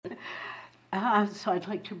So I'd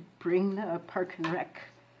like to bring the Park and Rec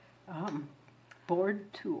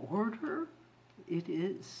board to order. It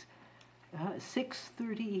is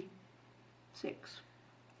 6:36.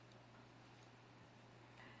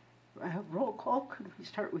 Roll call. Could we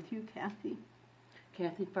start with you, Kathy?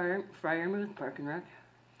 Kathy Fryermuth, Park and Rec.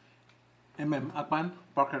 Akman,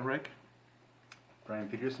 Park and Rec. Brian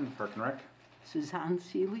Peterson, Park and Rec. Suzanne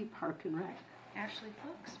Seeley, Park and Rec. Ashley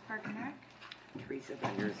Fuchs, Park and Rec. Teresa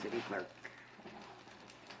Bender, City Clerk.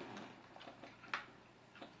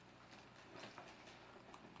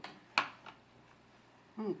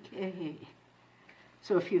 Okay.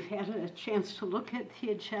 So if you've had a chance to look at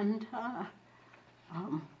the agenda,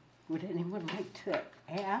 would anyone like to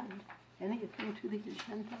add anything to the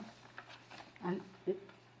agenda?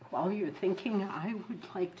 While you're thinking, I would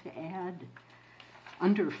like to add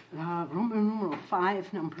under Roman numeral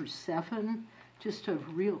 5, number 7, just a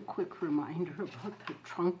real quick reminder about the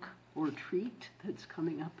trunk or treat that's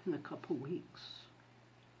coming up in a couple weeks.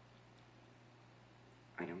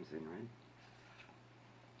 Items in red.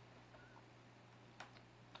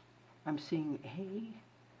 I'm seeing A,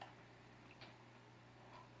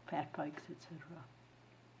 fat bikes, etc.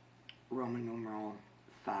 Roman numeral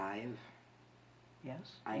 5.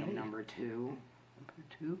 Yes. Item A. number 2. Number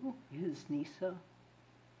 2 is Nisa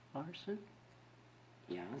Larson.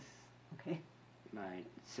 Yes. Okay. But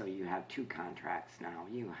so you have 2 contracts now.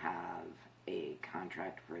 You have a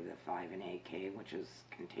contract for the 5 and 8K, which is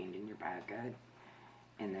contained in your packet,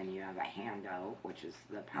 and then you have a handout, which is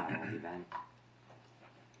the paddle event.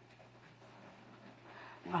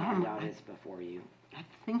 The handout is before you. I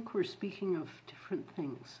think we're speaking of different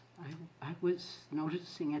things. I was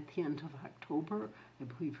noticing at the end of October, I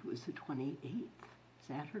believe it was the 28th,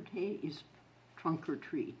 Saturday is trunk or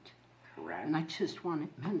treat. Correct. And I just want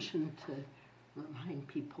to mention to remind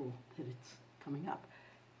people that it's coming up.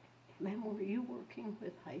 Ma'am, were you working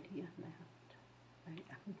with Heidi on that?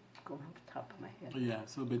 I'm going off the top of my head. Yeah,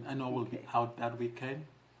 so but I know we'll be out that weekend,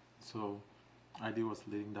 so ID was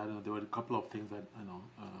leading that. And there were a couple of things that I know.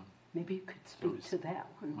 Maybe you could speak to that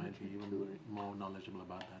one. Might be even more knowledgeable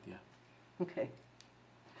about that. Yeah. Okay.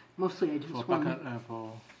 Mostly, I just For wanted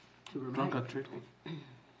for to remind trunk or treat.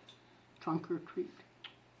 Trunk or treat.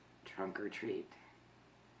 Trunk or treat.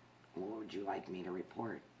 What would you like me to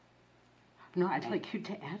report? No, I'd like you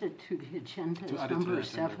to add it to the agenda To as add it to number the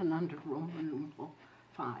agenda. 7 under Roman numeral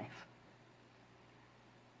 5.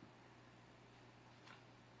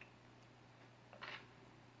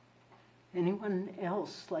 Anyone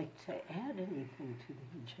else like to add anything to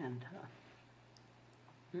the agenda?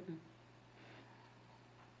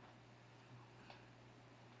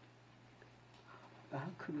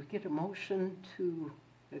 Could we get a motion to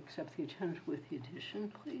accept the agenda with the addition,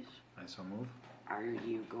 please? I so move. Are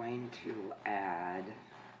you going to add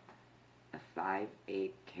the 5,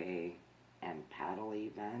 8K and paddle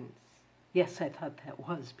events? Yes, I thought that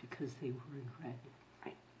was because they were in red.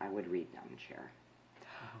 I would read them, Chair.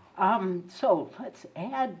 So let's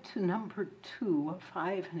add to number 2 a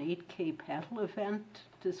 5 and 8K paddle event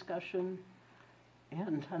discussion,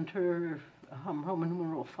 and under Roman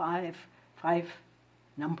numeral 5,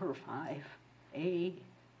 number 5A,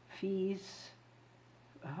 fees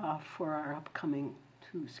for our upcoming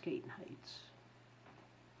 2 skate nights.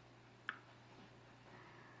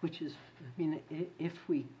 Which is, I mean, if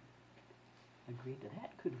we agree to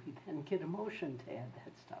that, could we then get a motion to add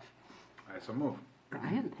that stuff? I so move.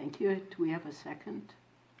 Brian, thank you. Do we have a second?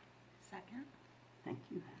 Second. Thank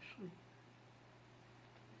you, Ashley.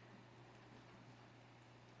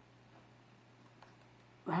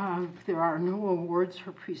 There are no awards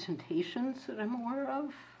or presentations that I'm aware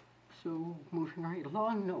of. So moving right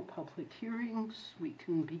along, no public hearings. We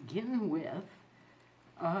can begin with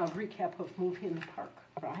a recap of movie in the park.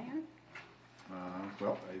 Brian?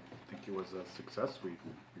 Well, I think it was a success. We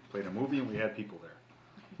played a movie and we had people there.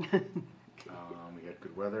 We had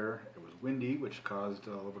good weather. It was windy, which caused a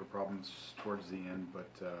little bit of problems towards the end,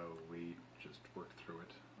 but we just worked through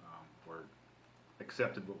it, or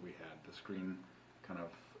accepted what we had. The screen kind of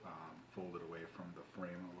folded away from the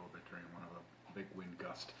frame a little bit during one of a big wind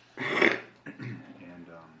gust. And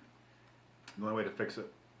the only way to fix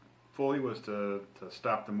it fully was to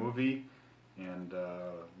stop the movie and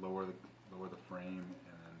lower the frame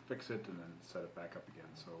and then fix it and then set it back up again.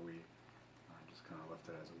 So we just kind of left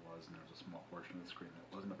it as it was, and there was a small portion of the screen that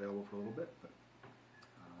wasn't available for a little bit, but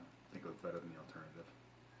I think it was better than the alternative.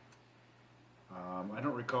 I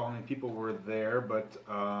don't recall how many people were there, but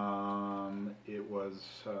it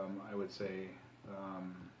was, I would say,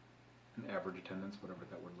 an average attendance, whatever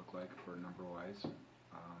that would look like for number-wise. So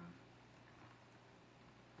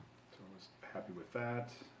I was happy with that.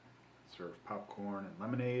 served popcorn and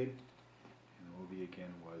lemonade. And the movie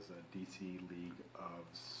again was DC League of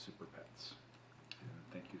Super Pets. And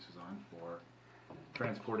thank you, Suzanne, for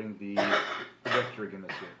transporting the projector again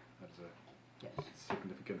this year. That's a Yes,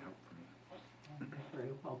 significant help for me. you're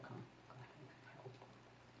very welcome. Glad I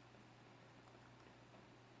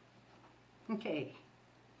could help. Okay.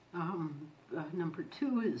 Number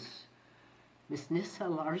 2 is Miss Nissa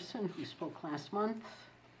Larson, who spoke last month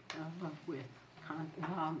with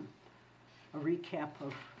a recap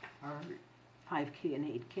of our 5K and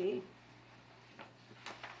 8K.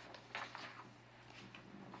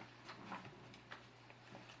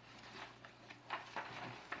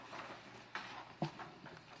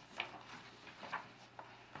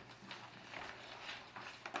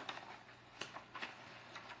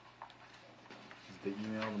 Is the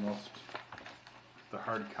email the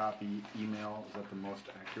hard copy email, is that the most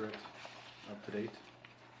accurate, up to date?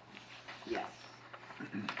 Yes.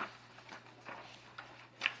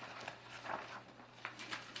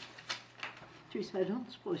 Teresa, I don't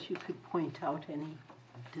suppose you could point out any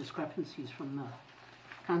discrepancies from the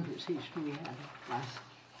conversation we had last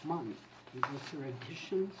month. Was there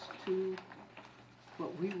additions to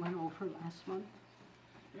what we went over last month?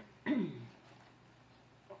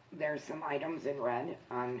 There's some items in red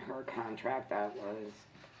on her contract that was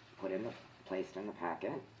placed in the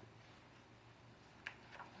packet.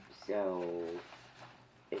 So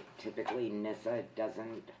typically NISA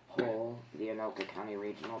doesn't pull the Anoka County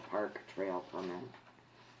Regional Park Trail permit,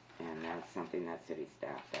 and that's something that city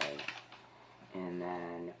staff does. And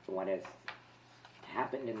then what has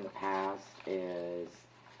happened in the past is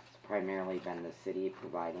it's primarily been the city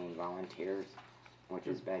providing volunteers, which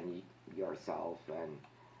has been yourself and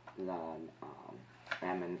the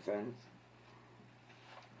Amundsen's.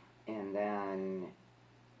 And then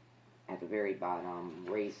at the very bottom,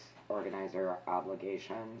 race organizer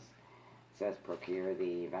obligations. It says procure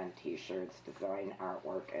the event t-shirts, design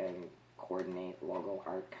artwork, and coordinate logo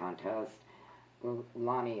art contest.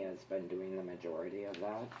 Lonnie has been doing the majority of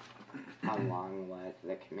that, along with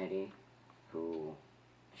the committee who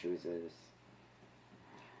chooses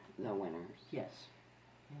the winners. Yes.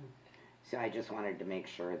 So I just wanted to make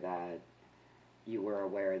sure that you were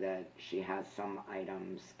aware that she has some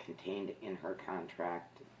items contained in her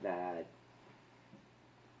contract that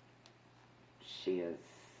she is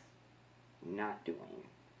not doing.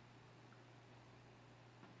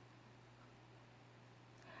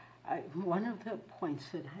 One of the points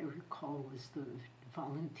that I recall was the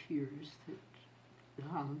volunteers that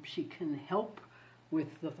she can help with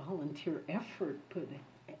the volunteer effort, but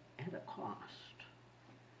at a cost.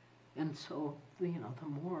 And so, the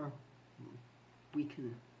more we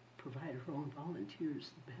can provide our own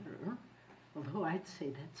volunteers, the better. Although I'd say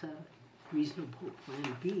that's a reasonable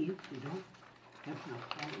plan B if we don't have enough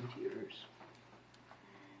volunteers.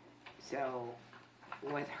 So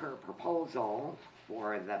with her proposal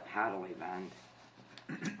for the paddle event,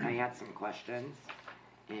 I had some questions,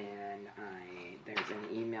 and there's an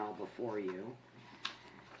email before you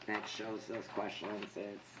that shows those questions.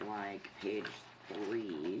 It's like page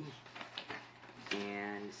 3.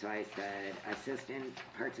 And so I said, assistant,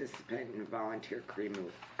 participant, and volunteer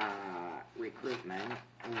recruitment.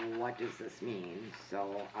 What does this mean?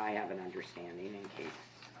 So I have an understanding in case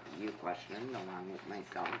you question, along with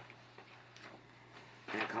myself.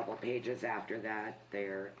 And a couple pages after that,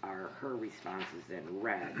 there are her responses in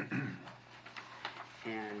red.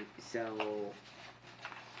 And so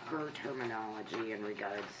her terminology in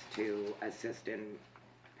regards to assistant,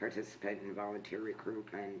 participant, and volunteer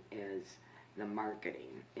recruitment is the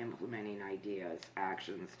marketing, implementing ideas,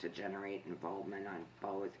 actions to generate involvement on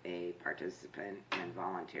both a participant and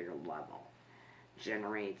volunteer level,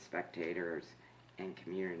 generate spectators, and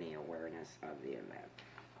community awareness of the event.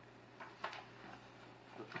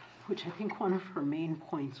 Which I think one of her main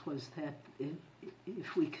points was that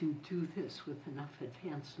if we can do this with enough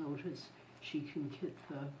advance notice, she can get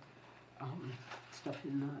the stuff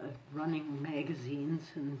in the running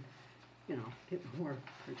magazines and get more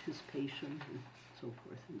participation and so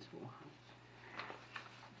forth and so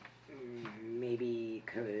on. Maybe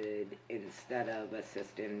could, instead of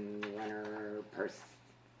assistant winner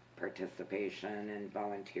participation and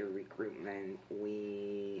volunteer recruitment,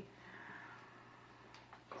 we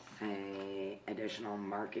say additional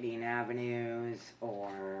marketing avenues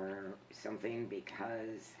or something,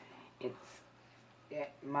 because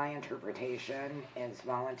my interpretation is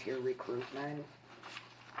volunteer recruitment,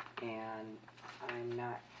 and I'm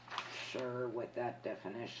not sure what that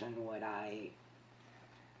definition would. I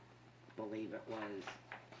believe it was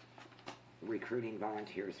recruiting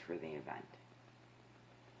volunteers for the event.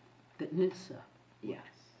 That NISA. Yes.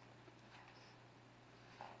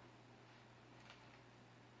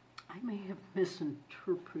 may have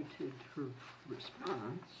misinterpreted her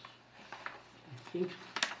response. I think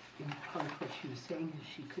in part what she was saying is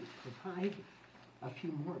she could provide a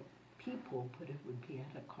few more people, but it would be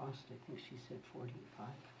at a cost, I think she said 45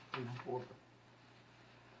 an hour.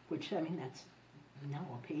 Which, I mean, that's now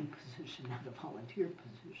a paid position, not a volunteer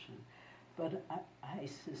position. But I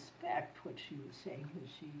suspect what she was saying is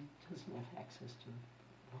she doesn't have access to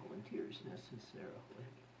volunteers necessarily.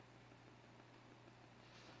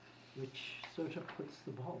 Which sort of puts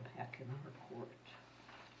the ball back in our court.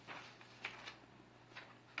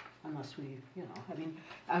 Unless we, you know,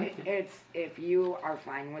 I mean, It's, if you are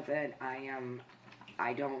fine with it,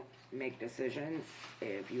 I don't make decisions.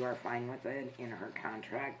 If you are fine with it in her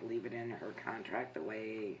contract, leave it in her contract the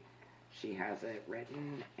way she has it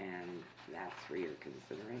written, and that's for your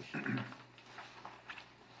consideration.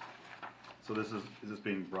 So is this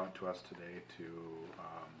being brought to us today to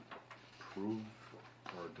approve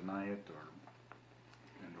or deny it,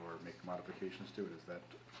 or make modifications to it? Is that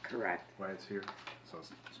Correct. why it's here? So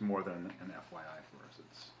it's more than an FYI for us.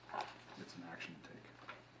 It's an action to take.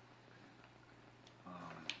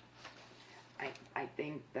 I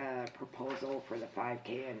think the proposal for the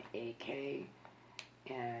 5K and 8K,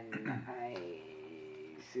 and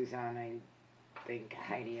Suzanne, I think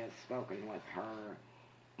Heidi has spoken with her,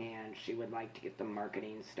 and she would like to get the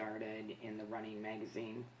marketing started in the running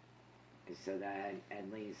magazine so that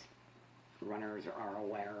at least runners are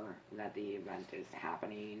aware that the event is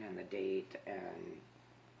happening and the date and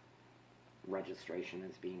registration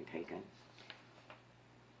is being taken.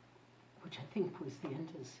 which I think was the end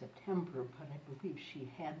of September, but I believe she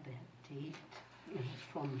had that date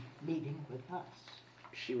from meeting with us.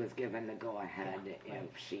 She was given the go-ahead Yeah, right.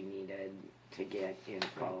 if she needed to get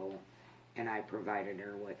info, and I provided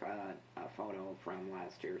her with a photo from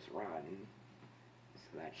last year's run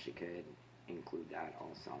so that she could include that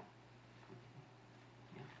also.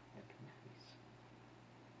 Yeah, that'd be nice.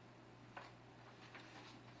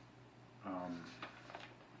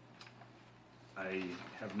 I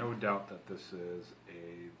have no doubt that this is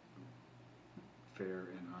a fair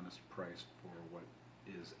and honest price for what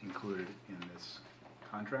is included in this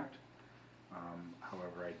contract.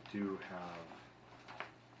 However, I do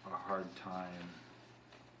have a hard time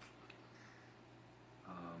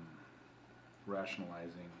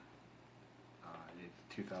rationalizing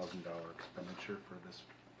a $2,000 expenditure for this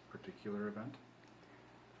particular event.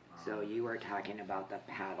 So you were talking about the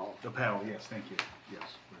paddle. The paddle, yes, thank you. Yes,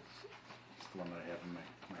 it's the one that I have in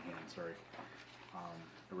my hand, sorry. I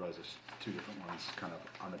realize there's two different ones kind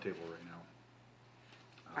of on the table right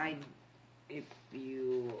now. If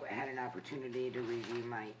you had an opportunity to review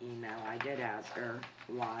my email, I did ask her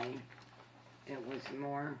why it was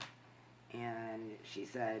more. And she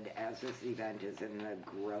said, as this event is in the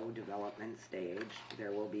grow development stage,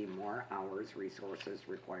 there will be more hours, resources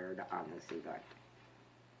required on this event.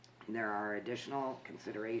 There are additional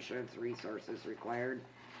considerations, resources required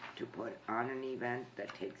to put on an event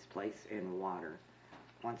that takes place in water.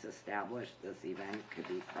 Once established, this event could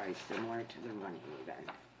be priced similar to the running event.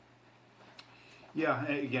 Yeah,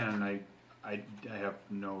 again, I have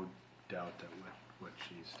no doubt that what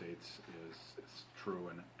she states is true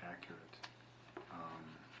and accurate.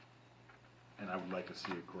 And I would like to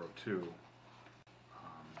see it grow too.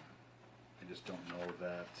 I just don't know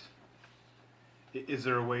that. Is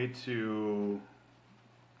there a way to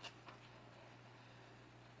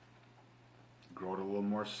grow it a little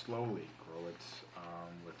more slowly? Grow it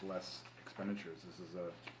with less expenditures.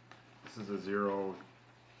 This is a zero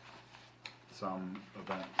sum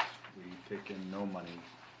event. We take in no money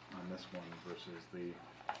on this one versus the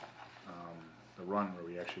run where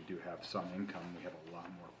we actually do have some income. We have a lot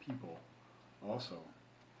more people also.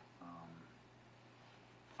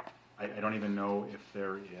 I don't even know if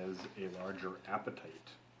there is a larger appetite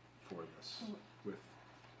for this. With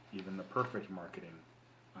even the perfect marketing,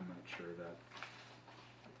 I'm not sure that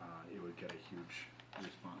it would get a huge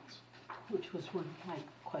response. Which was one of my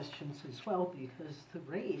questions as well, because the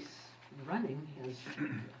race, running, has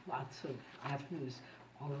lots of avenues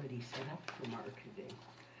already set up for marketing.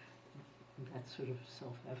 That's sort of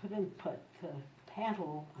self-evident, but the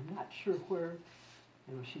paddle, I'm not sure where,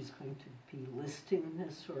 she's going to be listing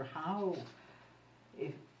this or how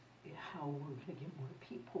we're going to get more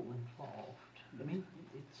people involved. I mean,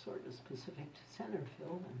 it's sort of specific to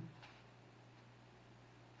Centerville, and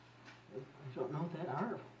I don't know that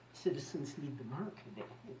our citizens need the marketing.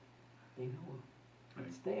 They know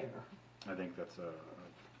it's there. I think that's a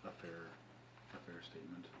fair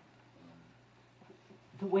statement.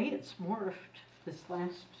 The way it's morphed this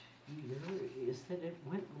last year is that it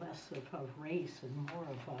went less of a race and more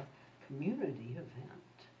of a community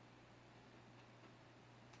event.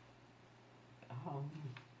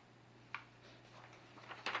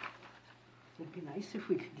 It'd be nice if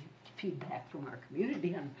we could get feedback from our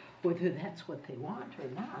community on whether that's what they want or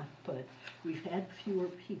not, but we've had fewer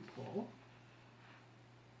people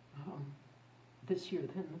this year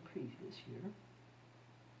than the previous year.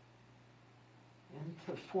 And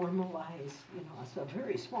to formalize, it's a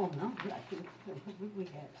very small number. I think we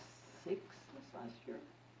had 6 this last year.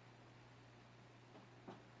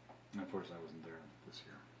 Unfortunately, I wasn't there this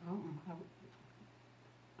year.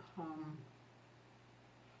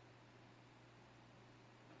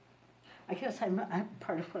 I guess I'm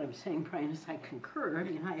part of what I'm saying, Brian, is I concur. I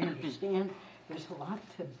mean, I understand there's a lot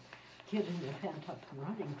to get an event up and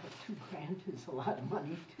running, but $2,000 is a lot of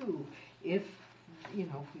money too. If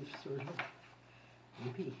we've sort of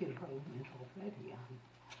maybe hit our limit already on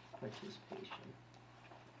participation.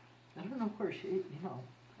 I don't know where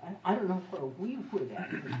I don't know where we would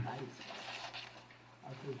advertise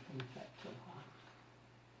other than that.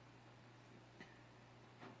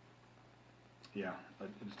 Yeah,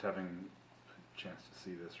 just having a chance to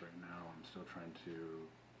see this right now, I'm still trying to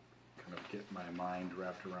kind of get my mind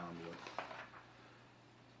wrapped around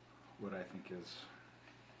what I think is,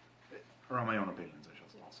 around my own opinions,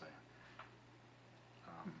 I'll say.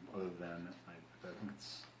 Other than,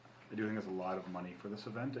 I do think it's a lot of money for this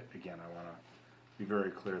event. Again, I want to be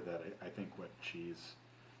very clear that I think what she's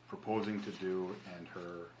proposing to do and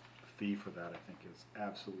her fee for that, I think, is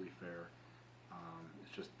absolutely fair.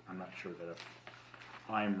 It's just, I'm not sure that if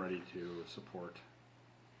I'm ready to support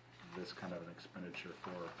this kind of an expenditure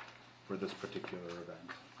for this particular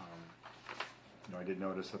event. I did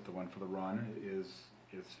notice that the one for the run is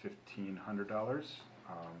 $1,500.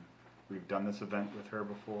 We've done this event with her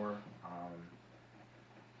before.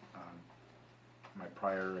 My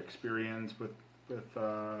prior experience with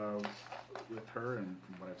her, and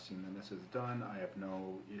from what I've seen that this has done, I have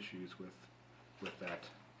no issues with that.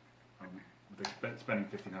 With spending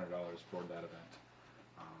 $1,500 for that event.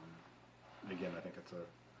 Again, I think it's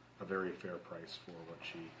a very fair price for what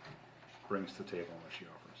she brings to the table and what she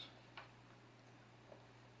offers.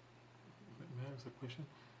 May I ask a question?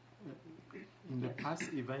 In the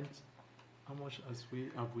past events, how much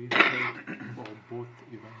have we paid for both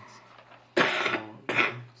events?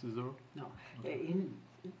 Zero? No.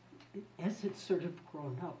 As it's sort of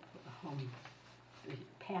grown up,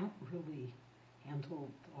 Pat really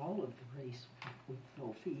handled all of the race with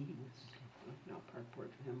no fee. He was a park board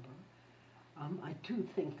member. I do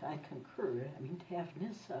think I concur. I mean, to have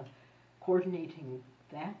NISA coordinating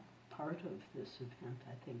that part of this event,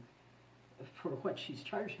 I think, for what she's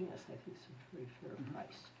charging us, I think is a very fair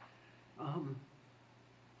price.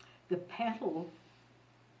 The paddle,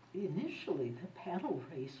 initially, the paddle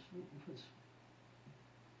race was,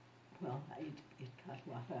 well, it got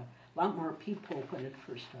a lot more people when it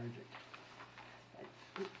first started.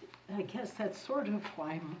 I guess that's sort of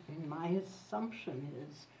why my assumption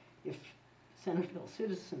is if Centerville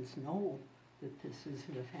citizens know that this is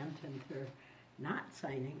an event and they're not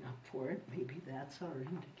signing up for it, maybe that's our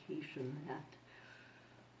indication that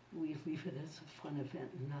we leave it as a fun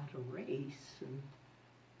event and not a race and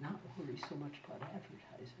not worry so much about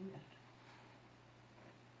advertising it.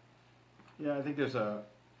 Yeah, I think there's a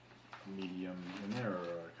medium in there, or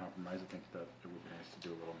a compromise. I think that it would be nice to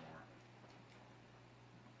do a little more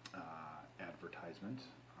advertisement.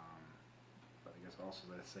 But I guess also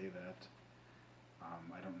that I say that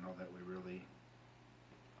I don't know that we really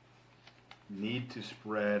need to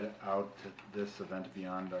spread out this event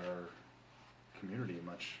beyond our community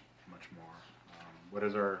much more. What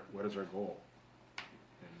is our goal? I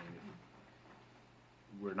mean,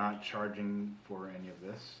 if we're not charging for any of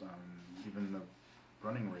this. Even the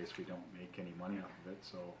running race, we don't make any money off of it.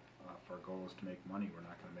 So if our goal is to make money, we're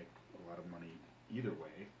not going to make a lot of money either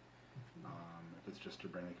way. If it's just to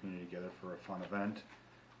bring the community together for a fun event,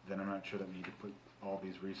 then I'm not sure that we need to put all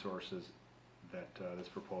these resources that this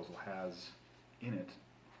proposal has in it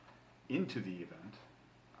into the event.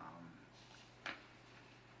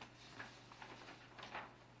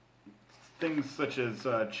 Things such as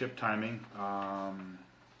chip timing,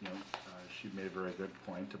 she made a very good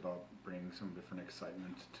point about bringing some different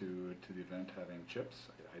excitement to the event, having chips.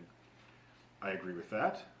 I agree with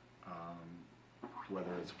that.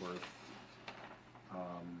 Whether it's worth,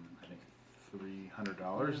 I think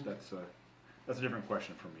 $300, that's a different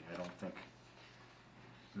question for me.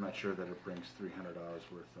 I'm not sure that it brings $300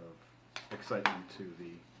 worth of excitement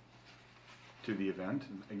to the event.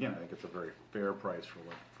 And again, I think it's a very fair price for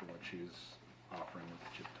what she's offering with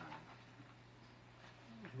chip timing.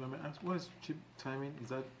 Let me ask, what is chip timing? Is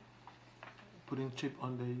that putting chip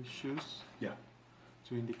on the shoes? Yeah.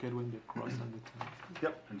 To indicate when they cross on the tank.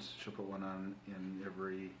 Yep, and she'll put one on in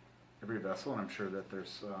every vessel, and I'm sure that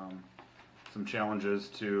there's some challenges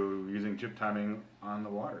to using chip timing on the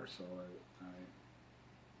water, so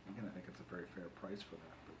again, I think it's a very fair price for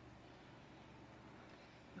that.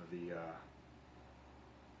 But, you know,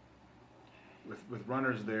 with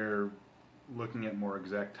runners, they're looking at more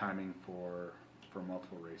exact timing for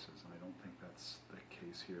multiple races, and I don't think that's the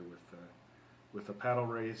case here with the paddle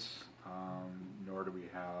race, nor do we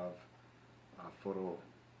have photo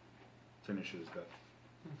finishes that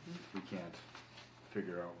we can't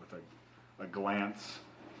figure out with a glance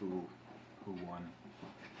who won.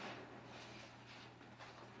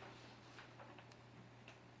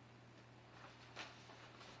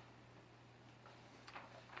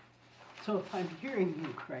 So if I'm hearing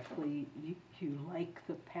you correctly, you like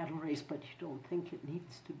the paddle race, but you don't think it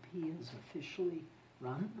needs to be as officially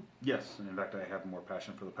run? Yes, and in fact, I have more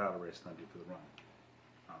passion for the paddle race than I do for the run.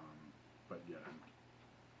 But yeah, I'm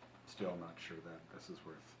still not sure that this is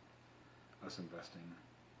worth us investing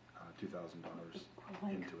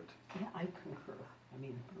 $2,000 into it. Yeah, I concur. I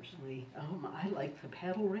mean, personally, I like the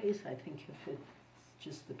paddle race. I think if it's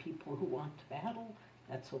just the people who want to paddle,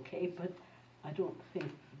 that's okay, but I don't think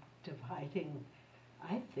dividing,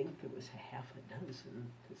 I think there was a half a dozen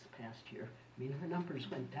this past year. I mean, her numbers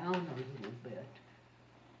went down a little bit.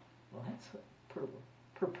 Well, that's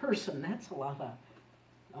per person, that's a lot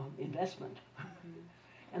of investment.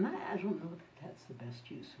 And I don't know that that's the best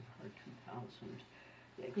use of our 2,000.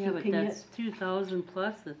 Yeah, but Keeping that's it- 2,000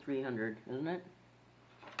 plus the 300, isn't it?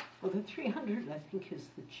 Well, the 300, I think, is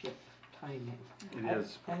the chip timing. It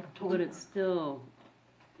is. I told But her. it's still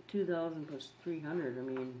 2,000 plus 300, I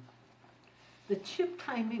mean, The chip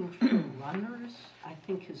timing for runners, I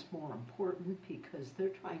think, is more important because they're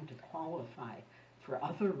trying to qualify for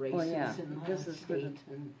other races yeah, in the this is for the- state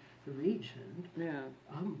and the region. yeah,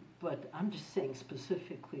 But I'm just saying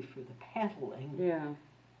specifically for the paddling, yeah.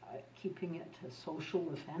 keeping it a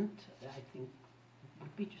social event, I think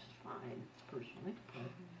would be just fine, personally.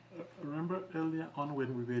 But Remember earlier on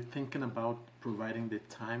when we were thinking about providing the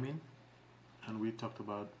timing, and we talked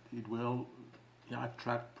about it will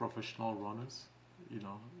attract professional runners,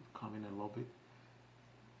 come in a little bit.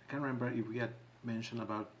 I can't remember if we had mentioned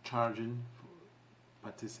about charging for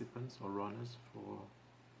participants or runners for,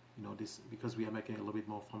 this, because we are making it a little bit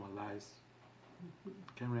more formalized.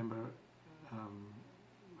 I can't remember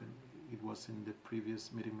when it was in the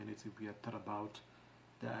previous meeting minutes if we had thought about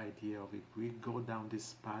the idea of if we go down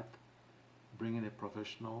this path, bring in a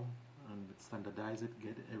professional and standardize it,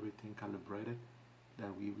 get everything calibrated, that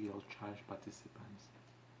we will charge participants.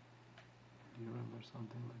 Do you remember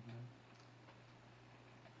something like that?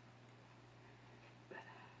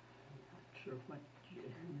 I'm not sure what you...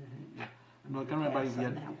 No, I can't remember if we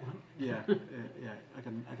on had. that one. Yeah, yeah. I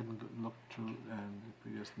can look through the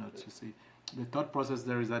previous notes to see. The thought process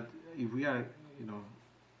there is that if we are,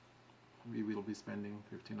 we will be spending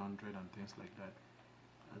 1,500 and things like that.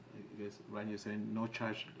 I guess Ryan, you're saying no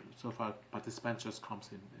charge. So far, participants just comes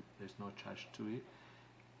in. There's no charge to it.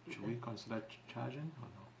 Should we consider charging or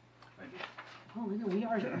no? Oh, no, we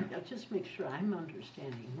are, just make sure I'm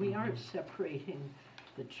understanding. We are separating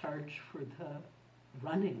the charge for the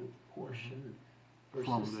running portion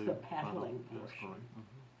From versus the paddling Yes, portion. correct.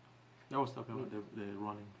 I was talking about the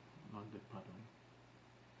running, not the paddling.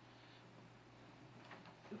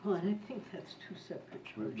 Well, and I think that's two separate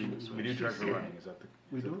charges. We do charge for running, is that the?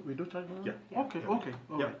 We do charge running? Yeah. Yeah. Okay, Yeah. okay,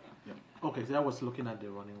 all Yeah, right. yeah. Okay, so I was looking at the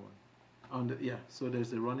running one. So there's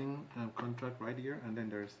the running contract right here, and then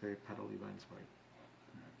there's the paddle events, right?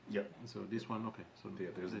 Yep. So this one, okay. So Yeah,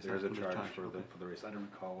 there's a actually charge for okay. the race. I don't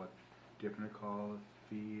recall do you happen to recall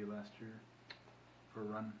the fee last year for a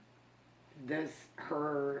run?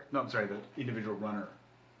 Her No, I'm sorry, the individual runner.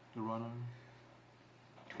 The runner.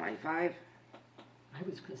 25, I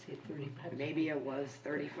was gonna say 35. maybe it was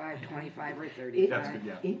 35, 25, or 35. That's good,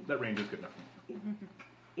 yeah. That range is good enough.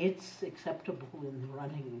 It's acceptable in the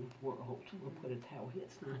running world, we'll put it that way.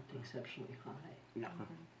 It's not exceptionally high, No.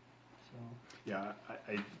 so. Yeah,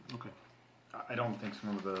 Okay. I don't think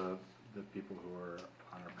some of the people who are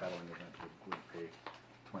on our paddling event would pay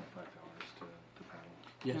 $25 to paddle.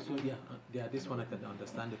 Yeah. So yeah. This one I can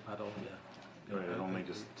understand the paddle. Yeah. It only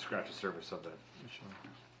just scratch the surface of that Sure.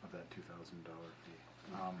 $2,000 fee.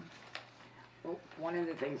 Well, one of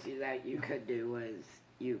the things that you could do is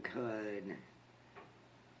you could,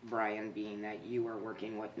 Brian, being that you are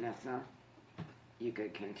working with Nissa, you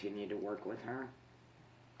could continue to work with her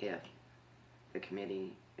if the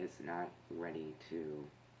committee is not ready to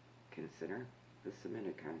consider the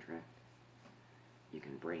submitted contract. You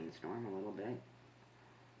can brainstorm a little bit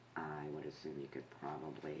I would assume you could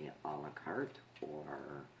probably a la carte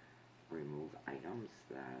or remove items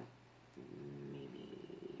that maybe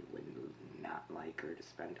you would not like her to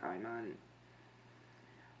spend time on.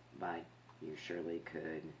 But you surely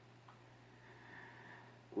could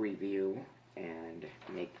review and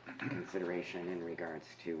make consideration in regards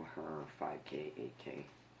to her 5K, 8K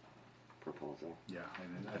proposal. Yeah,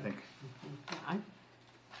 and I think,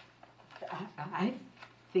 I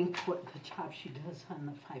think what the job she does on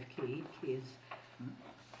the 5K, 8K is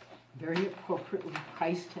very appropriately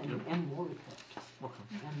priced and worth it. Okay.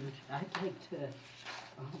 And I'd like to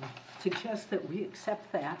suggest that we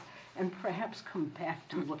accept that and perhaps come back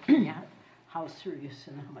to looking at how serious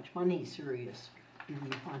and how much money serious do we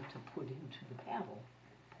want to put into the paddle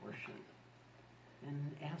portion.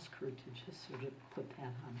 And ask her to just sort of put that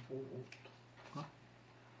on hold.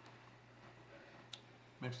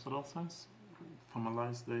 Makes total sense.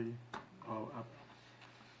 Formalize the,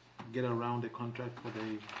 get around the contract for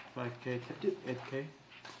the 5K, 8K.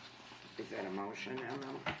 Is that a motion,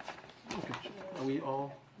 Emma? Okay. Are we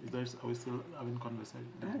all, are we still having conversation?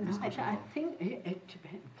 No, discussion I or- think it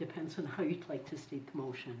depends on how you'd like to state the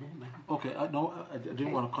motion. Okay, no, I didn't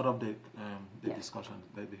Okay. want to cut off the Yes. discussion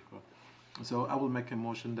that before. So I will make a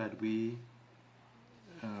motion that we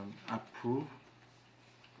approve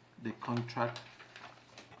the contract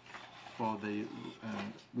for the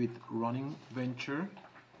with Running Venture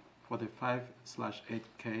for the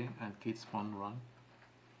 5/8K and Kids Fun Run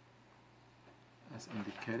as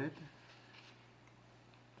indicated,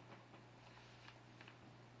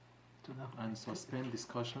 and suspend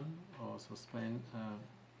discussion or suspend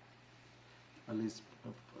at least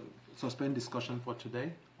suspend discussion for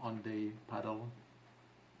today on the paddle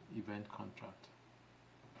event contract.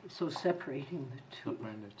 So separating the two.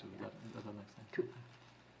 Separating the two. That makes sense.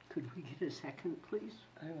 Could we get a second, please?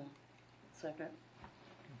 I will. Second.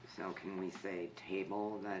 So can we say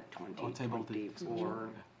table that Or table the 2024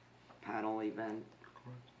 yeah, paddle event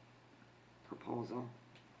correct. proposal?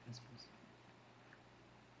 Yes, please.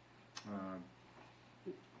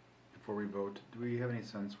 before we vote, do we have any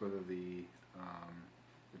sense whether the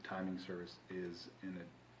timing service is in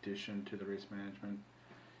addition to the race management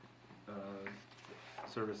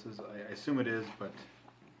services? I assume it is, but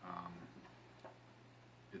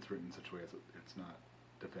it's written in such a way as it's not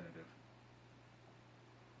definitive.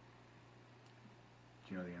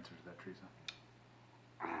 Do you know the answer to that, Teresa?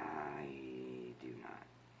 I do not.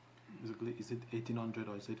 Basically, is it 1800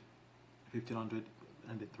 or is it 1500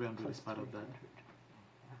 and the 300 is part of that? 300.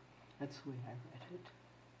 Yeah, that's the way I read it.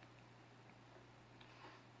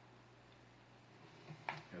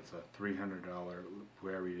 It's a $300, the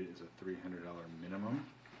way I read it is a $300 minimum.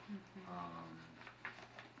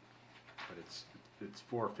 But it's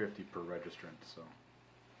 $450 per registrant, so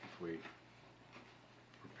if we're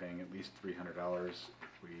paying at least $300,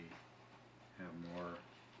 if we have more,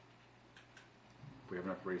 if we have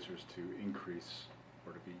enough racers to increase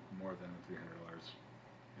or to be more than the $300,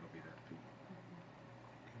 it'll be that fee.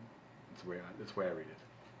 That's the way I read it.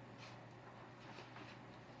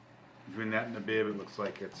 Between that and the bib, it looks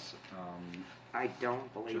like it's, I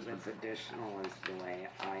don't believe Just a- it's additional is the way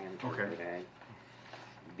I interpret it.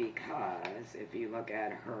 Because if you look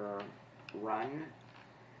at her run,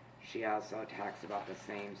 she also talks about the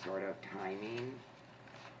same sort of timing.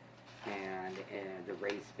 And the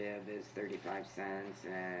race bib is 35 cents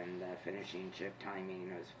and the finishing chip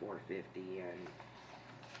timing is $4.50, and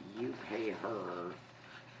you pay her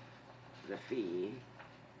the fee.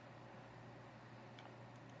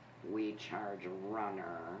 We charge a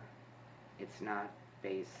runner. It's not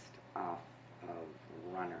based off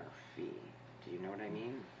of runner fee. Do you know what I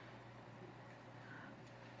mean?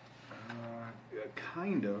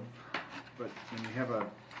 kind of, but when you have a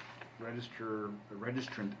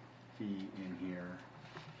registrant fee in here,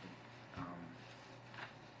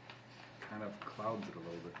 kind of clouds it a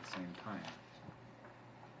little bit at the same time.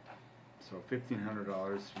 So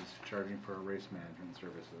 $1,500 she's charging for race management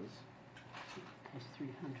services. That's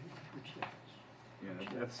 300 for chips.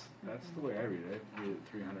 Yeah, that's the way I read it. I read it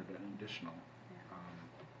 300 additional.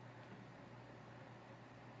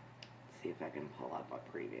 See if I can pull up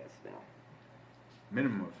a previous bill.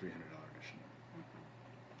 Minimum of $300 additional.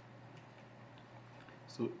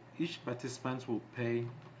 So each participant will pay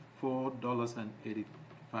 $4.85.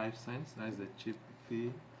 That's the chip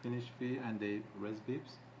fee, finish fee, and the rest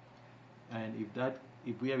bibs. And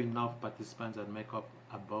if we have enough participants that make up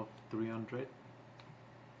above 300,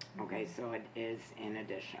 Okay, so it is in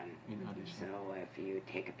addition. in addition. So if you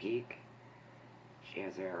take a peek, she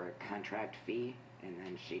has her contract fee, and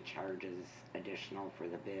then she charges additional for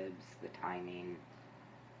the bibs, the timing,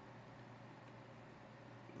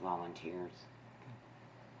 volunteers.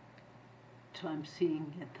 So I'm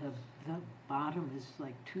seeing at the bottom is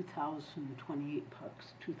like 2,028 bucks,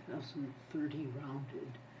 2,030 rounded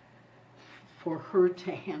for her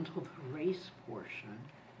to handle the race portion.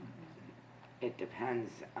 It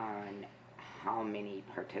depends on how many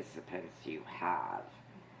participants you have.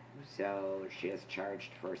 So she has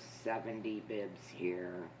charged for 70 bibs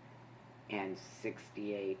here and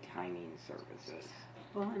 68 timing services.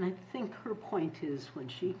 Well, and I think her point is when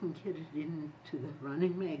she can get it into the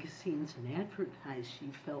running magazines and advertise,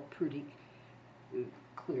 she felt pretty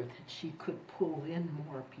clear that she could pull in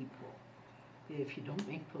more people. If you don't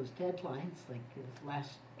make those deadlines, like the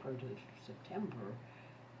last part of September,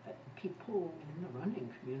 people in the running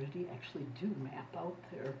community actually do map out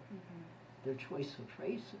their choice of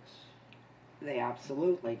races. They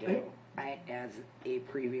absolutely do. Right. As a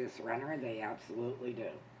previous runner, they absolutely do.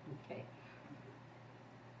 Okay.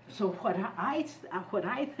 So what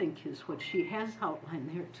I think is what she has outlined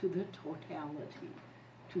there to the totality,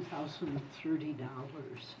 $2,030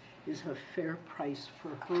 is a fair price for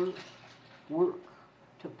her work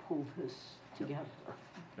to pull this together.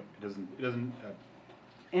 Yep, it doesn't,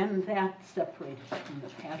 And that separated from the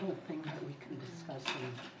paddle thing that we can discuss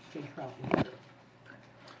and figure out later.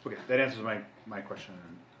 okay, that answers my question.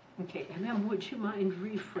 Okay, and then would you mind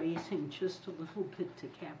rephrasing just a little bit to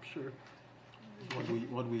capture,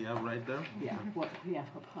 What we have right there yeah, what we have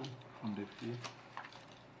upon? on the fee.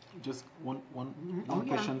 Just one Oh,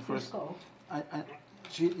 yeah, question please first. go.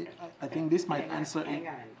 I think this might Hang on, answer. hang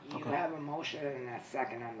on. You Okay. have a motion and a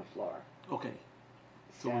second on the floor. Okay.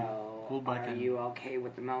 So we So, pull back are and- you okay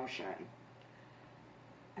with the motion?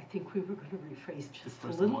 I think we were going to rephrase just a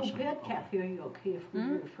first little motion, bit. okay. Kathy, are you okay if we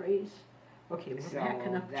rephrase? Okay, we're So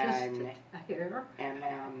backing up just then- a hair. And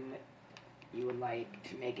you would like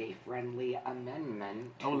to make a friendly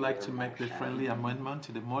amendment I would like your to make the motion. friendly amendment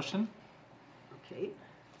to the motion, Okay,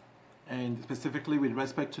 and specifically with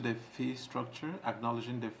respect to the fee structure,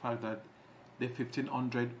 acknowledging the fact that the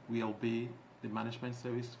 1,500 will be the management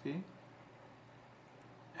service fee,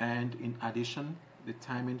 and in addition, the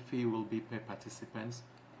timing fee will be per participants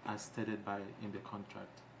as stated in the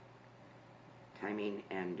contract. Timing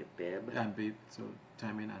and bib. And bib, so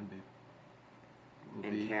timing and bib will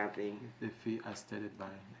And be Kathy. the fee as stated by.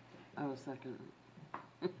 I was second.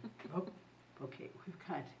 oh, okay, we've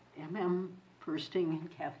got MM firsting and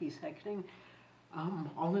Kathy seconding.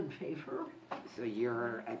 All in favor? So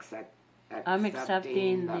you're I'm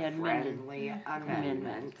accepting the amended friendly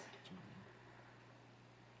amendment.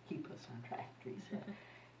 Keep us on track, Teresa.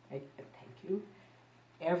 Thank you.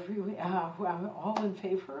 All in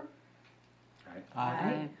favor?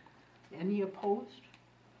 Aye. Any opposed?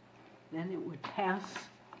 Then it would pass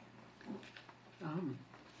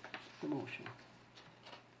the motion.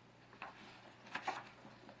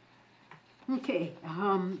 Okay,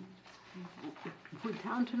 we're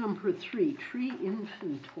down to number 3, tree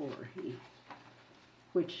inventory,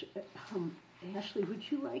 which, Ashley, would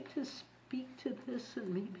you like to speak to this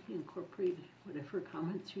and maybe incorporate whatever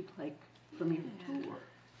comments you'd like from your tour?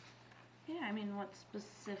 Yeah, I mean, what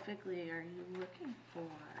specifically are you looking for?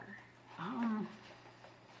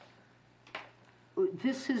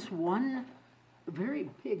 This is one very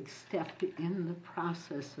big step in the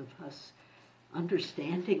process of us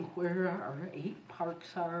understanding where our 8 parks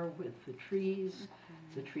are with the trees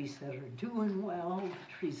that are doing well,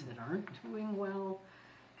 the trees that aren't doing well.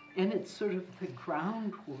 And it's sort of the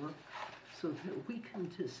groundwork so that we can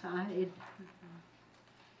decide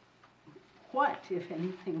what, if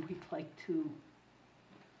anything, we'd like to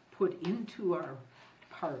put into our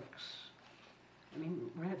parks. I mean,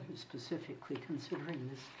 rather specifically considering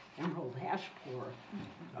this emerald ash borer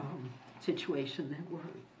situation that we're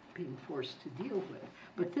being forced to deal with.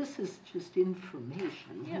 But this is just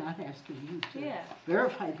information. Yeah. We're not asking you to Yeah.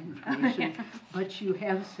 verify the information, but you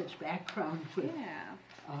have such background with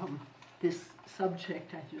Yeah, this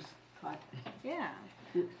subject. I just thought, yeah.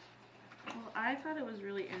 Well, I thought it was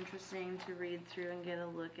really interesting to read through and get a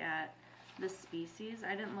look at the species.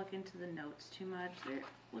 I didn't look into the notes too much. There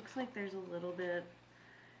looks like there's a little bit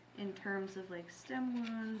in terms of like stem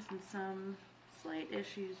wounds and some slight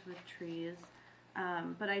issues with trees.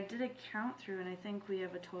 But I did a count through and I think we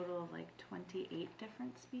have a total of like 28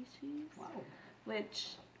 different species. wow.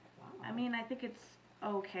 Which, Wow. I mean, I think it's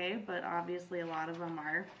okay, but obviously a lot of them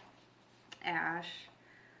are ash.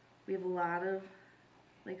 We have a lot of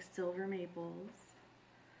like silver maples.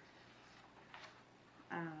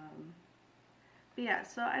 But yeah,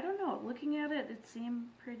 so I don't know. Looking at it, it seemed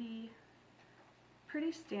pretty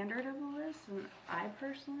standard of a list, and I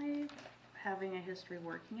personally, having a history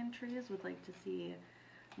working in trees, would like to see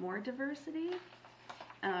more diversity.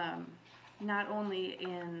 not only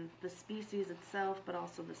in the species itself, but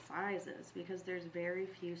also the sizes, because there's very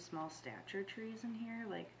few small stature trees in here,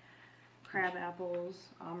 like crab apples,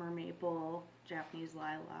 Amur maple, Japanese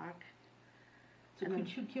lilac. So And could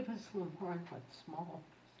then- you give us a little more on what small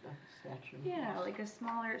stature means? Yeah, like a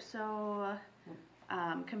smaller, so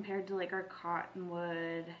compared to like our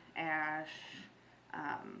cottonwood, ash,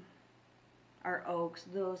 our oaks,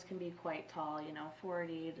 those can be quite tall,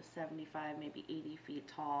 40 to 75, maybe 80 feet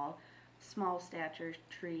tall. Small stature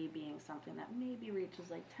tree being something that maybe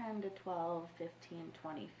reaches like 10 to 12, 15,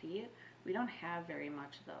 20 feet. We don't have very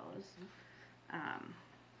much of those,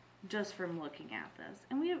 just from looking at this.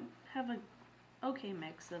 And we have a okay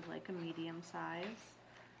mix of like a medium size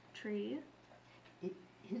tree.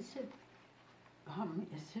 Is it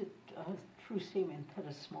a true statement that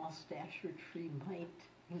a small stature tree might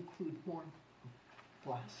include more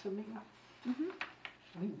blossoming? Mm-hmm.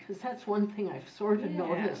 I mean, because that's one thing I've sort of Yeah.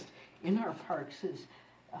 noticed in our parks is,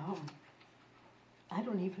 I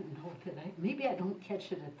don't even know that maybe I don't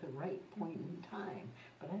catch it at the right point in time,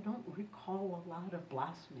 but I don't recall a lot of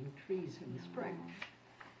blossoming trees in the spring.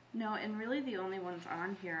 No, and really the only ones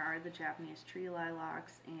on here are the Japanese tree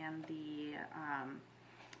lilacs and the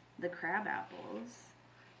crab apples.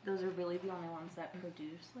 Those are really the only ones that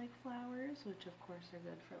produce like flowers, which of course are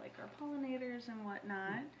good for like our pollinators and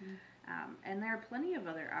whatnot. And there are plenty of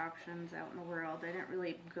other options out in the world. I didn't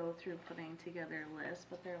really go through putting together a list,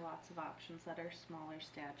 but there are lots of options that are smaller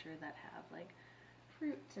stature that have like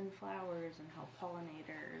fruits and flowers and help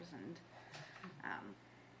pollinators and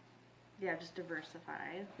just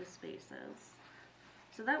diversify the spaces.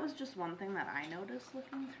 So that was just one thing that I noticed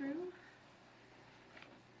looking through.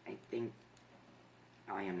 I think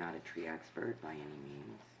I am not a tree expert by any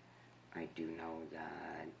means. I do know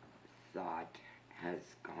that thought has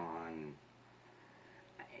gone,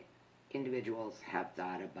 individuals have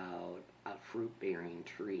thought about a fruit-bearing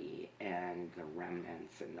tree and the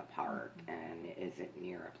remnants in the park, and is it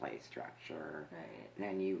near a play structure? Right.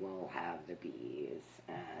 Then you will have the bees,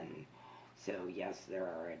 and so yes, there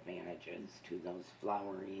are advantages to those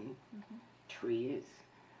flowering trees.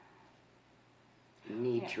 You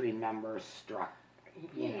need to remember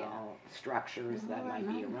structures that might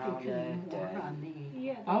be around it. I'm thinking more and- on the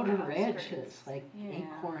Yeah, the outer outskirts. edges, like Yeah.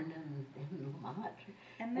 Acorn and Lamont,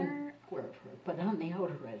 And and they're wherever, but on the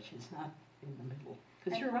outer edges, not in the middle.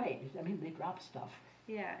 Because you're right, I mean, they drop stuff.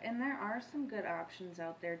 and there are some good options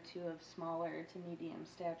out there too of smaller to medium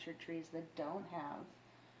stature trees that don't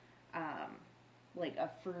have like a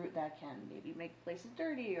fruit that can maybe make places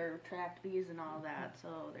dirty or attract bees and all that.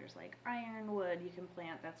 So there's like ironwood you can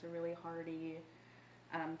plant, that's a really hardy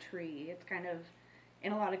tree. It's kind of,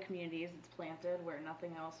 in a lot of communities it's planted where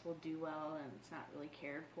nothing else will do well and it's not really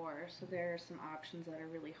cared for. So there are some options that are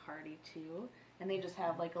really hardy too. And they just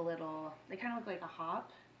have like they kind of look like a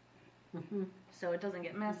hop. So it doesn't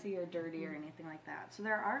get messy or dirty or anything like that. So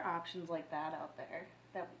there are options like that out there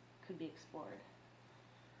that could be explored.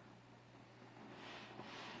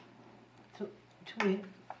 So, do we,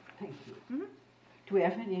 thank you. Mhm. Do we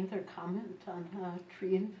have any other comment on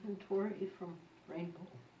tree inventory from Rainbow?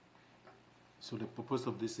 So the purpose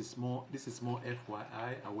of this is more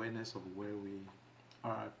FYI, awareness of where we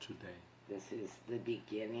are today. This is the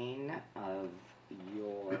beginning of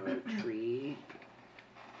your tree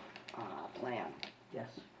plan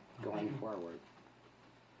Yes. going forward.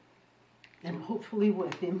 And hopefully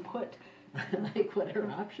with input, like what our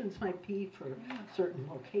options might be for certain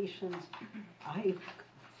locations. I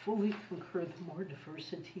fully concur, the more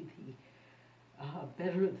diversity, the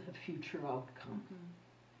better the future outcome.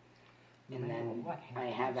 No And matter then what I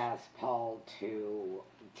have happens. asked Paul to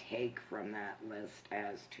take from that list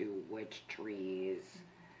as to which trees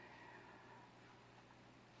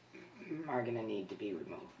are going to need to be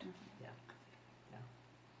removed.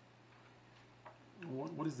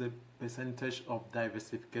 What is the percentage of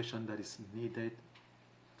diversification that is needed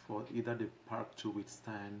for either the park to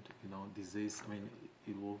withstand, disease? I mean,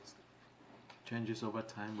 it will changes over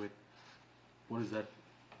time. With what is that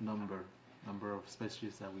number of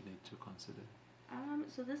species that we need to consider?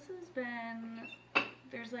 So this has been,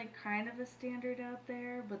 there's like kind of a standard out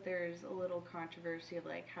there, but there's a little controversy of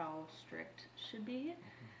like how strict should be.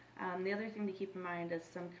 The other thing to keep in mind is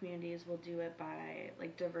some communities will do it by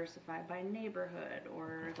like diversify by neighborhood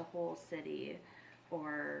or the whole city,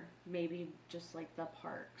 or maybe just like the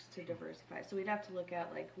parks to diversify. So we'd have to look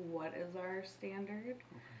at like what is our standard.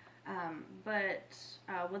 But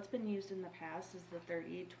what's been used in the past is the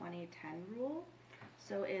 30-20-10 rule.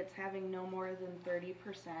 So it's having no more than 30%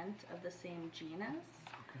 of the same genus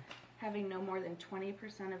having no more than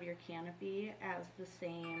 20% of your canopy as the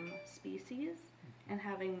same species, and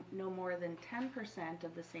having no more than 10%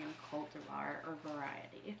 of the same cultivar or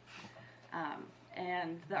variety.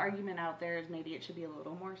 And the argument out there is maybe it should be a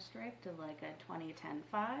little more strict, of like a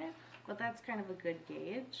 20-10-5, but that's kind of a good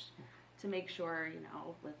gauge to make sure, you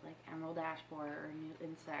know, with like emerald ash borer or new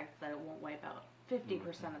insect, that it won't wipe out 50%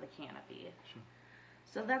 of the canopy. Sure.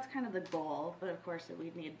 So that's kind of the goal, but of course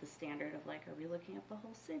we'd need the standard of like, are we looking at the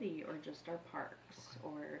whole city or just our parks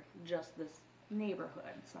or just this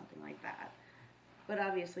neighborhood, something like that. But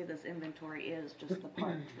obviously this inventory is just the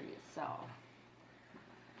park trees, so.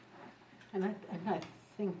 And I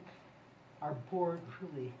think our board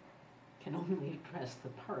really can only address the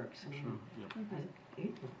parks. I mean, Sure. Yep.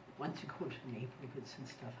 once you go to neighborhoods and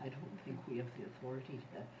stuff, I don't think we have the authority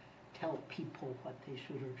to tell people what they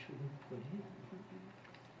should or shouldn't put in.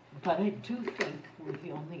 But I do think we're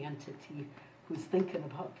the only entity who's thinking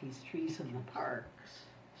about these trees in the parks.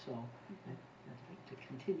 So I'd like to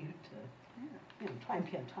continue to try and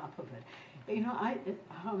be on top of it. You know,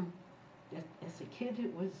 as a kid,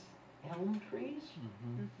 it was elm trees.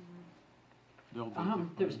 Mm-hmm. They'll be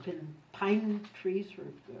There's different. been pine trees or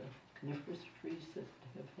coniferous trees that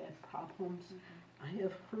have had problems. I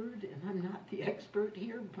have heard, and I'm not the expert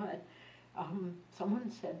here, but someone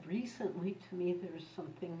said recently to me there's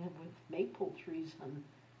something with maple trees on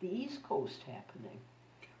the East Coast happening.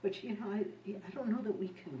 But, you know, I don't know that we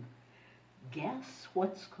can guess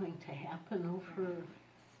what's going to happen over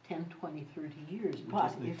 10, 20, 30 years. We But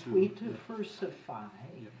just need if to- we yeah. diversify,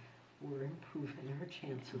 Yeah. we're improving our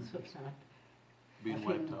chances of not Being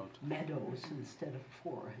having wiped out. meadows instead of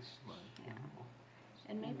forests. Right. you know.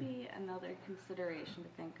 And maybe another consideration to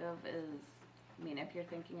think of is, I mean, if you're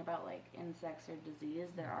thinking about like insects or disease,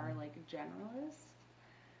 there are like generalists.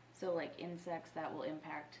 So like insects that will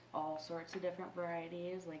impact all sorts of different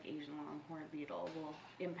varieties, like Asian longhorn beetle will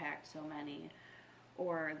impact so many.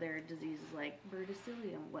 Or there are diseases like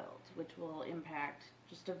verticillium wilt, which will impact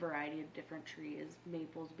just a variety of different trees,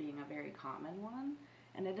 maples being a very common one.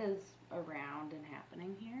 And it is around and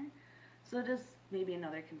happening here. So it is maybe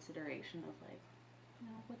another consideration of like, you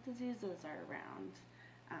know, what diseases are around.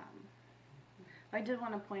 I did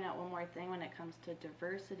want to point out one more thing when it comes to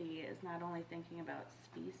diversity is not only thinking about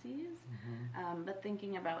species, but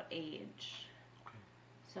thinking about age. Okay.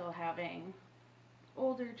 So having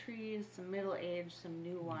older trees, some middle age, some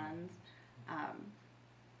new ones,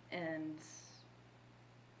 and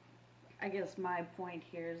I guess my point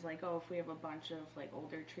here is like, oh, if we have a bunch of like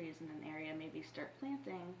older trees in an area, maybe start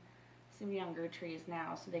planting some younger trees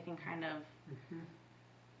now so they can kind of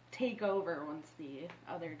take over once the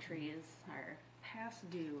other trees are past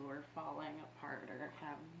due or falling apart or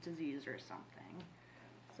have disease or something.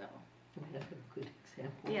 So, We have a good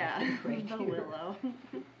example. I yeah, think, right the here. willow.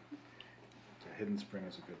 So Hidden Spring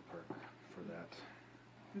is a good park for that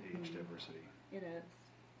age diversity. It is.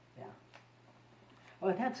 Yeah.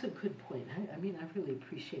 Oh, that's a good point. I mean, I really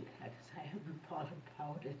appreciate that because I hadn't thought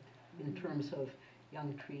about it in terms of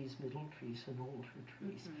young trees, middle trees, and older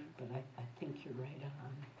trees. But I think you're right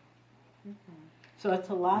on. So it's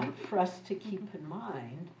a lot for us to keep in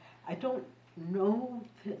mind. I don't know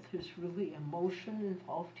that there's really emotion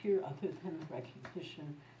involved here other than the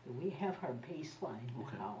recognition that we have our baseline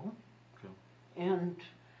Okay. now. Okay. And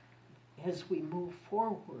as we move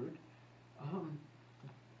forward,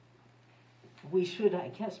 we should, I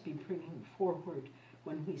guess, be bringing forward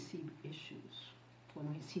when we see issues, when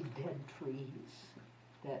we see dead trees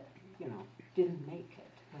that, you know, didn't make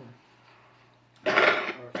it.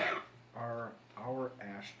 Are our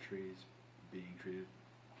ash trees being treated?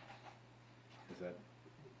 Is that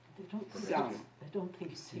They don't, Some. I don't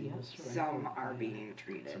think see us or Some anything. are being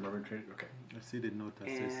treated. some urban treated? Okay. I see the note that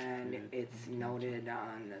says. And treated. it's noted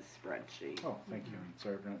on the spreadsheet. Oh, thank you. I'm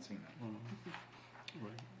sorry I've not seen that.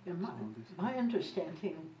 Right. And Some of these- my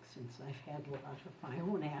understanding, since I've had a lot of my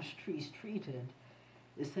own ash trees treated,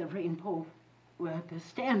 is that rainbow, well, the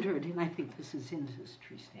standard, and I think this is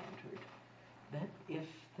industry standard, that if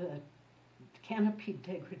the canopy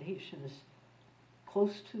degradation is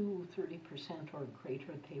close to 30% or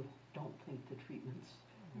greater, they don't think the treatment's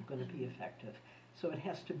going to be effective. So it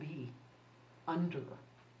has to be under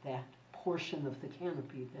that portion of the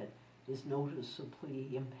canopy that is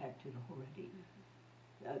noticeably impacted already.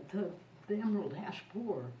 The emerald ash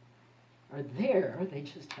borer are there, they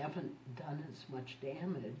just haven't done as much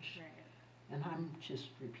damage. Right. And I'm just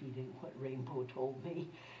repeating what Rainbow told me.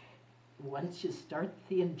 Once you start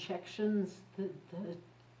the injections, the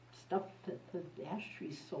stuff that the ash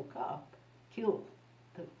trees soak up kill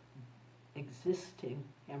the existing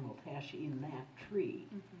emerald ash in that tree.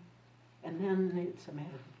 And then it's a matter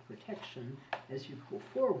of protection as you go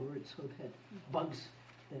forward so that bugs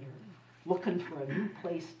that are looking for a new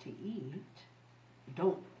place to eat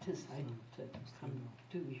don't decide to come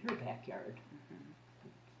to your backyard.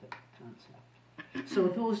 The concept. So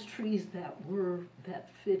those trees that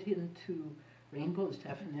fit into Rainbow's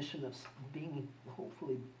definition of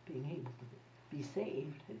hopefully being able to be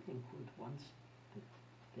saved, I think were the ones that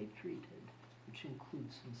they treated, which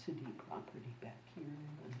includes some city property back here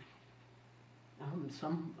and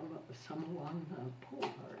some along the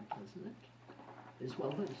boulevard, doesn't it? As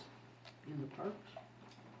well as in the parks.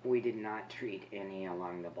 We did not treat any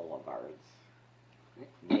along the boulevards.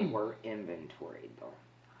 They were inventoried though.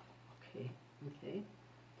 Okay.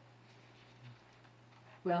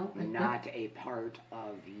 Well, Not a part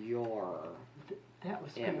of your that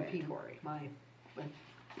was going to be inventory. my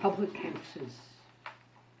Public Works is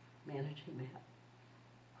managing that,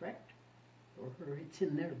 correct? Or it's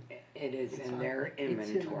in their. It is It's in on- their it's in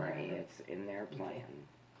inventory, their- it's in their plan.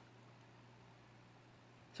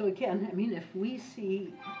 So again, I mean, if we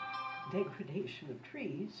see degradation of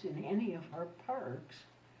trees in any of our parks,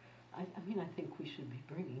 I mean, I think we should be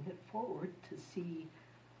bringing it forward to see,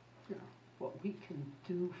 you know, what we can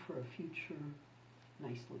do for a future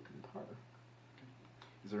nice-looking park.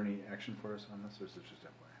 Is there any action for us on this, or is it just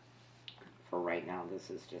FYI? For right now, this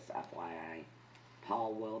is just FYI.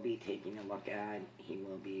 Paul will be taking a look at, he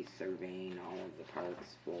will be surveying all of the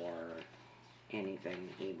parks for anything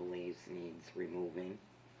he believes needs removing.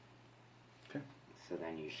 Okay. So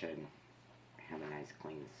then you should have a nice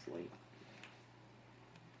clean slate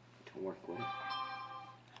to work with.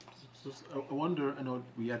 So I wonder, I know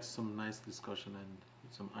we had some nice discussion and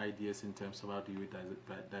some ideas in terms of how do you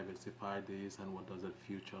diversify this and what does the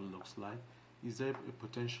future looks like. Is there a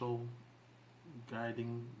potential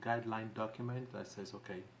guideline document that says,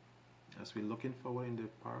 okay, as we're looking forward in the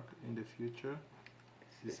park in the future,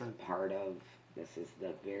 This is this is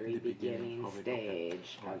the very The beginning beginning of it, okay.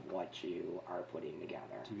 stage Alright. of what you are putting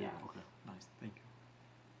together. yeah, Yes. okay, nice, thank you.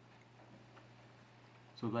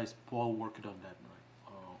 So guys, Paul working on that, right?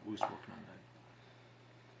 Who's working on that?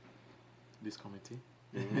 This committee?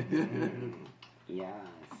 Yes.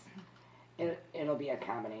 It'll be a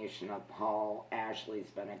combination of Paul. Ashley's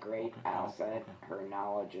been a great Okay, asset. okay. Her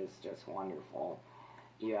knowledge is just wonderful.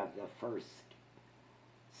 You have the first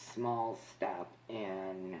small step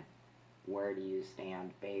in where do you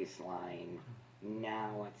stand baseline.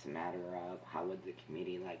 Now it's a matter of how would the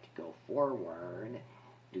committee like to go forward.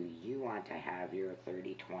 Do you want to have your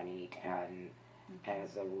 30-20-10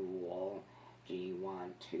 as a rule? Do you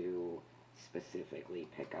want to specifically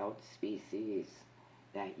pick out species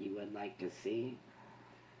that you would like to see?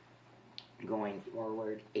 Going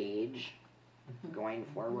forward, age. Going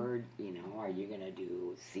forward, you know, are you going to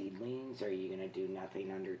do seedlings? Are you going to do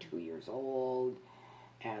nothing under 2 years old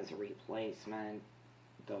as a replacement?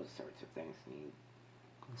 Those sorts of things need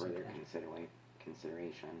further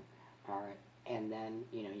consideration. All right. And then,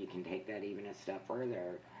 you know, you can take that even a step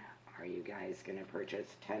further. Are you guys going to purchase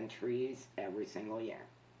 10 trees every single year?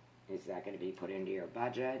 Is that going to be put into your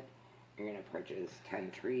budget? You're going to purchase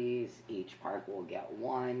 10 trees. Each park will get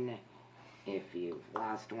one. If you've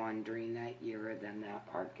lost one during that year, then that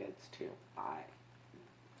park gets two.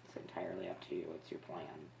 It's entirely up to you. It's your plan.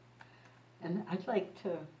 And I'd like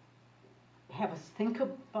to have us think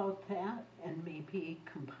about that and maybe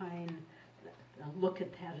combine, look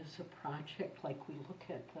at that as a project like we look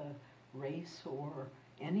at the race or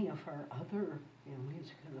any of our other, you know,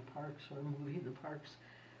 music in the parks or movie in the parks,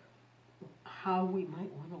 how we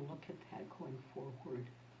might want to look at that going forward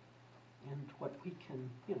and what we can,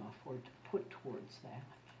 you know, afford to put towards that.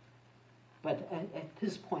 But at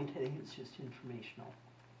this point, I think it's just informational.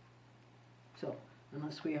 So,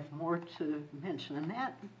 unless we have more to mention on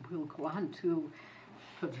that, we'll go on to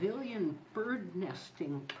pavilion bird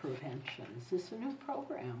nesting prevention. Is this a new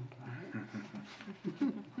program,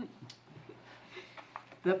 Brian?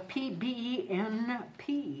 The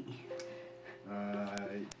PBNP.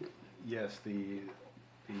 Yes, the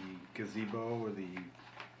gazebo or the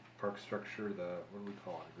park structure, what do we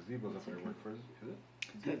call it? Gazebo's up there, what for, is it?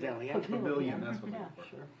 Pavilion. Pavilion, that's what Yeah, it's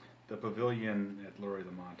for. sure. The pavilion at Laurie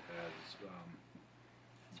Lamont has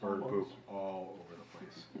bird poop all over the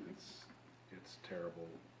place. It's terrible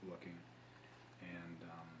looking, and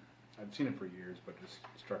I've seen it for years, but it just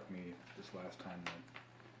struck me this last time that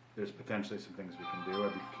there's potentially some things we can do.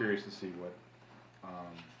 I'd be curious to see what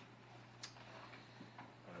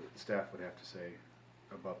staff would have to say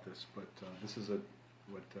about this, but this is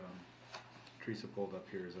what Teresa pulled up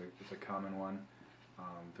here is a common one.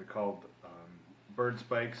 They're called bird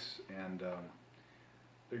spikes, and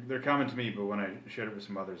they're common to me, but when I shared it with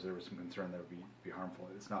some others, there was some concern that would be harmful.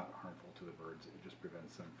 It's not harmful to the birds. It just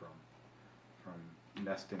prevents them from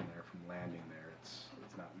nesting there, from landing there. It's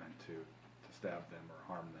not meant to stab them or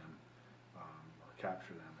harm them or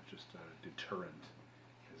capture them. It's just a deterrent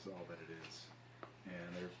is all that it is.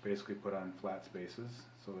 And they're basically put on flat spaces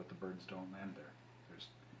so that the birds don't land there.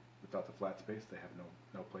 Without the flat space, they have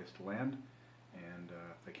no place to land. And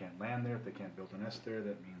if they can't land there, if they can't build a nest there,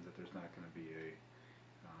 that means that there's not going to be a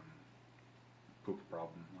poop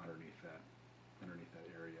problem underneath that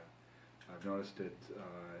area. I've noticed it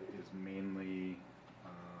is mainly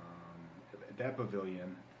at that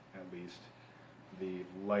pavilion, at least, the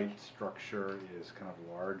light structure is kind of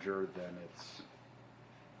larger than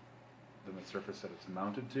the surface that it's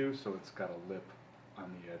mounted to, so it's got a lip on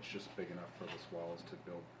the edge just big enough for the swallows to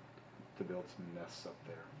build some nests up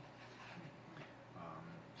there.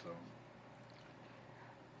 So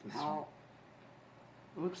this- How,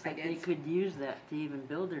 Looks I like they did- could use that to even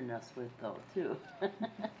build their nest with though, too.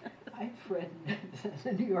 I've read that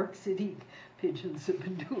the New York City pigeons have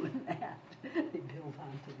been doing that. They build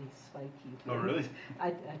onto these spiky things. Oh, really?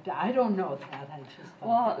 I don't know that, I just thought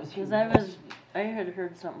Well, that was because I had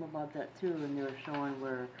heard something about that too, and they were showing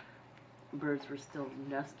where birds were still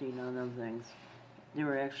nesting on them things. They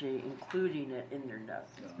were actually including it in their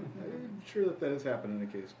nests. I'm sure that has happened in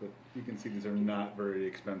a case, but you can see these are not very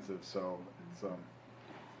expensive, so it's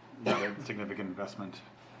not a significant investment.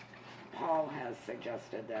 Paul has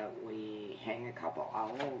suggested that we hang a couple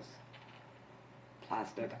owls,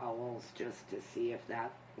 plastic owls, just to see if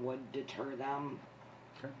that would deter them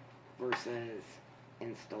Okay. versus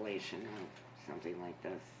installation of something like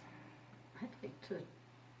this. I'd like to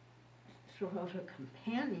throw out a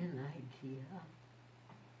companion idea,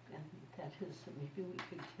 and that is that maybe we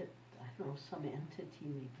could get, I don't know, some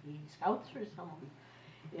entity, maybe Scouts or someone,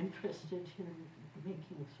 interested in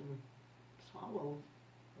making some swallow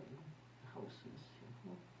houses,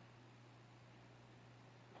 you know.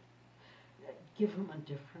 Give them a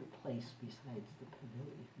different place besides the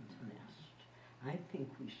pavilion to nest. I think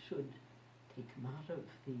we should take them out of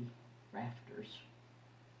the rafters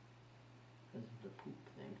because of the poop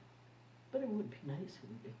thing. But it would be nice if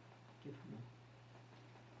we could give them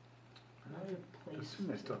another I place. assume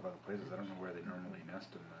they still have other places. I don't know where they normally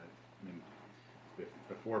nest them. I mean,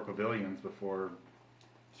 before pavilions, before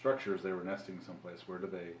structures, they were nesting someplace. Where do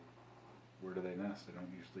they nest? I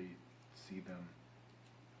don't usually see them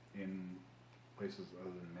in places other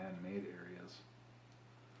than man-made areas.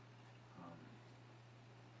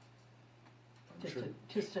 I'm Just sure.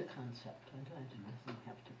 just a concept. It doesn't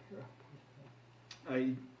have to pair up with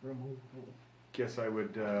I removable. guess I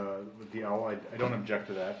would, with the owl, I don't object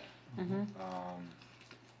to that. Mm-hmm.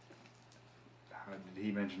 Did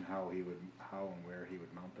he mention how and where he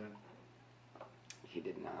would mount that? He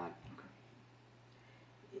did not.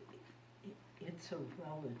 It's a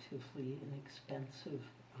relatively inexpensive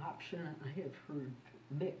option. I have heard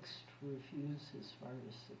mixed reviews as far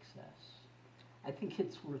as success. I think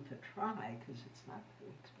it's worth a try because it's not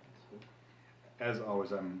very expensive. As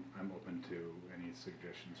always, I'm open to any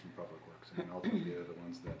suggestions from Public Works. I mean, ultimately, they're the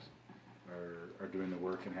ones that are doing the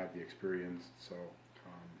work and have the experience. So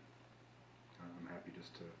I'm happy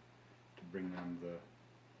just to bring them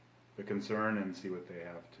the concern and see what they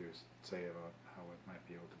have to say about how it might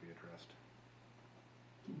be able to be addressed.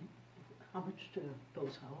 How much do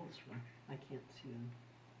those owls run? I can't see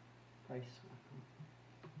a price on them.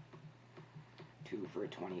 2 for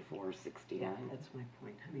 $24.69. Yeah, that's my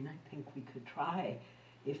point. I mean, I think we could try.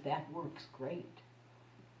 If that works, great.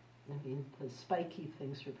 I mean, the spiky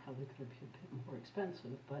things are probably going to be a bit more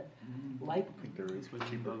expensive, but like, I think they're It's $15.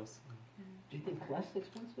 cheaper. do you think less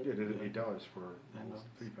expensive? Yeah, did it $8 for I know.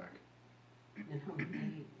 3-pack. And how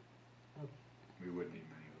many? We wouldn't need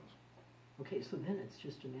many of those. Okay, so then it's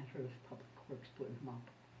just a matter of Public Works putting them up,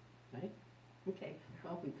 right? Okay,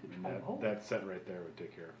 well, we could And try both. that set right there would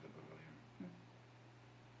take care of the pavilion.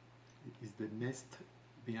 Is the nest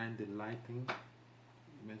behind the lighting?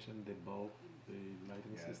 You mentioned the bulb, the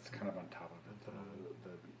lighting Yeah, it's system. kind of on top of it. On top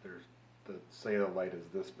of Say the light is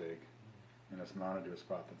this big, and it's mounted to a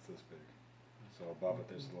spot that's this big. So above it,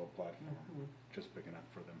 there's a little platform, Mhm. just big enough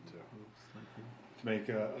for them to Looks like it. make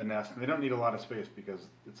a nest. And they don't need a lot of space because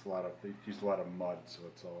they use a lot of mud, so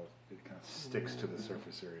it kind of sticks to the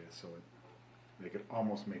surface area. So they could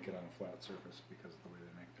almost make it on a flat surface because of the way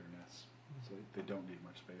they make their nests. So they don't need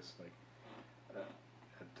much space. Like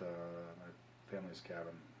at my family's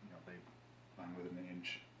cabin, they on with an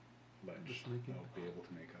inch ledge, Just making- they'll be able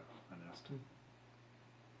to make a nest.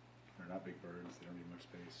 They're not big birds. They don't need much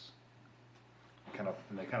space.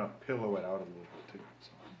 They kind of pillow it out a little bit too.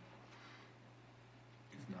 So.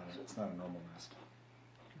 It's not a normal nest.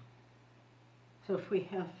 So if we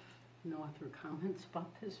have no other comments about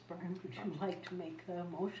this, Brian, would you like to make a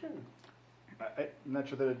motion? I'm not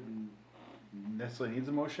sure that it necessarily needs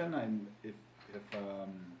a motion. If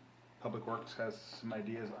Public Works has some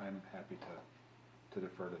ideas, I'm happy to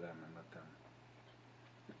defer to them and let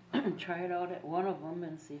them. Try it out at one of them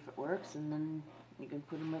and see if it works, and then you can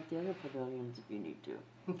put them at the other pavilions if you need to.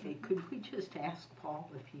 Okay, could we just ask Paul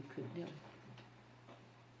if he could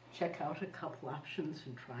check out a couple options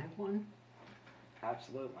and try one?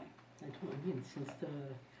 Absolutely. I don't mean, since the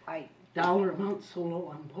I dollar amount's so low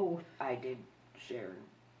on both. I did share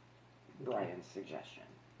Brian's suggestion.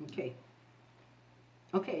 Okay.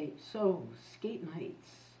 Okay, so skate nights.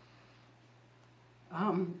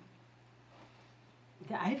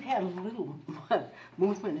 I've had a little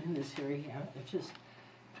movement in this area, just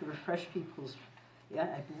to refresh people's. Yeah,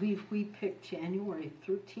 I believe we picked January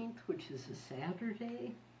 13th, which is a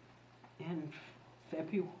Saturday, and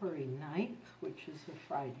February 9th, which is a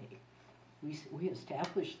Friday. We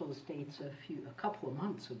established those dates a couple of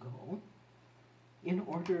months ago in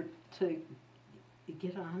order to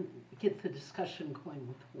get the discussion going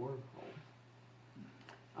with Wargo.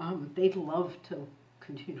 They'd love to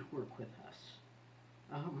continue to work with us.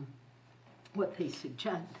 What they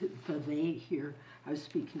suggested, they here, I was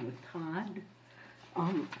speaking with Todd,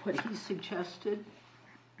 what he suggested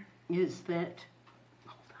is that,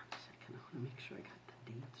 hold on a second, I want to make sure I got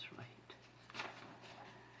the dates right.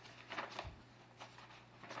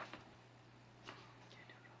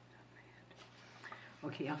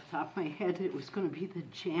 Okay, off the top of my head, it was going to be the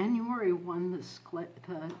January one, the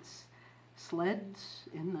sleds,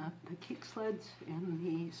 and the kick sleds, and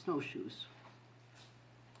the snowshoes.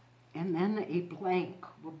 And then a blank,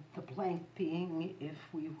 the blank being if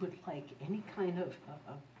we would like any kind of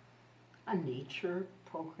a nature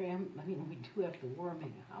program. I mean, we do have the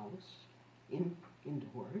warming house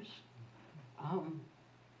indoors.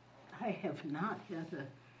 I have not had a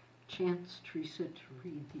chance, Teresa, to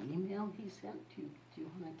read the email he sent.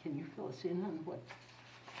 Can you fill us in on what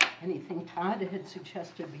anything Todd had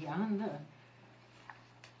suggested beyond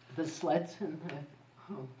the sleds and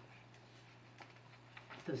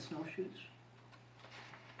the snowshoes?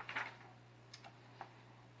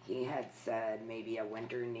 He had said maybe a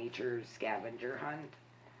winter nature scavenger hunt,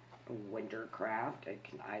 a winter craft. It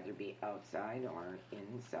can either be outside or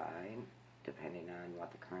inside, depending on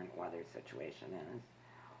what the current weather situation is.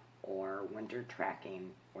 Or winter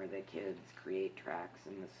tracking, where the kids create tracks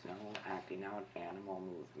in the snow, acting out animal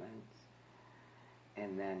movements.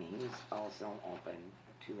 And then he's also open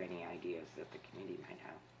to any ideas that the committee might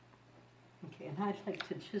have. Okay, and I'd like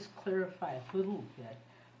to just clarify a little bit.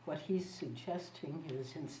 What he's suggesting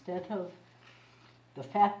is instead of the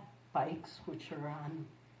fat bikes, which are on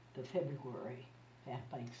the February, fat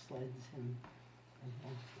bike sleds and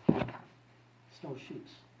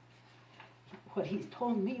snowshoes, what he's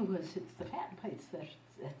told me was it's the fat bikes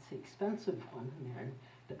that's the expensive one in there. And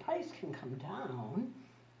the price can come down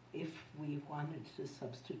if we wanted to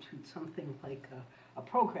substitute something like a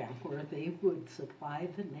program where they would supply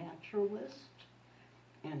the naturalist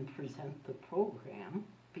and present the program,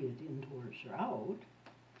 be it indoors or out,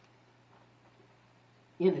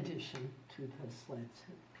 in addition to the sleds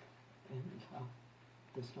and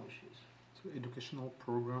the snowshoes. So educational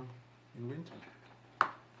program in winter.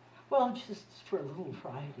 Well, just for a little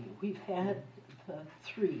variety. We've had the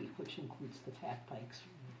 3, which includes the fat bikes,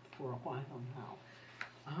 for a while now.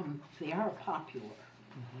 They are popular.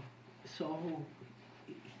 Mm-hmm. So,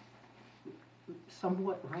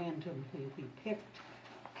 somewhat randomly, we picked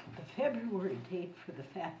the February date for the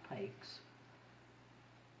fat bikes.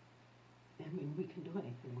 I mean, we can do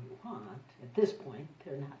anything we want. At this point,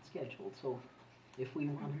 they're not scheduled, so if we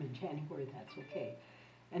want them in January, that's okay.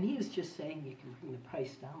 And he was just saying you can bring the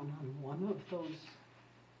price down on one of those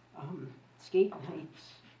skate nights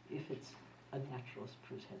if it's a naturalist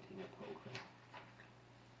presenting a program.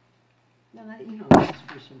 Now, just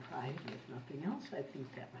for some pride, and if nothing else, I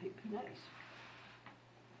think that might be nice.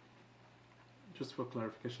 Just for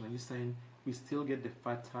clarification, are you saying we still get the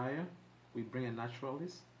fat tire, we bring a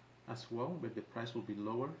naturalist as well, but the price will be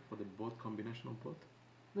lower for the both, combination of both?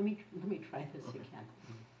 Let me try this again.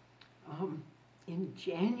 Mm-hmm. In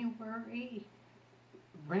January,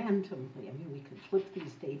 randomly, I mean, we could flip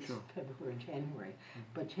these dates, sure. February and January, mm-hmm.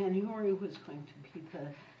 But January was going to be the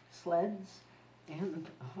sleds and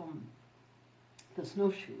the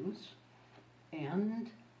snowshoes, and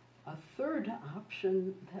a third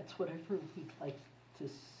option, that's whatever we'd like to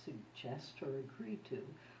suggest or agree to,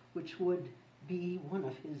 which would be one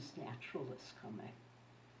of his naturalists coming.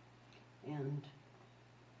 And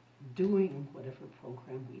doing whatever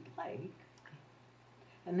program we'd like.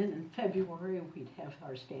 And then in February, we'd have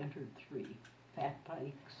our standard 3, fat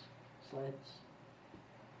bikes, sleds,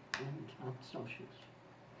 and snowshoes.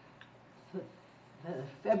 The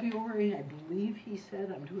February, I believe he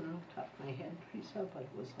said, I'm doing it off the top of my head, Teresa, but it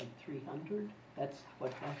was like 300. That's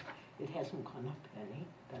what it hasn't gone up any.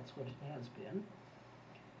 That's what it has been.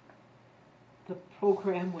 The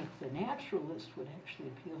program with the naturalist would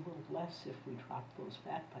actually be a little less if we dropped those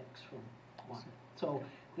fat bikes from 1. So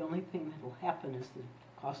the only thing that will happen is the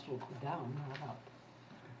cost will go down, not up.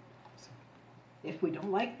 If we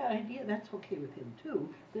don't like that idea, that's okay with him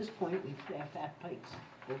too. At this point, we could have fat bikes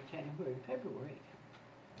both January and February.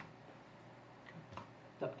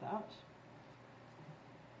 It's up to us.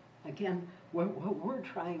 Again, what we're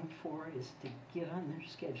trying for is to get on their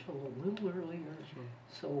schedule a little earlier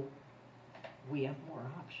so we have more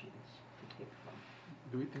options to pick from.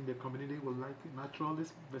 Do we think the community will like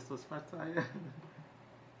naturalist versus fat tire?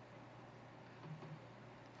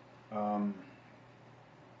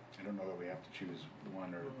 I don't know that we have to choose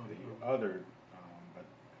one or the other, but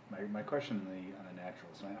my question on the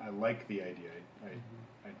naturalist, and I like the idea,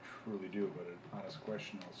 I truly do, but an honest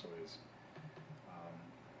question also is,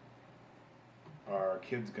 are our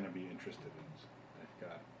kids going to be interested in this? They've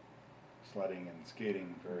got sledding and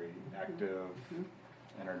skating, very active,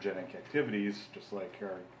 energetic activities, just like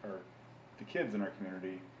the kids in our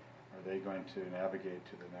community. Are they going to navigate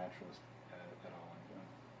to the naturalist at all? And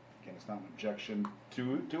again, it's not an objection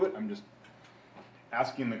to it. I'm just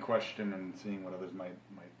asking the question and seeing what others might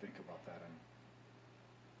think about that. I'm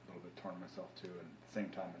a little bit torn myself too, and at the same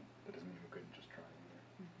time, that doesn't mean we couldn't just try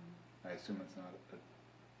either. I assume it's not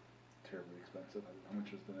terribly expensive. How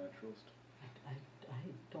much is the naturalist? I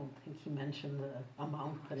don't think he mentioned the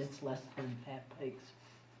amount, but it's less than fat bikes.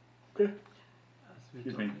 Okay.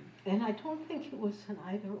 Excuse me. And I don't think it was an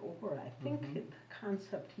either or. I think the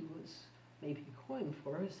concept he was maybe going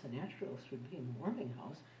for is the naturalist would be in the warming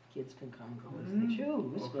house. Kids can come and go as they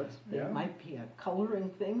choose. It might be a coloring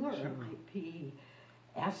thing, or it might be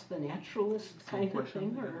ask the naturalist kind of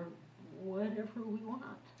thing, or whatever we want.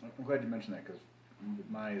 I'm glad you mentioned that, because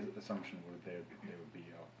my assumption was they would be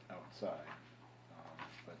outside.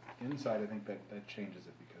 But inside, I think that changes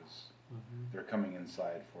it, because they're coming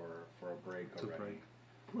inside for a break already.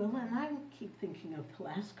 Well, and I keep thinking of the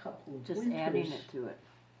last couple of Just winters. adding it to it.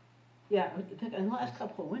 Yeah, in the last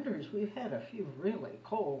couple of winters, we've had a few really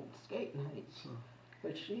cold skate nights,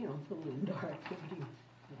 which, a little indoor activity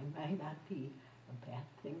might not be a bad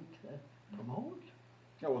thing to promote.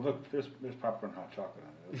 Yeah, well, look, there's popcorn hot chocolate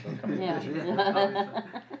on it. That's coming Yeah.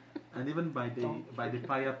 And even by the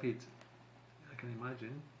fire pit, I can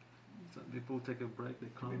imagine. Some people take a break, they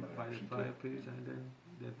come another by the option, fire too. pit, and then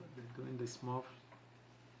they're doing the smurf.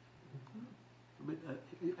 But,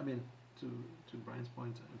 I mean, to Brian's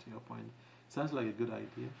point and to your point, sounds like a good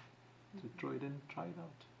idea to throw it in, try it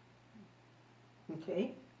out.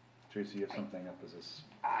 Okay? Tracy, you have something up as this?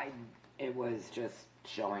 It was just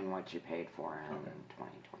showing what you paid for in Okay.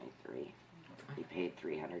 2023. You paid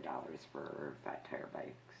 $300 for fat tire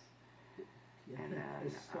bikes. Yeah, And the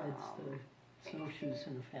then, sleds, the snowshoes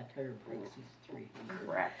and the fat tire brakes is 300.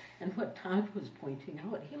 Correct. And what Todd was pointing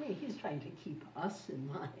out, he's trying to keep us in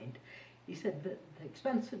mind. He said that the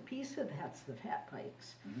expensive piece of that's the fat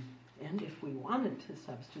bikes. And if we wanted to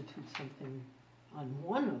substitute something on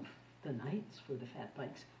one of the nights for the fat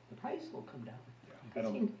bikes, the price will come down. I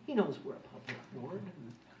don't, He knows we're a public board.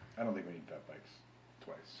 I don't think we need fat bikes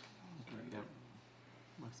twice. Yeah.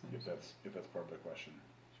 Makes sense. If that's part of the question,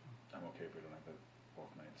 I'm okay if we don't have it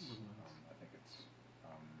both nights. Both nights. I think it's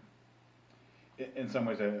in some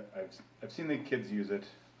ways I've seen the kids use it.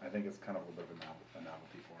 I think it's kind of a little bit of a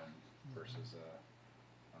novelty for them versus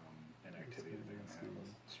an activity that they're going to have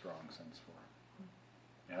a strong sense for.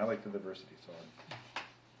 And I like the diversity, so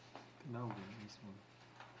That would be a nice one.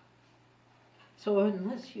 So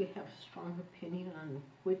unless you have a strong opinion on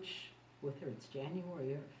whether it's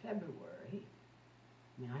January or February,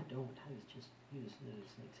 I mean, I don't. I was just using it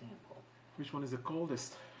as an example. Which one is the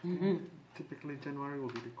coldest? Typically January will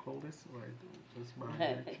be the coldest, right? Just by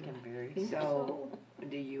It can vary. Think So,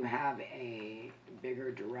 do you have a bigger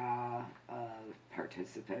draw of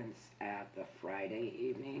participants at the Friday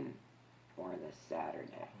evening or the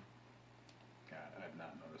Saturday? God, I've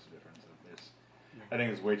not noticed a difference. I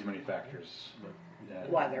think there's way too many factors.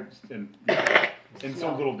 Weather. In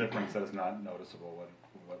so little difference that it's not noticeable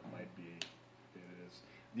what might be it is.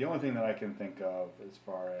 The only thing that I can think of as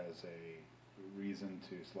far as a reason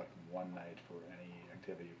to select one night for any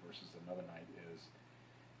activity versus another night is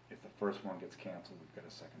if the first one gets canceled, we've got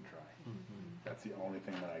a second try. That's the only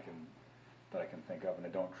thing that I can that I can think of, and I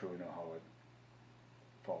don't truly know how it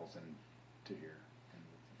falls into here. And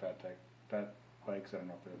the fat bikes, I don't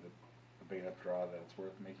know if they're the big enough draw that it's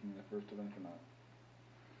worth making the first event or not.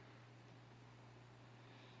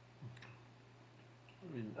 I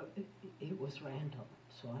mean, It was random,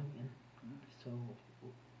 so I mean, so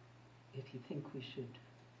if you think we should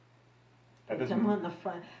That put doesn't- them on the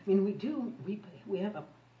front, I mean, we have a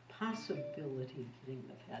possibility of getting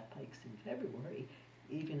the fat bikes in February,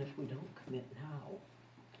 even if we don't commit now,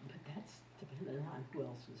 but that's dependent on who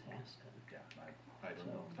else is asking. Yeah, I don't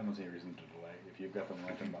know. I don't see any reason to delay. If you've got the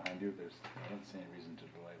momentum behind you, I don't see any reason to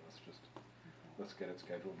delay. Let's get it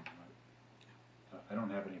scheduled. I don't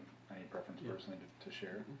have any preference personally to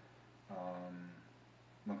share.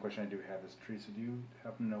 One question I do have is, Teresa, do you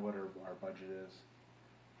happen to know what our budget is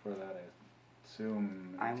for that? I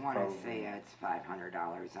assume I it's want to probably say it's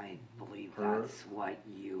 $500. I believe Per? that's what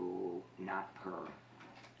you, not per.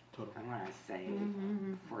 total. I want to say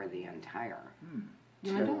for the entire.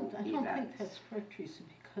 No, I don't think events. that's correct, Teresa,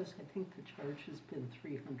 because I think the charge has been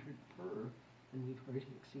 300 per, and we've already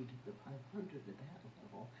exceeded the 500 at that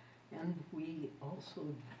level. And we also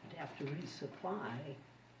have to resupply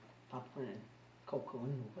popcorn and cocoa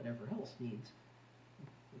and whatever else needs,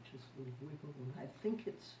 which is a little wiggle room. I think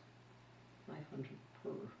it's 500 per,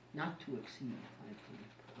 not to exceed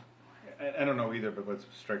 500 per. I don't know either, but what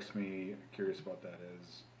strikes me curious about that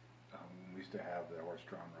is we used to have the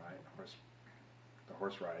horse-drawn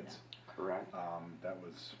horse rides. Correct. That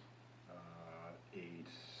was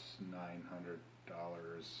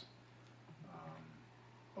 $800-900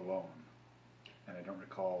 alone, and I don't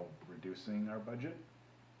recall reducing our budget.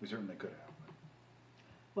 We certainly could have.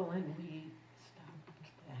 Well, and we stopped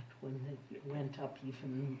that when it went up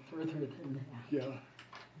even further than that. Yeah.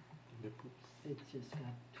 It just got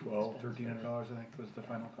too $1,200-1,300, expensive. I think, was the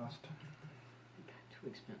final cost. It got too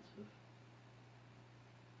expensive.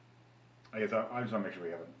 I just want to make sure we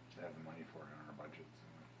have the money for it on our budgets.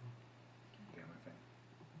 The only thing,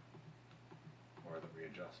 or that we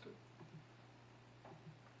adjust it.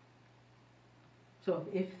 So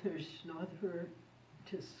if there's no other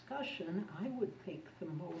discussion, I would make the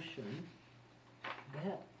motion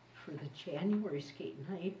that for the January skate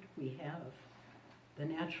night, we have the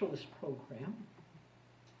naturalist program,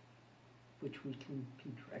 which we can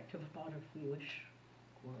be directive about if we wish,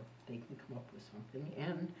 or they can come up with something,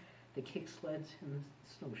 and the kick sleds and the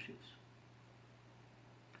snowshoes.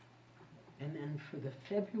 And then for the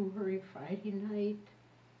February Friday night,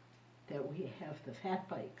 that we have the fat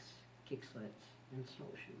bikes, kick sleds, and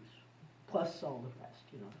snowshoes, plus all the rest,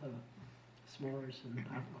 you know, the s'mores and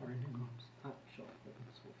popcorn and hot chocolate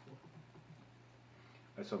and so forth.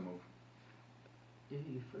 I so move. Did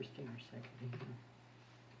you firsting or seconding?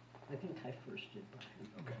 I think I firsted, but I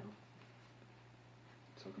don't Okay. know.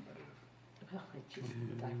 So competitive. Well, I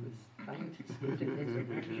was trying to speed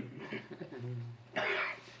it.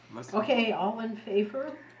 Let's- Okay, all in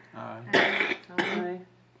favor? Aye.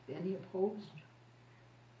 Any opposed?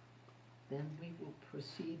 Then we will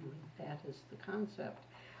proceed with that as the concept.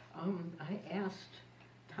 I asked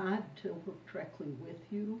Todd to work directly with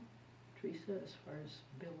you, Teresa, as far as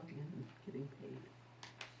billing and getting paid.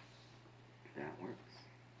 That works.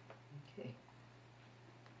 Okay.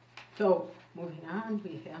 So, moving on,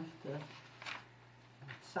 we have the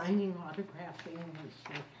signing, autographing, and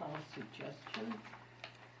snowplow suggestion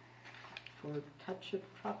for Touch a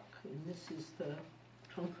Truck, and this is the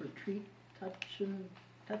trunk or treat Touch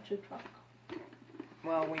a Truck.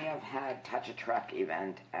 Well, we have had Touch a Truck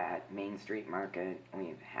event at Main Street Market.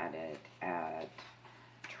 We've had it at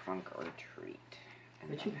Trunk or Treat. in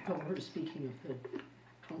the But we're past. speaking of the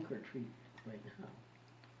trunk or treat right now.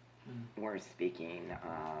 We're speaking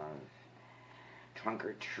of Trunk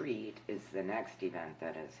or Treat is the next event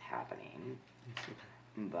that is happening.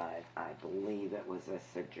 But I believe it was a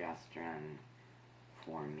suggestion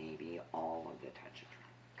for maybe all of the Touch a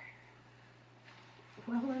Truck.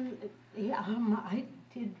 Well, and, yeah, I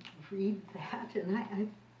did read that, and I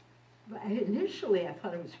initially I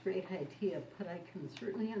thought it was a great idea, but I can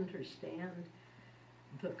certainly understand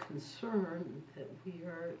the concern that we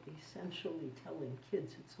are essentially telling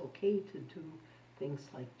kids it's okay to do things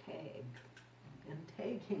like tag. And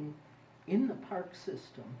tagging in the park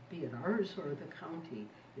system, be it ours or the county,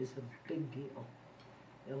 is a big deal.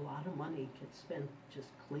 A lot of money gets spent just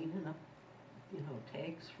cleaning up,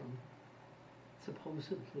 tags from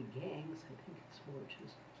supposedly gangs. I think it's more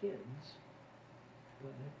just kids.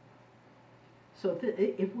 So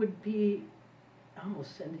it would be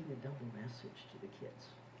almost sending a double message to the kids.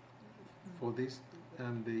 For this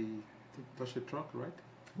and the touch the truck, right?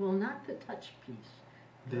 Well, not the touch piece,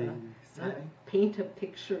 They the sign? paint a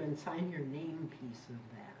picture and sign your name piece of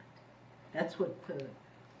that. That's what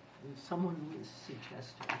someone was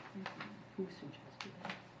suggesting. Who suggested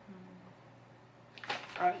that?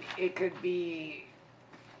 It could be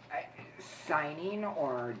signing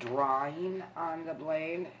or drawing on the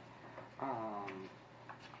blade.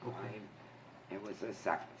 It was a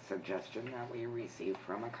suggestion that we received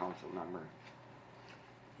from a council member.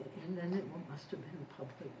 And then it must have been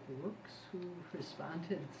Public Works who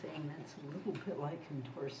responded saying that's a little bit like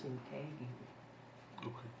endorsing tagging.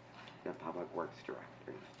 Okay. The Public Works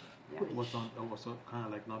Director. Yeah. Which- Was kind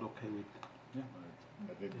of like not okay with. Yeah,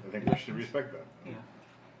 I think we should respect that. Yeah.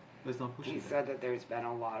 Let's not push He it. said that there's been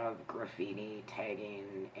a lot of graffiti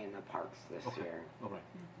tagging in the parks this Okay. year, All right.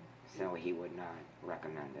 so he would not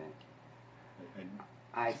recommend it. And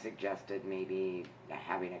I suggested maybe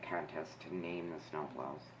having a contest to name the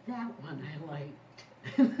snowplows. That one I liked.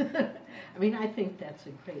 I mean, I think that's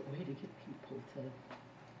a great way to get people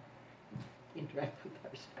to interact with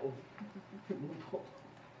our snow removal.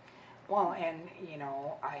 Well, and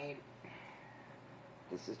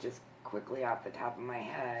this is just quickly off the top of my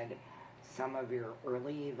head, some of your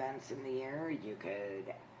early events in the year, you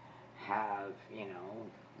could have,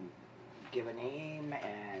 give a name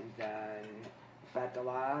and then Fête de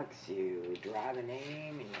l'Ox, you draw the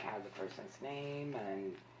name and you have the person's name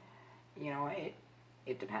and,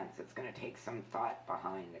 it depends. It's going to take some thought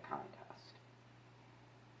behind the contest.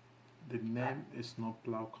 The name is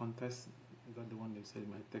Snowplow Contest. Is that the one they said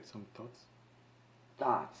might take some thoughts?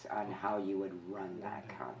 Thoughts on how you would run that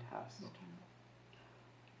contest.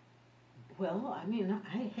 Well, I mean,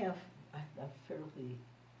 I have a fairly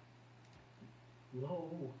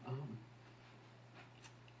low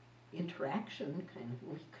interaction kind of.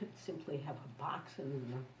 We could simply have a box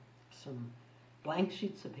and some blank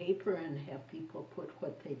sheets of paper and have people put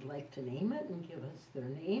what they'd like to name it and give us their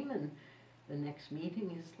name, and the next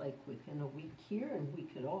meeting is like within a week here, and we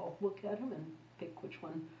could all look at them and pick which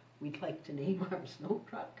one we'd like to name our snow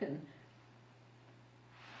truck, and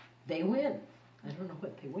they win. I don't know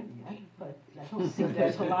what they win yet, but I don't think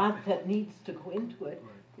there's a lot that needs to go into it.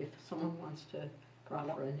 If someone wants to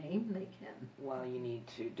offer a name, they can. Well, you need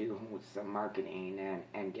to do some marketing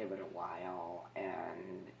and give it a while.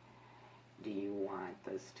 And do you want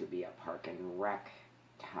this to be a park and rec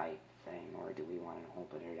type thing, or do we want to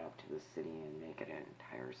open it up to the city and make it an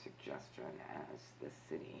entire suggestion as the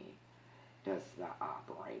city does the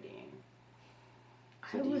operating?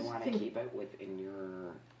 So I do you was want to think- keep it within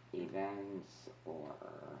your events, or?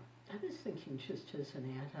 I was thinking just as an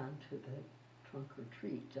add-on to the trunk or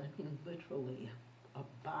treat. I mean, literally a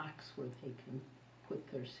box where they can put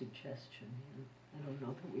their suggestion in. I don't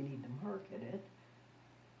know that we need to market it.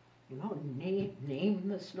 Name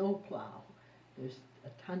the snowplow. There's a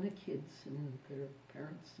ton of kids and their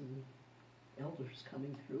parents and elders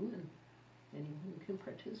coming through, and anyone can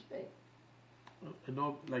participate. I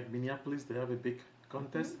know, like Minneapolis, they have a big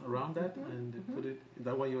contest around that, and they put it. Is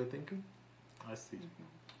that what you were thinking? I see.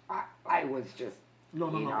 I was just,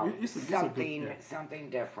 No. It's a something, good, yeah. something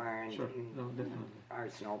different. Sure. No, definitely. Our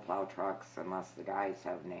snowplow trucks, unless the guys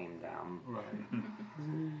have named them. Right.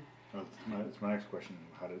 It's my next question.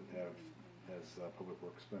 Has Public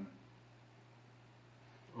Works been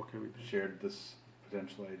Okay with that. shared this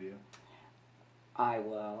potential idea? I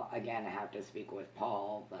will again have to speak with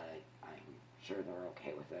Paul, but I'm sure they're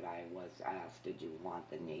okay with it. I was asked, did you want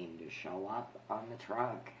the name to show up on the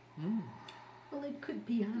truck? Well, it could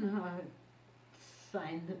be on a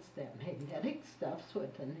sign that's that magnetic stuff, so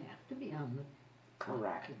it doesn't have to be on the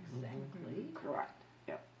Correct. exactly. Correct.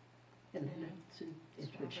 Yep. And then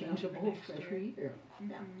it's interchangeable for every year.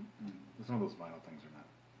 Yeah. Some of those vinyl things are not,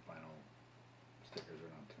 vinyl stickers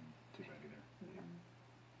are not too bad either.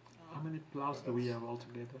 How many plows do we have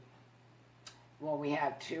altogether? Well, we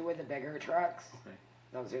have two of the bigger trucks. Okay.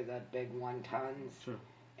 Those are the big 1 tons. Sure.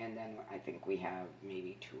 And then I think we have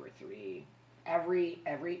maybe 2 or 3. Every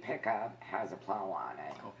pickup has a plow on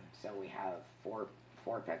it. Okay. So we have four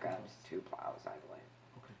pickups, 2 plows, I believe.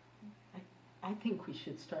 Okay. I think we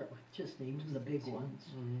should start with just naming the big ones.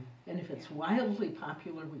 Mm-hmm. And if it's wildly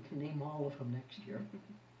popular, we can name all of them next year.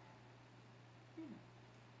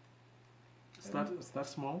 Start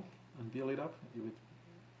small and build it up. You would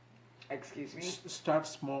Excuse me? start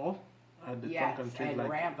small at the Yes, trunk and treat, and like,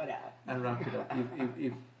 ramp it up. and ramp it up.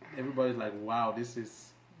 If everybody's like, wow,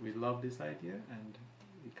 we love this idea, and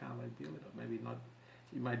we kind of like build it up. Maybe not.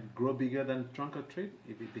 It might grow bigger than trunk or treat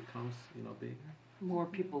if it becomes bigger. More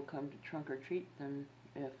people come to trunk or treat than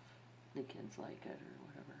if the kids like it or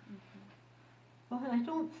whatever. Well, I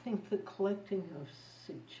don't think the collecting of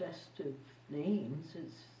suggestive names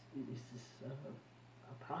is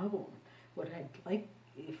a problem. What I'd like,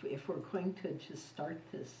 if we're going to just start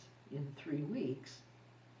this in 3 weeks,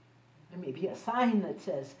 there may be a sign that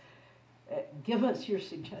says, give us your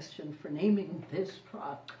suggestion for naming this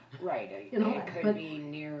truck. Right, You know, it could but be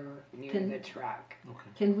near can- the truck. Okay.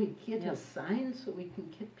 Can we get Yeah. a sign so we can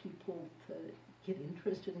get people to get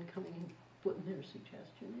interested in coming and putting their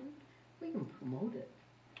suggestion in? We can promote it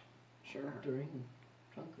Sure. during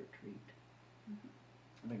trunk or treat.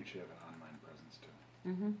 I think it should have an online presence too.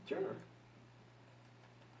 Mm-hmm. Sure.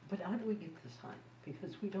 But how do we get the sign?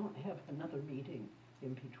 Because we don't have another meeting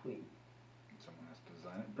in between. Someone has to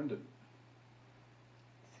design it and print it.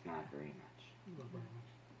 It's not very much. Not very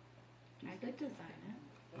much. I could design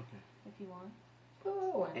it Okay. if you want.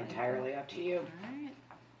 Oh, I like Entirely up to you. Alright.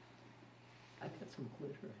 that. I've got some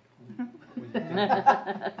glitter at home. Were you thinking,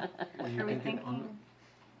 were you Are we thinking on? thinking,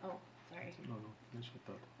 oh, sorry. No, finish your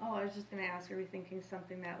thought. Oh, I was just gonna ask, are we thinking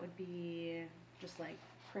something that would be just like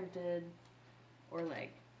printed or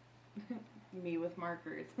like me with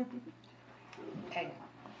markers? And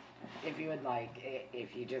if you would like,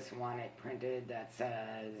 if you just want it printed that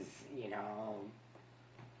says, you know,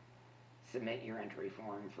 submit your entry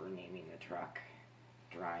form for naming the truck,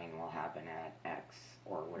 drawing will happen at X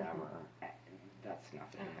or whatever, that's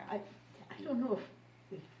nothing. Okay. I don't know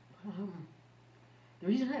if the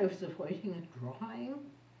reason I was avoiding a drawing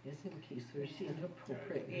is in case there's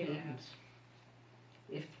inappropriate Yeah. names.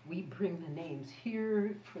 If we bring the names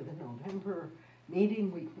here for the November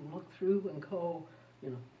meeting, we can look through and go, you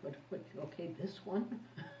know, okay, this one.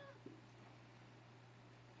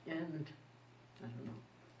 And, I don't know.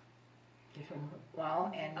 Give them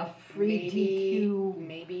Well, and a free maybe, DQ.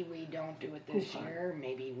 maybe we don't do it this coupon. year,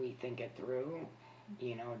 maybe we think it through.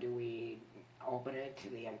 You know, do we open it to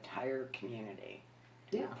the entire community?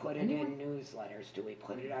 Do we Yeah, put it anyone- in newsletters? Do we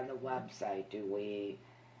put it on the website? Do we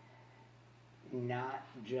not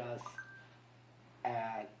just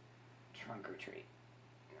at trunk or treat?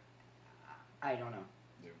 I don't know.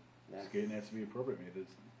 Yeah. That's- Skating has to be appropriate. Maybe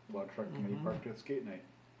there's a lot of truck committee Mhm. parked at skate night.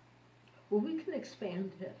 Well, we can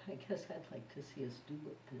expand it. I guess I'd like to see us do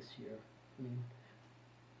it this year. I mean,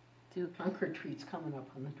 trunk or treat's coming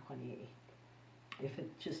up on the 28th. If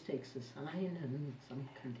it just takes a sign and some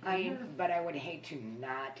container. But I would hate to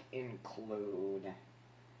not include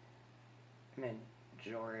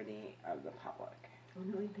majority of the public. Oh,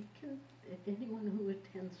 no, they can, anyone who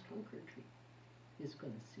attends trunk or treat is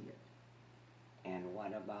gonna see it. And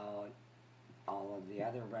what about all of the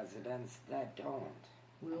other residents that don't,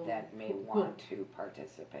 We'll- that may we'll- want to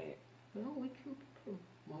participate? Well, we can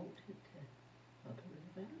promote it to other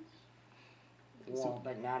events. Well,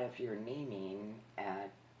 but not if you're naming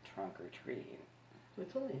at trunk or treat.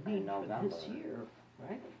 It's only named for this November. year,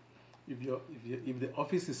 right? If the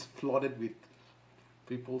office is flooded with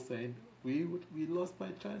people saying we lost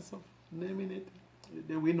my chance of naming it,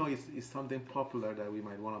 then we know it's something popular that we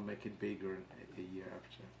might want to make it bigger a year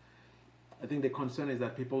after. I think the concern is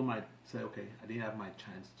that people might say, okay, I didn't have my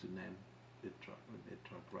chance to name the truck,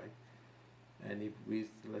 right? And if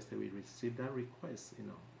let's say we receive that request, you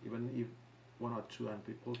know, even if one or two and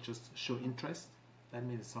people just show interest, that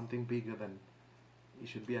means something bigger than it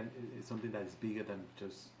should be, it's something that is bigger than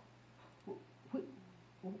just.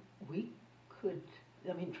 We could,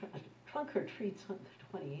 I mean, trunk or treat's on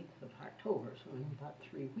the 28th of October, so in about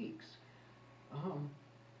 3 weeks.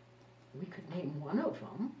 We could name one of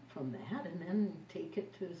them from that and then take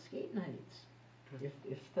it to skate nights. Okay.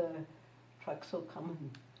 If the trucks will come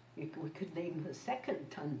and, we could name the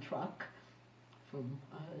second ton truck from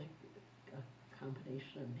a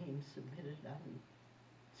combination of names submitted on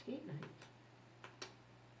skate nights.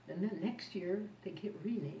 And then next year, they get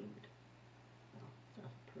renamed. Well, it's not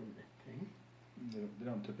a permanent thing. They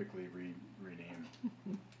don't typically rename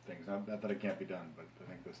things. Not that it can't be done, but I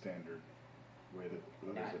think the standard way that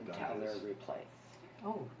Not others have until done it they're is. replaced.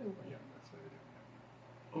 Oh, really? Yeah, that's the way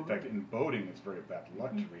they do it. In fact, in boating, it's very bad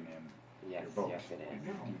luck to rename Yes, your boat. yes it is.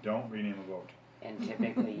 You don't rename a boat. And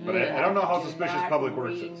typically But you I don't know how do suspicious not Public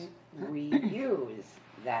Works is. reuse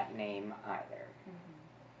that name either.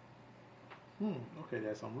 Okay,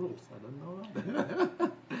 there's some rules. I don't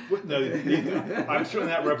know. No, I'm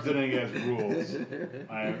certainly not representing it as rules.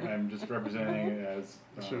 I'm just representing it as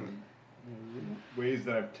Sure. ways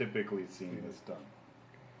that I've typically seen this done.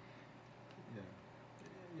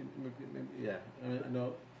 Yeah. I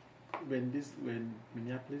know when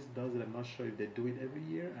Minneapolis does it, I'm not sure if they do it every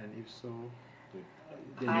year, and if so,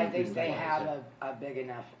 I think they have a big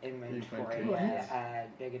enough inventory, Yes.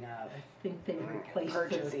 big enough I think they replaced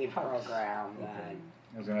purchasing the trucks. program that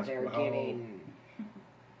I was going to ask they're how getting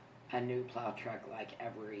a new plow truck like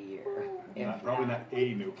every year. If Probably not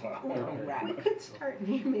a new plow. We Right. could start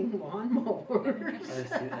naming lawnmowers. I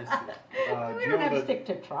see, I see. Do We you don't know have to the, stick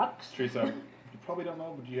to trucks. Teresa, you probably don't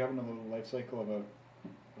know, but do you happen to know the life cycle of a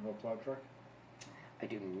plow truck? I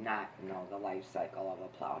do not know the life cycle of a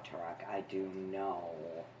plow truck. I do know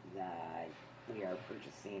that we are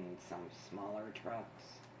purchasing some smaller trucks,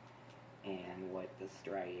 and with the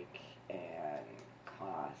strike and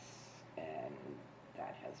costs, and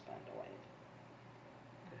that has been delayed.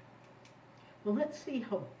 Well, let's see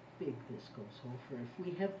how big this goes over. If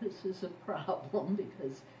we have this as a problem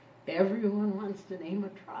because everyone wants to name a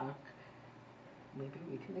truck, maybe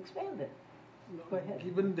we can expand it. Go ahead.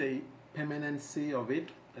 Given the permanency of it,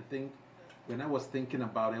 I think when I was thinking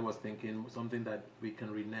about it, I was thinking something that we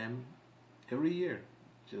can rename every year.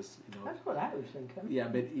 Just, That's what I was thinking. yeah,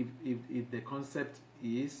 but if the concept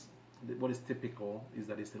is, what is typical is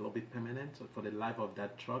that it's a little bit permanent so for the life of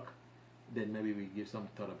that truck, then maybe we give some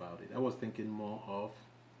thought about it. I was thinking more of,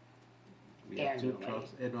 we have two Annually. trucks,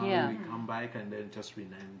 annually Yeah. we come back and then just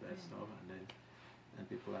rename that stuff and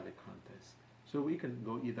people have a contest. So we can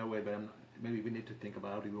go either way, but maybe we need to think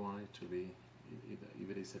about how do we want it to be, either if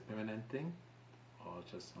it is a permanent thing or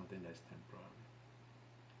just something that's temporary.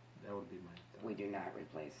 That would be my thought. We do not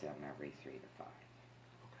replace them every 3 to 5.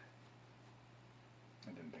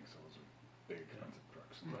 I didn't think so. Those are big, expensive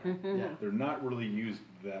trucks. Right. Yeah, They're not really used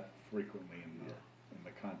that frequently in Yeah.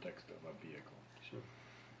 the context of a vehicle. sure.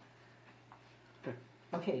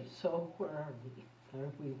 Okay, so where are we?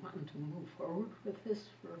 Are we wanting to move forward with this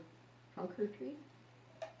for trunk or treat?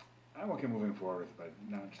 I'm okay moving forward, but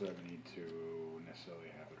not sure that we need to necessarily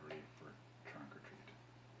have it ready for trunk or treat.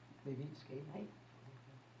 Maybe it's skate night?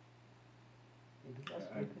 Maybe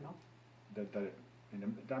that's, I- you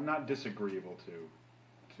know. I'm not disagreeable to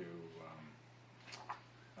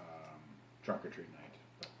trunk or treat night,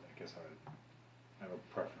 but I guess I have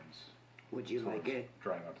a preference Would you like towards it?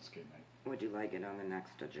 drying out to skate night. Would you like it on the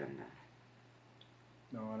next agenda?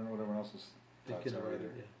 No, I don't know what everyone else's thoughts Thinking are about either.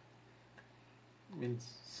 it, yeah. Means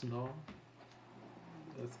snow,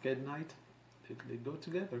 skate night, they go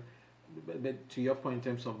together. But to your point in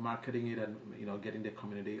terms of marketing it and getting the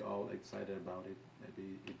community all excited about it,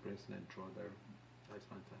 maybe it brings an intro there. That's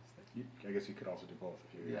fantastic. I guess you could also do both.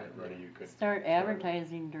 If you had it ready, you could Start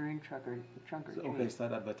advertising during trunk or So, treat. okay,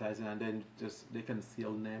 start advertising and then just they can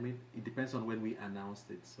still name it. It depends on when we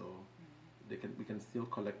announced it, so we can still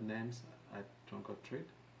collect names at trunk or treat,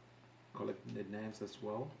 collect the names as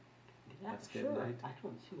well, Yeah, That's skate sure. night. I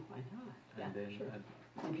don't see why not. Yeah, and then sure. and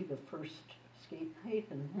Maybe the first skate night,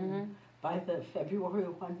 and then Mhm. by the February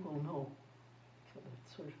one, we'll know. So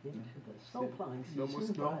it's sort of into the snow plowing no more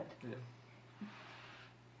season, snow. but, Yeah.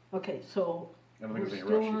 okay, so I don't think we're there's any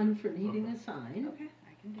still rush. on for needing a sign. Okay,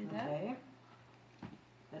 I can do that. Okay.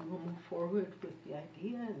 And we'll move forward with the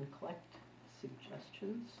idea and collect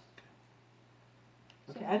suggestions.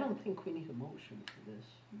 Okay, I don't think we need a motion for this.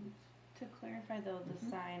 To clarify though, the Mhm.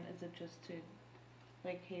 sign, is it just to,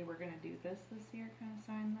 like, hey, we're gonna do this year kind of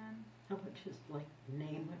sign then? How about just like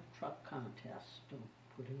name a truck contest, don't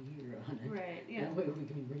put a year on it. Right, yeah. That way we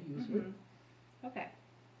can reuse it. Mhm. Okay.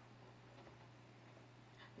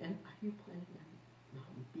 And are you planning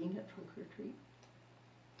on being at trunk or treat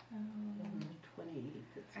on the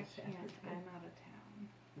 28th? It's I a can't, Saturday. I'm out of town.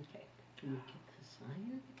 Okay, can we get the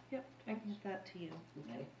sign? Yep, I can get that to you.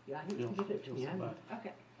 Okay, yeah, you Feels- can give it to me. feels I'm bad.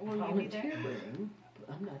 Okay, will you be there? volunteering, but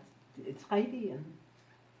I'm not, it's Heidi and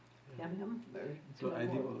Pam, or So two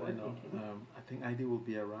ID more will, coordinating. I think ID will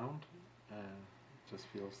be around. Just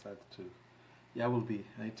feel sad to. Yeah, I will be.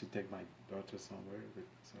 I need to take my daughter somewhere,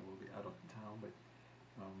 so I will be out of town. But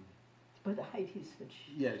But Heidi said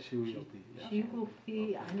she. yeah, she will be. Yeah. She will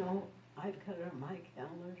be, I know, I've got it on my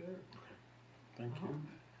calendar. Thank you.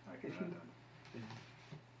 I can If add you- that.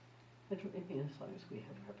 I don't, I mean, as long as we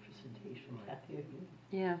have representation, Right. Kathy, are you,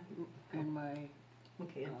 Yeah, and my,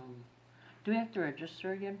 okay. do we have to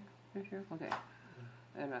register again this year? Okay.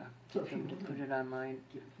 And, So if you put it online.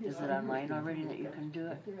 Is it Yeah, online I already that think you can do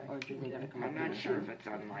it? together, I Or do think they gotta that- come up I'm with not it? sure if it's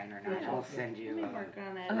online or not. Yeah. I'll send you Let me a work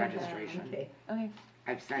on it. registration. Okay, Okay,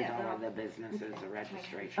 I've sent Yeah, all that'll- of the businesses a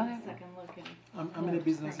registration. Okay. Second look and, How many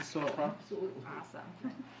businesses so far? absolutely. awesome.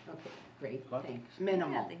 Okay, great, What? thanks. Yeah,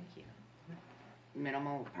 Minimal, thank you.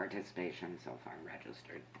 minimal participation so far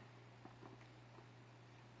registered.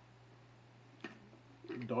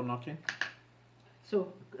 Door knocking.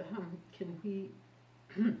 So, can we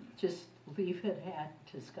just leave it at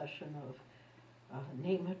discussion of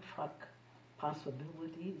name a truck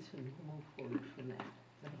possibilities and we'll move forward from that?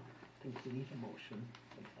 I don't think we need a motion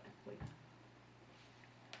exactly.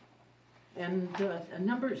 And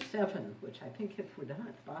number 7, which I think if we're down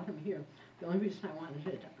at the bottom here, the only reason I wanted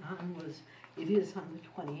it on was it is on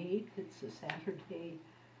the 28th. It's a Saturday.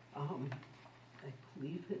 I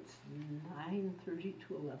believe it's 9:30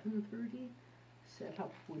 to 11:30.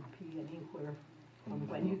 Setup would be anywhere from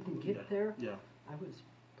when you can get there. Yeah. I was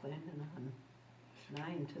planning on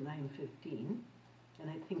 9 to 9:15, and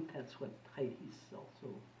I think that's what Heidi's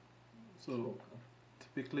also So spoke of.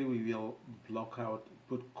 typically we will block out,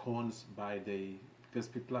 put cones by because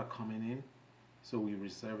people are coming in, so we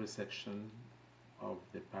reserve a section of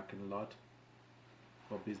the parking lot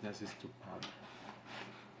for businesses to park.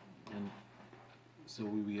 And so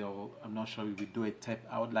we will, I'm not sure if we do a tap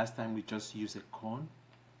out. Last time we just used a cone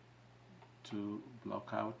to block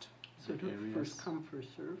out So the do it areas first come,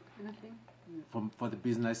 first serve kind of thing? for the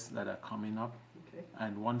business that are coming up. Okay.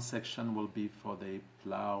 And one section will be for the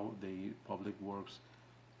plow, the public works.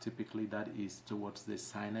 Typically that is towards the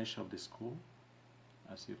signage of the school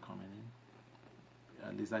as you're coming in.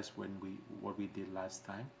 At least that's what we did last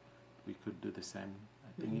time. We could do the same.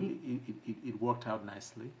 I think it worked out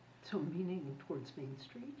nicely. So meaning towards Main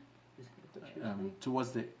Street? Is that what you're saying?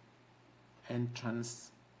 Towards the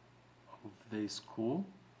entrance of the school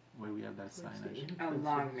where we have that Towards the signage. entrance of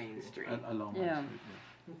Along the Main school. Street. Along Main Yeah. Street,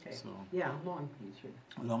 Okay. So Yeah, along Main Street.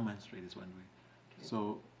 along Main Street is one way. Okay.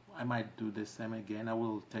 So I might do the same again. I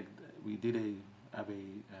will take. We did have a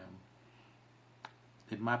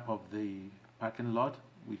map of the parking lot.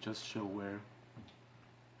 We just show where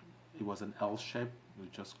it was an L shape. We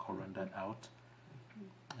just current that out,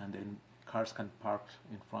 and then cars can park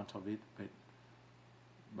in front of it, but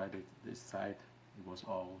by the side it was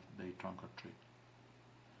all the trunk or treat.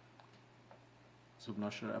 So I'm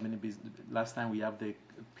not sure. I mean, last time we have the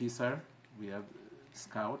PISA, we have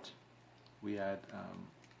Scout, we had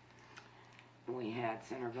We had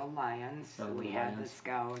Centerville Lions, Centerville we had the Lions.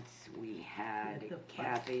 Scouts, we had The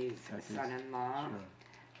Kathy's Kathy's, son-in-law,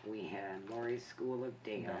 sure. we had Lori's School of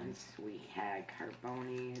Dance, we had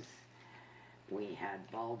Carboni's, we had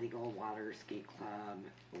Bald Eagle Water Ski Club,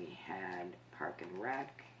 we had Park and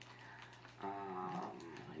Rec, what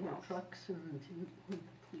Fire else? trucks and the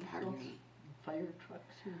police Pardon also? me? Fire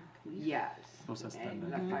trucks and police? Yes, Those are and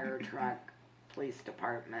standard. the fire truck, police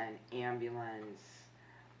department, ambulance,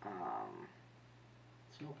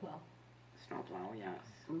 Snowplow? snowplow, yes.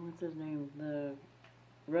 What's his name? The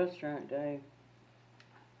restaurant guy.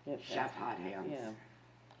 Yep, Chef Hot Hands. Yeah.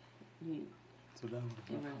 He So that would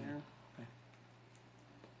be came in fine. there.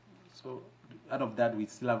 So out of that, we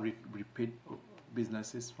still have repeat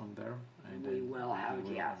businesses from there. And We then will have, we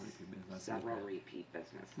will yes, repeat businesses. several Okay. repeat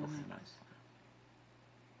businesses. Okay, nice.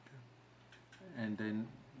 Okay. And then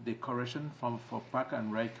decoration for Park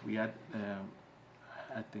and Rec, we had,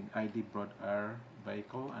 I think ID brought our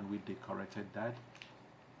vehicle and we decorated that,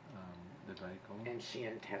 the vehicle. And she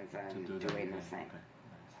intends on to do that doing the again. same. Okay,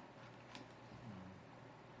 nice.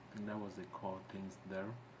 I think that was the core things there.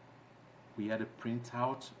 We had a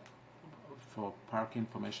printout for park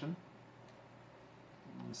information.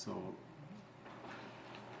 So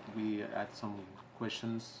we had some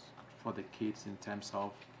questions for the kids in terms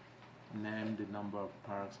of name the number of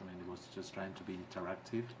parks. I mean, it was just trying to be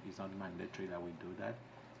interactive. It's not mandatory that we do that.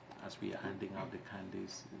 As we are handing out the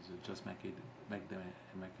candies, just make them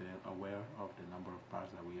aware of the number of parks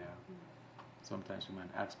that we have. Sometimes we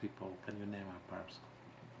might ask people, "Can you name our parks?"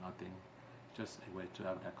 Nothing, just a way to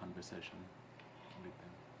have that conversation with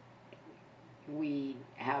them. We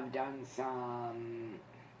have done some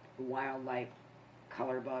wildlife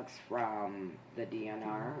color books from the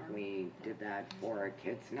DNR. We did that for a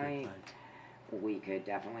kids' night. We could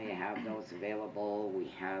definitely have those available. We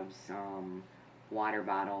have some water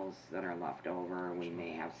bottles that are left over. We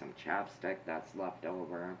may have some chapstick that's left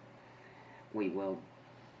over. We will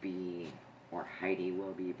be, or Heidi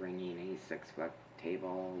will be bringing a 6-foot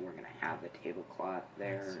table. We're going to have the tablecloth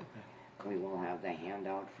there. Yes, okay. We will have the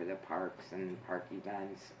handout for the parks and park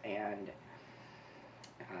events, and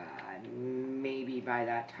maybe by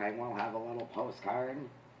that time we'll have a little postcard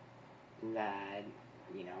that,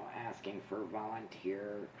 asking for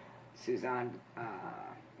volunteer. Suzanne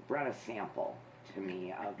brought a sample to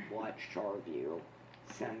me of what Shoreview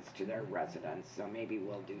sends to their residents, so maybe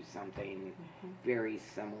we'll do something very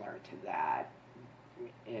similar to that.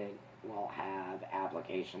 It will have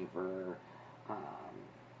application for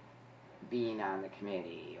being on the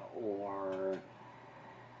committee, or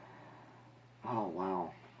oh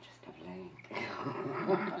wow, just a blank.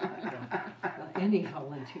 Any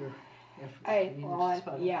volunteer effort. Just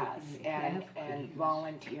about Yes, everything they have could and use.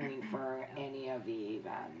 volunteering for any of the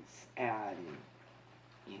events, and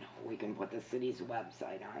we can put the city's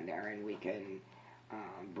website on there, and we can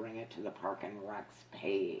bring it to the Park and Recs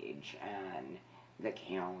page and the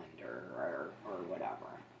calendar or whatever.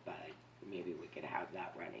 But maybe we could have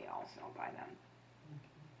that ready also by then.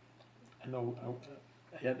 I know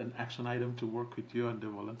I had an action item to work with you on the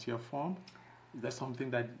volunteer form. Is that something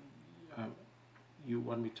that you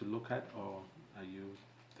want me to look at, or are you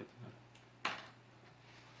taking it?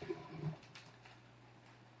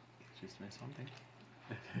 She's saying something.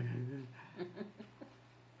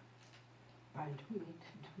 Brian, do we need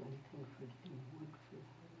to do anything for getting wood for the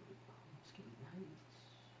skate nights?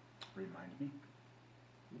 Remind me.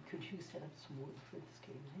 Could you set up some wood for the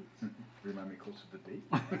skate nights? Remind me close to the date.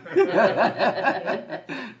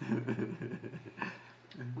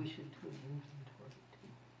 We should do an inventory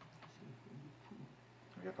too. See if we need food.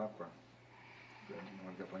 We got popcorn. Good.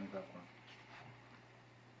 We've got plenty of popcorn.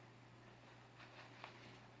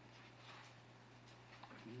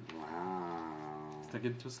 Wow. It's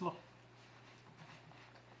taking too slow.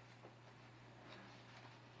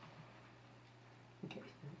 Okay,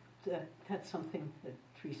 that's something that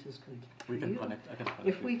Teresa's going to get for We can you. connect. I can connect.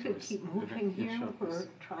 If we with could Teresa. keep Yeah, moving yeah, here, sure, we're please.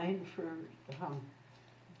 trying for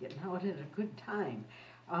getting out at a good time.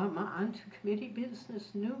 On to committee business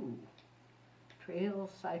new. Trail,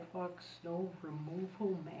 sidewalk, snow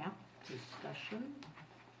removal map discussion.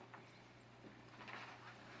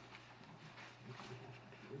 We have to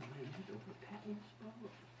be reminded over Patty's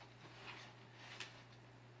vote.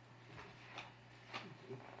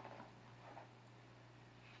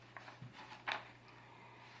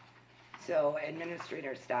 So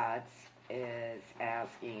Administrator Stotts is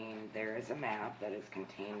asking, there is a map that is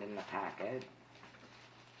contained in the packet,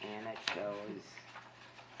 and it shows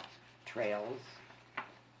trails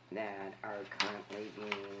that are currently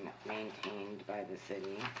being maintained by the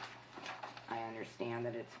city. I understand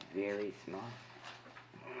that it's very small.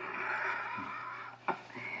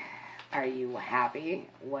 Are you happy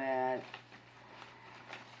with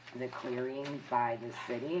the clearing by the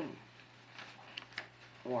city?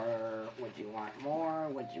 Or would you want more?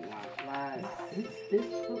 Would you want less? Is this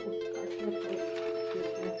little parking place?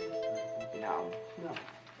 No. No.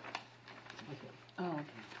 Okay. Oh, okay.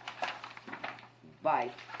 But,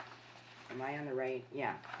 am I on the right?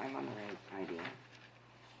 Yeah, I'm on the right idea.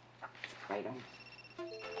 Item.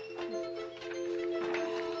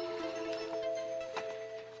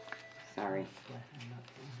 Sorry.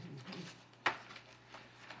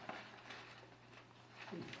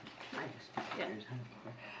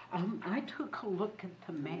 I took a look at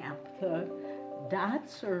the map. The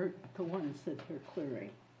dots are the ones that they're clearing,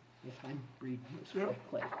 if I'm reading this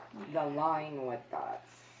correctly. The line with dots.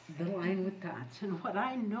 The line with dots. And what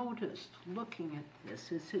I noticed looking at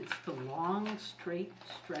this is it's the long, straight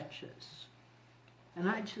stretches. And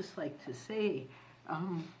I'd just like to say,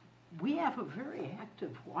 we have a very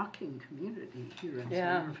active walking community here in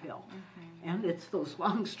Yeah. Centerville. And it's those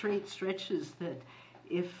long, straight stretches that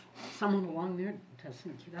if someone along there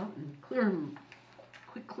doesn't get out and clear them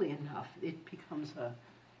quickly enough, it becomes a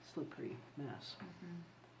slippery mess.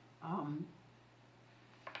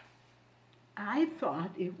 I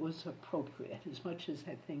thought it was appropriate, as much as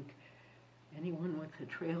I think anyone with a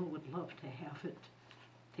trail would love to have it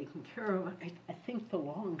taken care of. I think the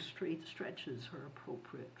long, straight stretches are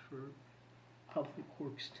appropriate for Public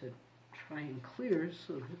Works to try and clear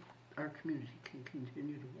so that our community can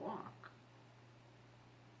continue to walk.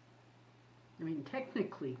 I mean,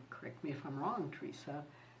 technically, correct me if I'm wrong, Teresa,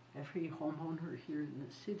 every homeowner here in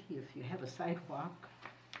the city, if you have a sidewalk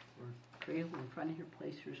or trail in front of your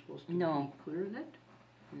place, you're supposed to No. be clearing it?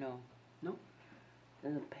 No. No?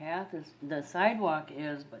 The path is, the sidewalk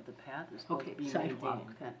is, but the path is supposed Okay, to be sidewalk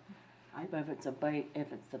maintained. then. But if it's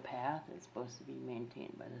if it's the path, it's supposed to be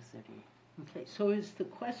maintained by the city. Okay, so is the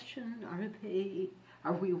question,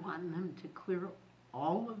 are we wanting them to clear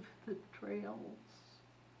all of the trails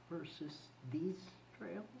versus these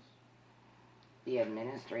trails? The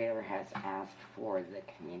administrator has asked for the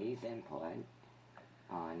committee's input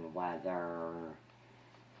on whether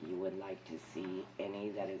you would like to see any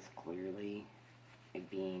that is clearly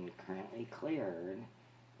being currently cleared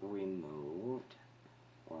removed,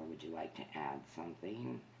 or would you like to add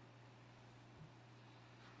something?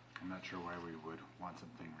 I'm not sure why we would want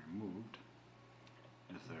something removed.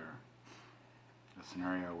 Is there a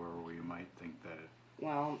scenario where we might think that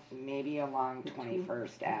Well, maybe along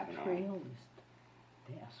 21st Avenue, Trail is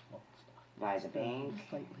the asphalt stuff. by the It's bank,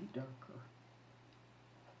 Slightly darker.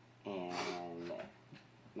 and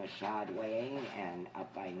Mashad Way, and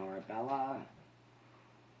up by Norabella?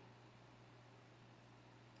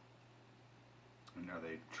 And are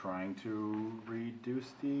they trying to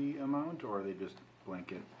reduce the amount, or are they just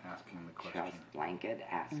blanket asking the question? Just blanket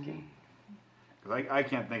asking. Because I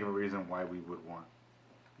can't think of a reason why we would want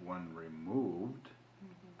one removed.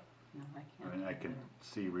 No, I I can't. mean, I can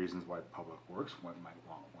see reasons why Public Works might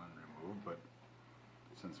want one removed, but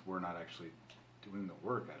since we're not actually doing the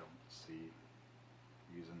work, I don't see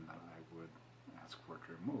reason that I would ask for it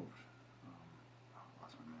removed. I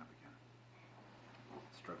lost my map again.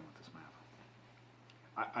 Struggling with this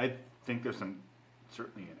map. I think there's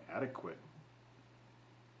certainly an adequate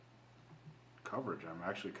coverage. I'm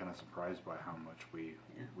actually kind of surprised by how much we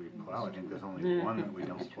plow. I think there's only one that we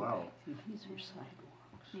don't plow. These are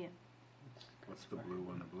sidewalks. Yeah. What's the blue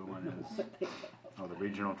one? The blue one is, oh, the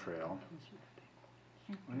regional trail.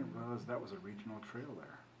 I didn't realize that was a regional trail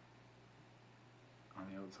there on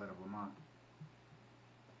the outside of Lamont.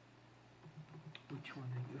 Which one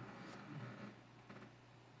are you?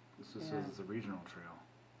 This just says it's a regional trail.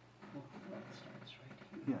 Well, that starts right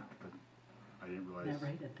here. Yeah, but I didn't realize. Now,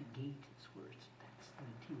 right at the gate is where that's the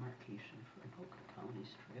demarcation for Anoka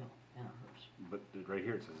County's trail and ours. But right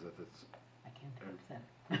here it says that it's, I can't have that.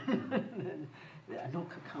 The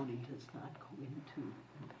Anoka County does not go into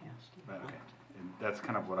and past right, Lamont. okay. And that's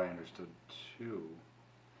kind of what I understood too.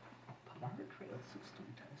 But our trail system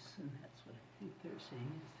does, and that's what I think they're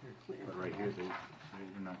saying is they're clear. But right here,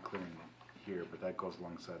 they're not clearing it here, but that goes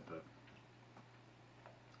alongside the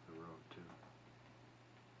road too.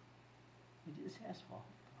 It is asphalt.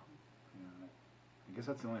 Yeah, I guess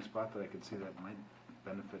that's the only spot that I could see that might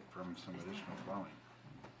benefit from some additional plowing.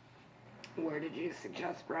 Where did you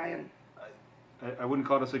suggest, Brian? I wouldn't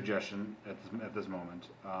call it a suggestion at this moment,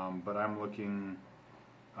 but I'm looking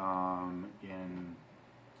in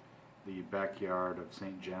the backyard of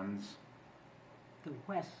St. Jen's. The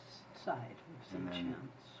west side of And St. then-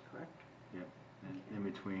 John's, correct? Yep. In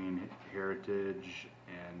between Heritage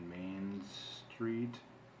and Main Street.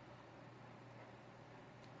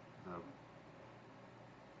 The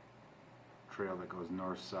trail that goes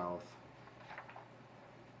north-south.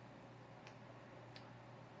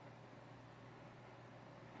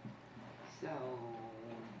 So,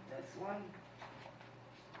 this one,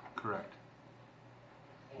 Correct.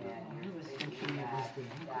 and I you're was thinking thinking it was that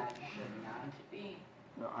the that should not be.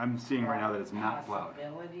 I'm seeing right now that it's not plowed.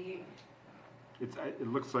 Possibility, It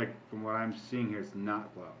looks like, from what I'm seeing here, it's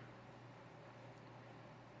not plowed.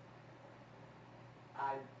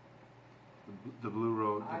 I, The blue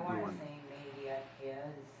road, I the blue wanna one. say maybe it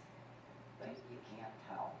is, but you can't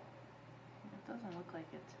tell, It doesn't look like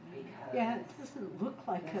it to me. because. Yeah, it doesn't look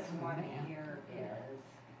like it This in the one map. here is.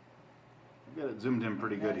 I've got it zoomed in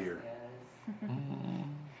pretty good this here. is,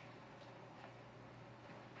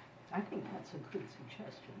 I think that's a good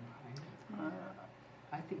suggestion, Brian.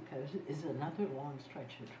 I think that is another long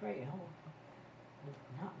stretch of trail.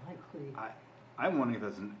 Not likely. I'm wondering if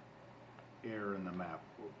there's an error in the map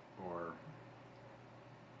or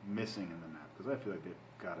missing in the map, because I feel like they've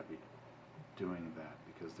got to be doing that,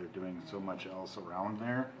 because they're doing so much else around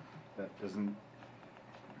there that doesn't.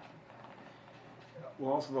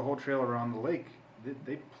 Well, also the whole trail around the lake,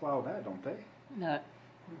 they plow that, don't they? Not,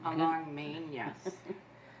 along Main, yes.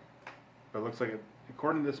 But it looks like,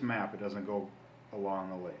 according to this map, it doesn't go along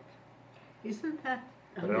the lake. Isn't that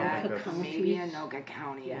But I don't think Anoka that's- Maybe County's? Anoka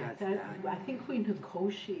County Yeah, does that, that. I think we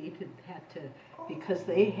negotiated that to, because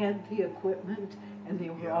they had the equipment and they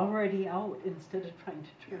were Yeah. already out, instead of trying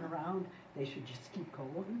to turn around, they should just keep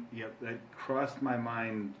going. Yep, that crossed my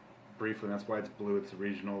mind briefly, and that's why it's blue. It's a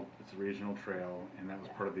regional trail, and that was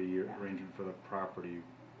part of the Yeah. arrangement for the property,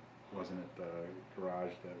 wasn't it? The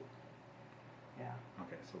garage that. Yeah.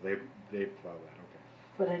 Okay, so they plow that. Okay,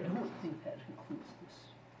 But I don't think that includes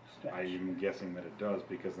this stretch. I'm guessing that it does,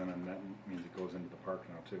 because then that means it goes into the park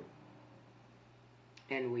now too.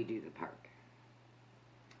 And we do the park.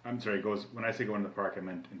 I'm sorry, it goes. When I say go into the park, I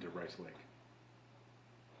meant into Rice Lake.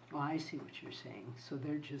 Oh, I see what you're saying. So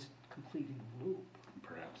they're just completing the loop.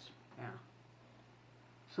 Perhaps. Yeah.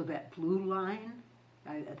 So that blue line,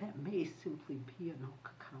 that may simply be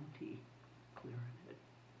Anoka County clearing it.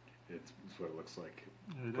 It's what it looks like.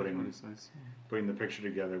 Yeah, it Putting- definitely says. Putting the picture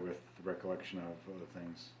together with the recollection of other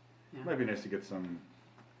things. Yeah. It might be nice to get some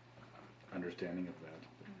understanding of that.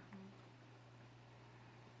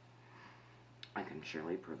 I can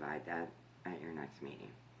surely provide that at your next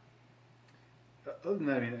meeting. Other than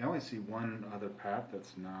that, I mean, I only see one other path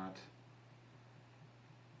that's not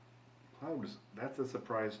plowed. That's a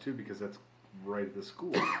surprise too, because that's right at the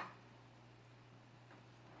school.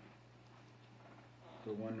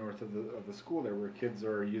 The one north of the school there, where kids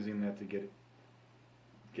are using that to get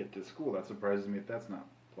to school. That surprises me if that's not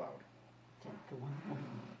plowed. Is that the one?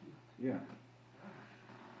 Yeah.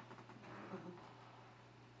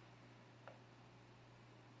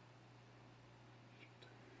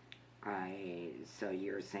 I So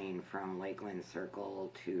you're saying from Lakeland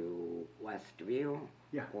Circle to Westview?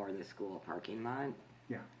 Yeah. Or the school parking lot?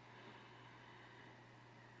 Yeah.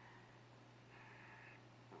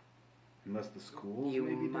 Unless the schools You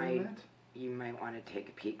may be might- doing that? You might want to take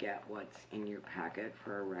a peek at what's in your packet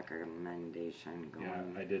for a recommendation going. Yeah,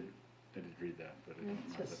 I did read that, but I don't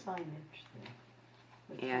It's know a that. signage thing.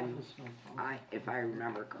 It's And not a snow phone. If I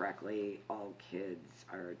remember correctly, all kids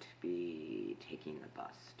are to be taking the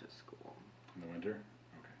bus to school In the winter?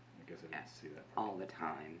 Okay, I guess I didn't see that. all the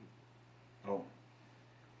time. Oh,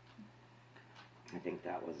 I think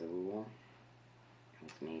that was a rule. It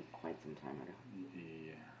was made quite some time ago.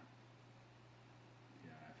 yeah.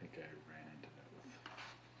 Yeah, I think I ran into that with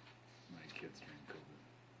my kids during COVID.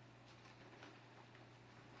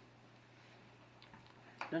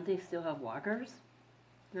 Don't they still have walkers?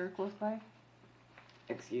 They're close by?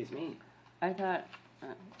 Excuse me? I thought,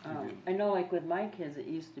 I know like with my kids, it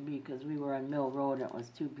used to be because we were on Mill Road and it was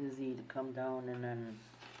too busy to come down and then,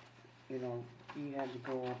 you know, you had to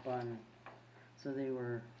go up on, so they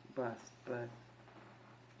were bused, but,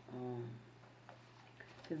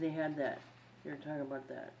 cause they had that, they were talking about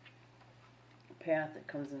that path that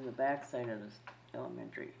comes in the backside of this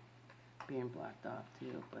elementary being blocked off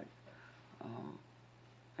too, but,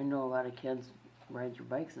 I know a lot of kids ride their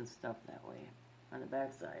bikes and stuff that way on the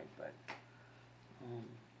backside, but,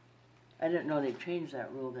 I didn't know they changed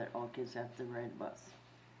that rule that all kids have to ride a bus.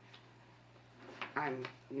 I'm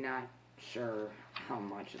not sure how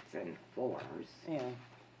much it's enforced, Yeah,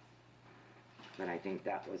 but I think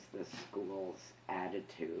that was the school's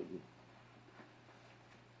attitude.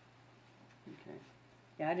 okay.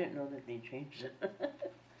 Yeah, I didn't know that they changed it.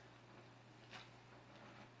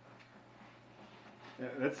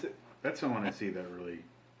 Yeah, that's the one I see that really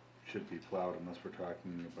should be plowed unless we're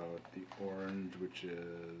talking about the orange, which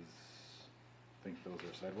is, I think those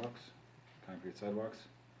are sidewalks, concrete sidewalks.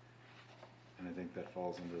 And I think that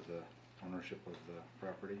falls under the ownership of the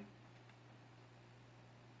property.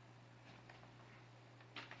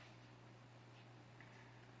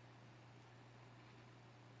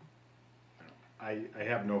 I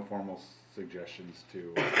have no formal suggestions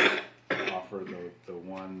to offer. The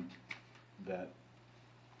one that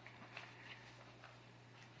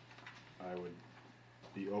I would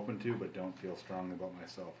be open to but don't feel strongly about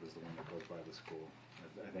myself is the one that goes by the school.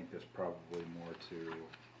 I think there's probably more to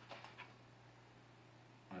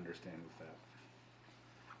understand with that.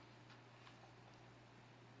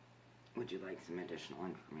 Would you like some additional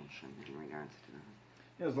information in regards to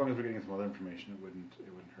that? Yeah, as long as we're getting some other information, it wouldn't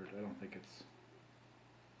hurt. I don't think it's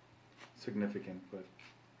significant, but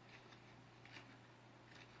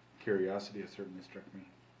curiosity has certainly struck me.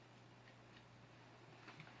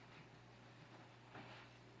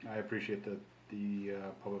 I appreciate that the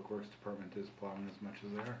Public Works Department is plowing as much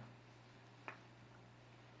as they are.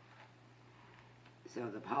 So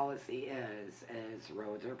the policy is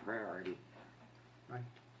roads are priority. Right.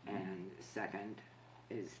 And second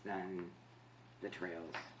is then the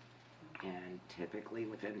trails. And typically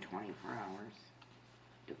within 24 hours,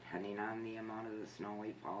 depending on the amount of the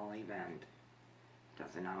snowy fall event,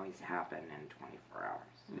 doesn't always happen in 24 hours.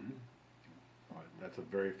 Mm-hmm. Well, that's a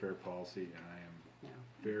very fair policy, and I am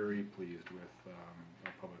very pleased with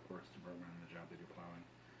our Public Works Department and the job they do plowing.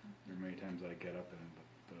 There are many times I get up and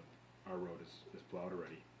our road is plowed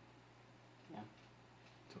already. Yeah.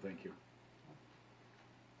 So thank you.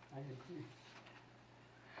 I agree.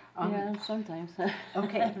 Yeah, sometimes.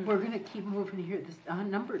 Okay, we're gonna keep moving here. This,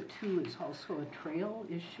 number 2 is also a trail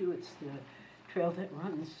issue. It's the trail that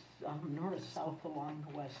runs north-south along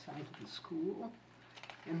the west side of the school.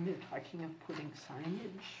 And they're talking of putting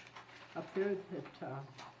signage up there that,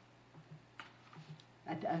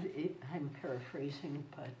 I'm paraphrasing,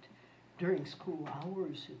 but during school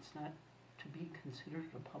hours, it's not to be considered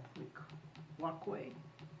a public walkway.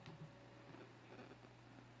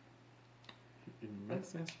 It makes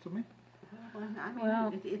sense to me. Well, I mean,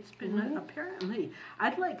 Well, it's been apparently,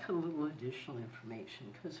 I'd like a little additional information,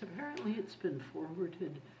 because apparently it's been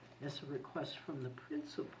forwarded as a request from the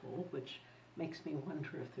principal, which makes me wonder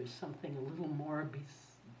if there's something a little more,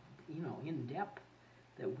 in depth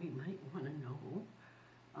that we might want to know.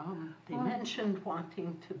 They mentioned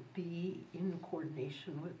wanting to be in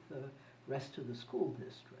coordination with the rest of the school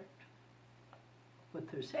district. What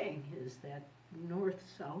they're saying is that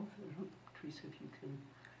north-south, Teresa, if you can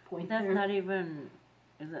point That's there. not even,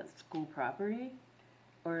 is that school property?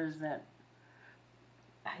 Or is that,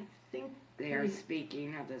 I think They are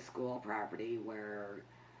speaking of the school property where,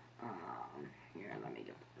 here, let me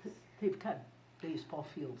get this. they've got baseball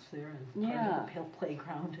fields there and part Yeah. of the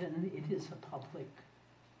playground, and it is a public,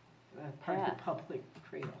 part of Path. the public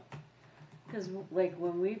trail. Cause like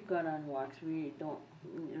when we've gone on walks, we don't,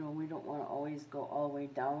 we don't wanna always go all the way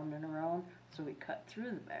down and around, so we cut through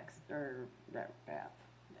the backs, or that path.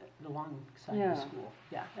 Alongside Yeah. the school.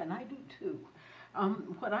 Yeah, and I do too.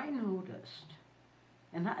 What I noticed,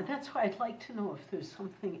 and that's why I'd like to know if there's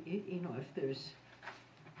something, if there's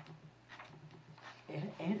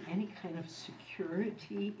any kind of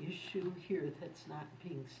security issue here that's not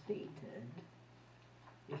being stated.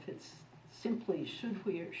 If it's simply, should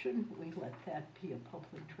we or shouldn't we let that be a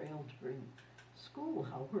public trail during school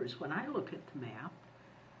hours? When I look at the map,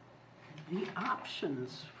 the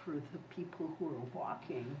options for the people who are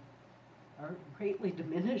walking are greatly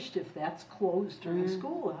diminished if that's closed during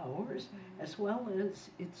school hours, as well as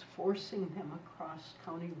it's forcing them across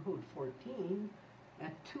County Road 14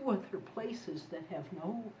 at two other places that have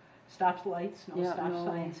no stoplights, no Yeah, stop no.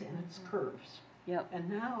 signs, and it's curves. Yep. And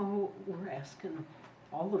now we're asking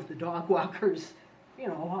all of the dog walkers,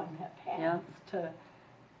 on that path to,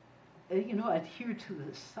 adhere to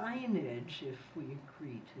the signage if we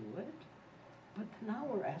agree to it. But now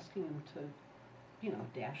we're asking them to,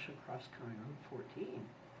 dash across County Road 14.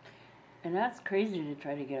 And that's crazy to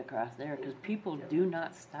try to get across there, cause people do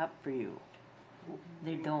not stop for you.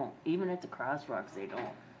 They don't, even at the crosswalks, they don't.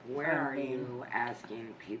 Where are Pardon me. you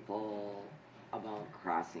asking people about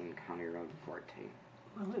crossing County Road 14?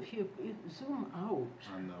 Well, if you zoom out,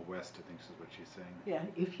 On the west, I think is what she's saying. yeah,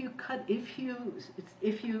 if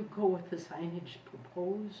you go with the signage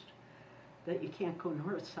proposed, that you can't go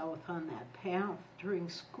north-south on that path during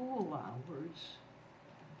school hours,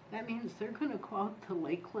 that means they're gonna go out to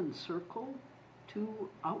Lakeland Circle, 2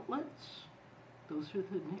 outlets. Those are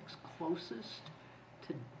the next closest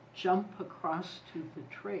to jump across to the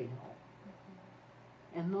trail.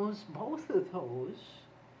 And both of those,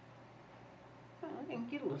 well, they can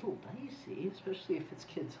get a little dicey, especially if it's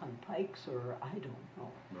kids on bikes or, I don't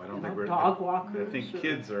know. No, I don't think dog walkers. I think or-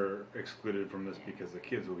 kids are excluded from this because the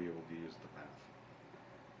kids will be able to use the path.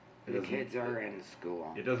 It The doesn't- kids are in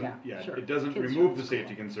school. It doesn't, Yeah, sure. it doesn't Kids are remove in the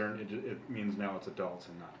safety school. concern, it means now it's adults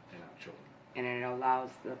and not children. And it allows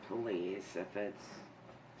the police, if it's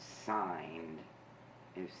signed,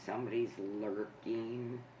 if somebody's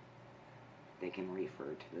lurking, they can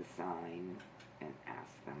refer to the sign and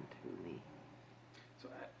ask them to leave. So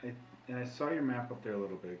I saw your map up there a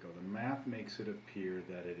little bit ago. The map makes it appear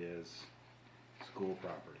that it is school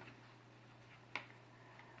property.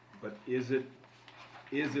 But is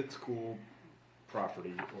it school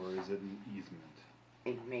property or is it an easement?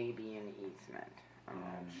 It may be an easement, I'm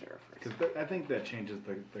not sure for Because I think that changes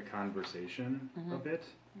the conversation a bit.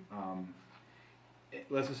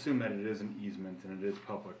 Let's assume that it is an easement and it is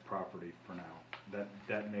public property for now.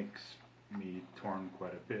 That makes me torn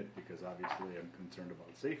quite a bit because obviously I'm concerned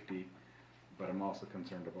about safety, but I'm also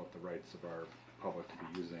concerned about the rights of our public to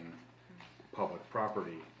be using public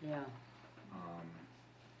property. Yeah.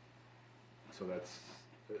 So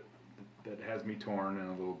that has me torn and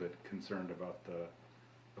a little bit concerned about the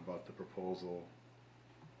proposal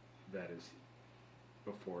that is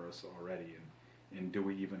before us already, and do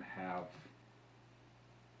we even have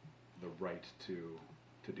the right to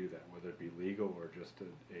do that, whether it be legal or just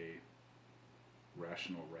a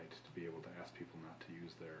rational right to be able to ask people not to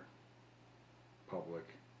use their public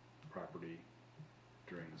property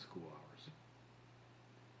during the school hours.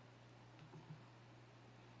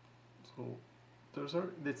 So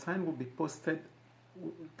the sign will be posted.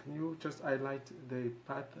 Can you just highlight the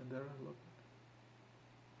path there? Look.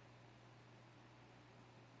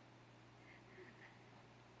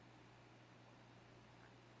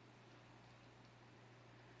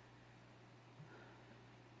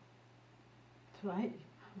 So I'm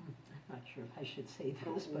not sure if I should say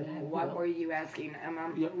this, but I What will. were you asking,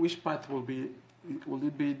 Emma? Yeah, which path will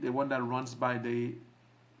it be the one that runs by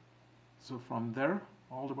so from there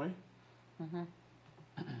all the way?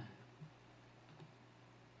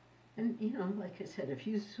 And, like I said, if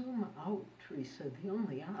you zoom out, Teresa, the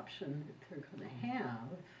only option that they're gonna have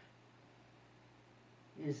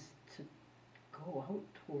is to go out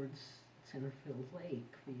towards Centerville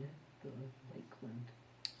Lake via the Lakeland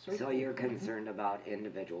Circle. So you're concerned about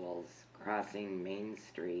individuals crossing Main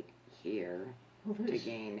Street here Well, to there's-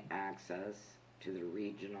 gain access to the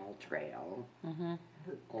regional trail,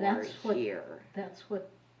 or that's what, here. that's what,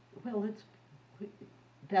 well,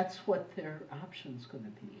 that's what their option's gonna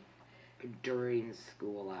be. During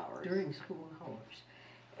school hours. During school hours.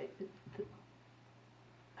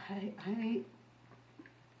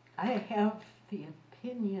 I have the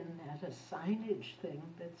opinion that a signage thing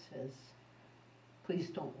that says,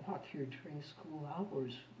 please don't walk here during school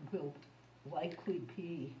hours will likely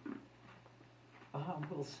be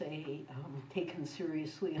will say, taken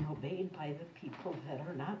seriously and obeyed by the people that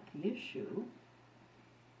are not the issue.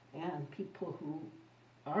 And people who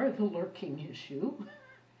are the lurking issue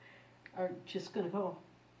are just gonna go,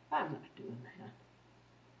 I'm not doing that.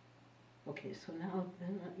 Okay, so now,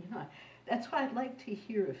 that's why I'd like to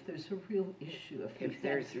hear if there's a real issue, If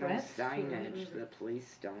there's no signage, the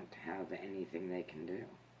police don't have anything they can do.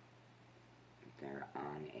 They're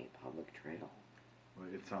on a public trail. Well,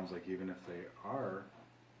 it sounds like even if they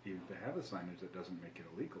have a signage, that doesn't make it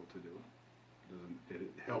illegal to do it. It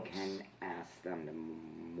helps. You can ask them to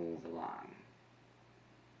move along.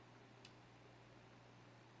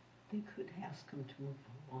 They could ask them to move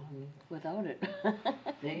along. Without it.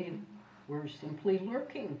 They were simply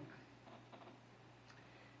lurking.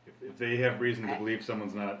 If they have reason to believe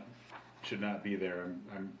someone's should not be there,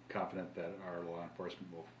 I'm confident that our law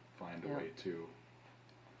enforcement will find a Yeah. way to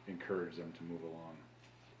encourage them to move along.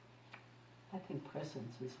 I think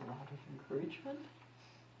presence is a lot of encouragement.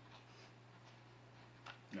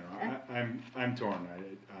 I'm torn on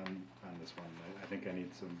this one. I think I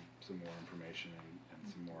need some more information and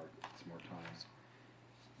some more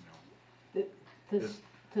time.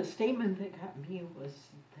 The statement that got me was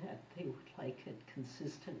that they would like it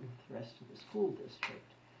consistent with the rest of the school district.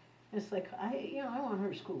 It's like, I want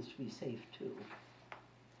our schools to be safe too.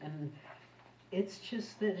 And it's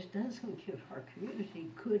just that it doesn't give our community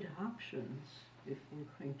good options if we're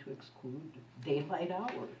going to exclude daylight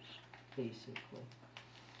hours, basically.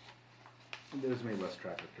 There's going to be less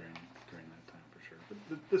traffic during that time for sure.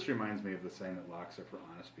 But this reminds me of the saying that locks are for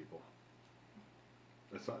honest people.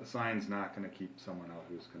 The sign's not going to keep someone out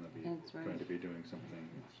who's going to be That's right. going to be doing something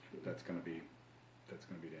That's true. that's going to be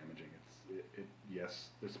damaging. Yes,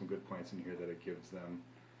 there's some good points in here that it gives them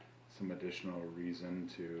some additional reason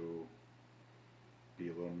to be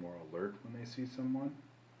a little more alert when they see someone.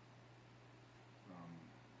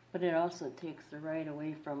 But it also takes the right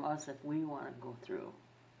away from us if we want to go through.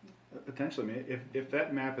 Potentially, I mean, if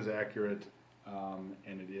that map is accurate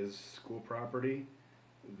and it is school property,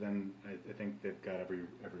 then I think they've got every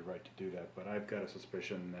right to do that. But I've got a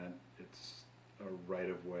suspicion that it's a right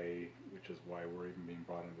of way, which is why we're even being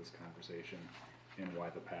brought into this conversation and why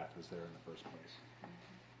the path is there in the first place.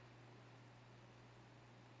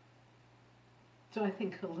 So I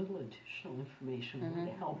think a little additional information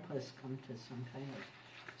would help us come to some kind of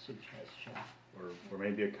suggestion. Or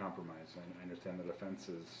maybe a compromise. I understand that a fence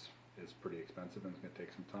is pretty expensive and it's going to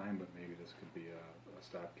take some time, but maybe this could be a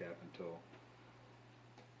stopgap until.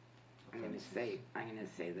 I'm going to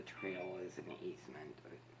say the trail is an easement.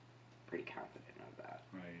 I'm pretty confident of that.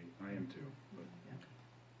 I am too. But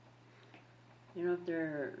You know, if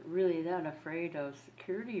they're really that afraid of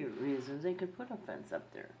security reasons, they could put a fence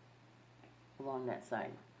up there along that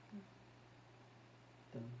side.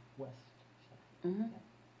 The west side. Mm-hmm.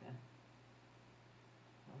 Yeah.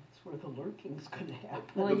 Well, that's where the lurking's going to happen.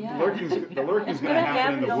 Well, the yeah. lurking's going to gonna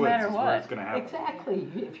happen in the happen no woods. matter Is where what. it's going to happen. Exactly.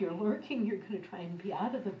 If you're lurking, you're going to try and be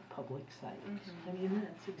out of the public sight. I mean,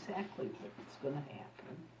 that's exactly what's going to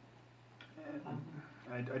happen.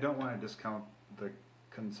 I don't want to discount the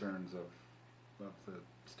concerns of the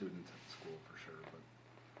students at the school for sure, but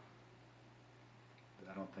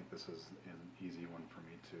I don't think this is an easy one for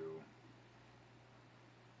me to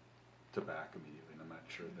back immediately. And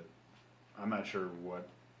I'm not sure what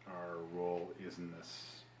our role is in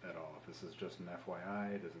this at all. If this is just an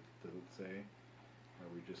FYI, does it say? Are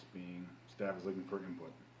we just staff is looking for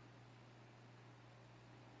input?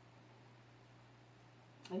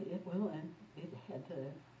 And it had the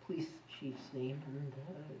police chief's name and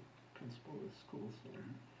the principal of the school's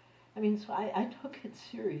name. I mean, so I took it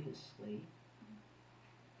seriously.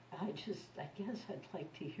 I guess I'd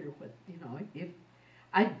like to hear what, if,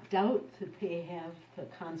 I doubt that they have the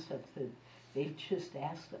concept that they've just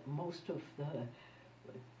asked that most of the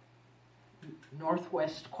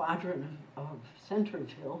northwest quadrant of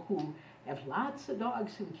Centerville, who have lots of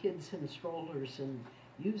dogs and kids and strollers and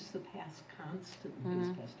use the path constantly, as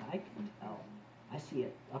best I can tell. I see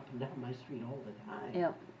it up and down my street all the time.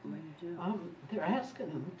 Yep, we do. They're asking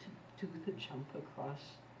them to do the jump across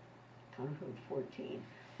County Road 14,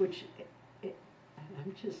 which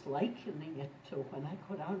I'm just likening it to when I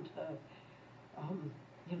go down to,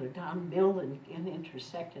 down Mill and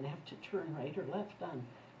intersect and have to turn right or left on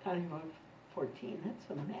County Road 14. That's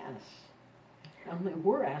a mess. Only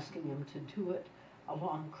we're asking them to do it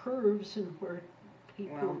along curves and where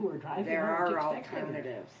people who are driving there aren't are expecting it.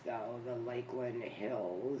 alternatives though. The Lakeland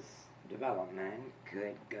Hills development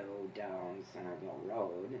could go down Centerville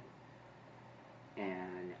Road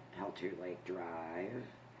and Peltier Lake Drive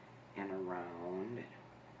and around,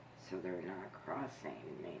 so they're not crossing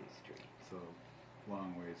Main Street. So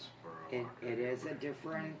long ways for a It, walker. it is a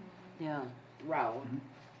different Yeah, route, Mhm.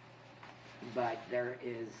 but there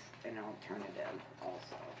is an alternative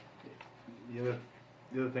also. The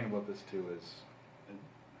other thing about this too is,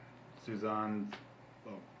 Suzanne,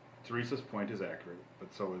 well, Teresa's point is accurate,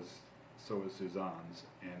 but so is Suzanne's.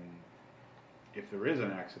 And if there is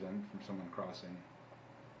an accident from someone crossing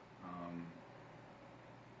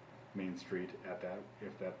Main Street at that,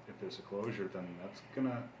 if there's a closure, then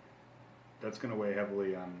that's gonna weigh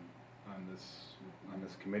heavily on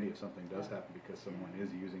this committee if something does happen because someone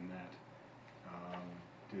is using that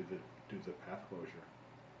due to the path closure.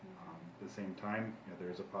 At the same time, there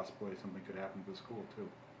is a possibility something could happen to the school too.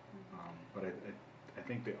 But I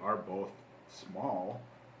think they are both small,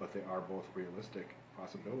 but they are both realistic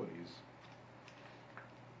possibilities.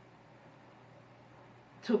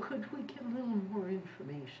 So could we get a little more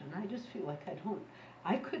information? I just feel like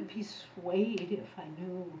I could be swayed if I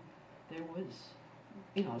knew there was,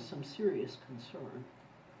 some serious concern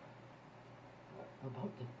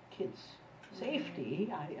about the kids'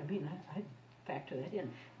 safety. I mean, I'd factor that in.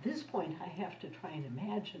 At this point, I have to try and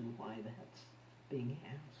imagine why that's being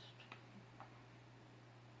asked.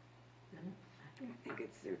 And I think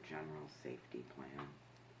it's their general safety plan,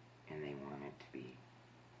 and they want it to be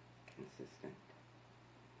consistent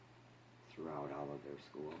throughout all of their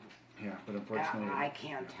schools. Yeah, but unfortunately, I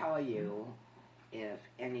can't tell you if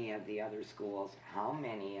any of the other schools, how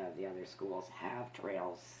many of the other schools have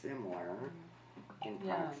trails similar in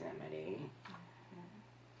Yeah. proximity,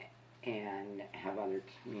 and have other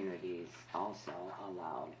communities also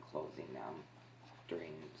allowed closing them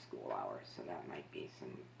during school hours. So that might be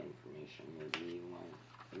some information maybe you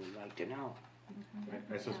would like to know.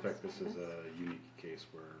 I suspect this is a unique case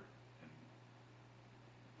where an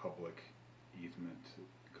public easement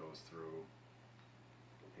goes through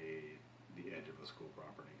the edge of the school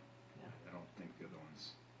property. Yeah. I don't think the other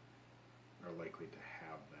ones are likely to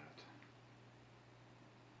have that.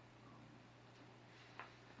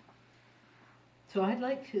 So I'd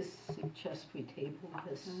like to suggest we table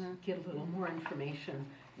this, Mhm. get a little more information,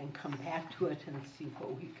 and come back to it and see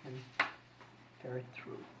what we can ferret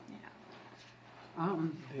through. Yeah.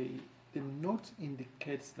 The note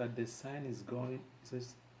indicates that the sign is going,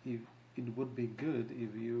 says if it would be good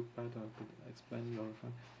if you, Pat, could explain your,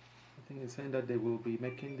 I think it's saying that they will be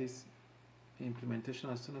making this implementation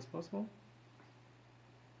as soon as possible.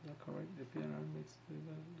 Is that correct? The PRR meets the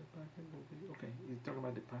packet will be, okay, you're talking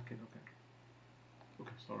about the packet, okay.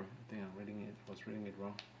 Okay, sorry, I think was reading it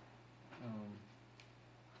wrong.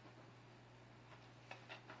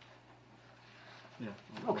 Yeah.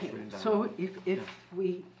 I was Okay, reading that so wrong. if Yeah.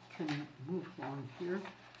 we can move along here,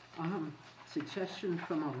 suggestion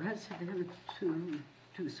from a resident to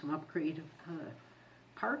do some upgrade of the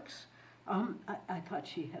parks. I thought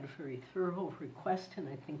she had a very thorough request, and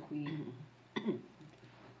I think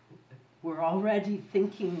we're already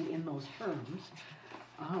thinking in those terms.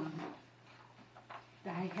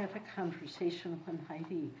 I had a conversation when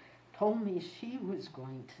Heidi told me she was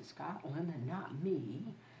going to Scotland and not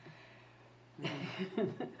me.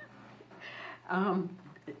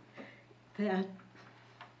 That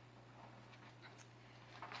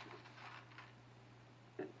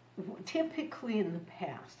typically in the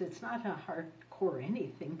past, it's not a hardcore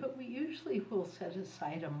anything, but we usually will set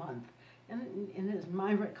aside a month. And as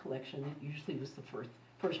my recollection, it usually was the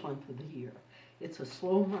first month of the year. It's a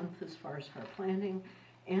slow month as far as our planning,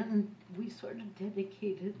 and we sort of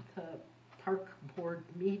dedicated the park board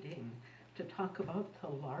meeting to talk about the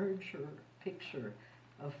larger picture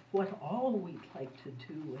of what all we'd like to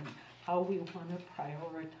do and how we want to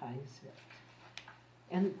prioritize it.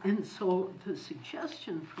 And so the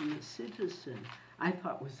suggestion from the citizen I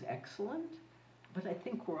thought was excellent, but I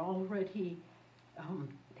think we're already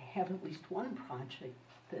have at least one project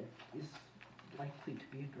that is likely to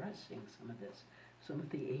be addressing some of this. Some of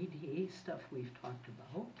the ADA stuff we've talked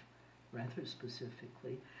about rather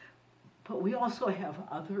specifically, but we also have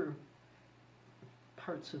other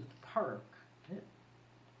parts of the park that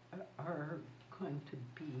are going to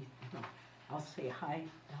be, I'll say high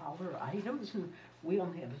dollar items, and we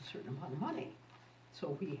only have a certain amount of money,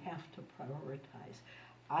 so we have to prioritize.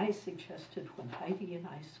 I suggested when Heidi and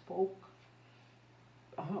I spoke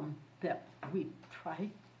that we try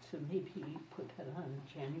to maybe put that on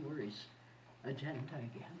January's agenda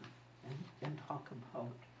again and talk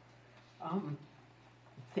about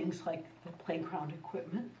things like the playground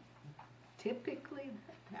equipment. Typically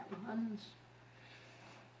that runs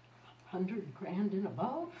 $100,000 and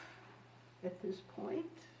above at this point.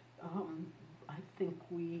 I think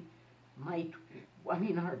we might,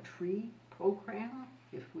 our tree program,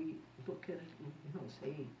 if we look at it,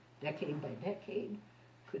 say decade by decade,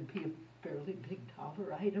 could be a fairly big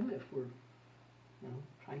dollar item if we're,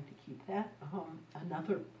 trying to keep that.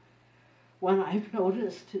 Another one I've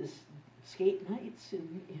noticed is skate nights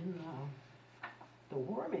in the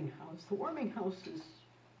warming house. The warming house is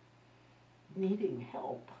needing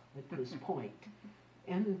help at this point,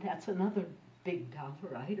 and that's another big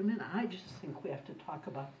dollar item, and I just think we have to talk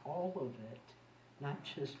about all of it, not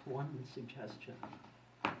just one suggestion.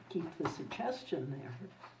 Keep the suggestion there,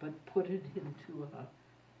 but put it into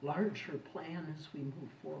a larger plan as we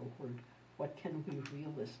move forward. What can we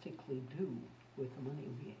realistically do with the money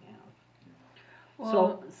we have?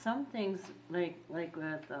 Well, some things, like with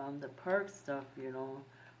the park stuff,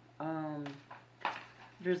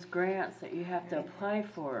 there's grants that you have to apply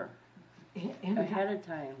for ahead of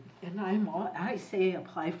time. And I say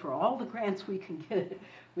apply for all the grants we can get.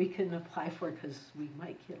 We can apply for because we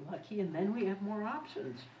might get lucky, and then we have more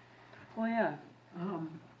options. Oh yeah.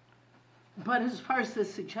 But as far as the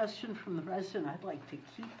suggestion from the resident, I'd like to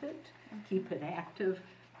keep it active,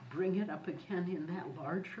 bring it up again in that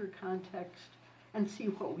larger context, and see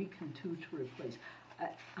what we can do to replace.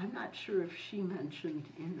 I'm not sure if she mentioned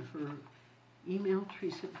in her email,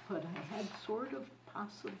 Teresa, but I had sort of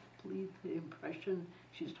possibly the impression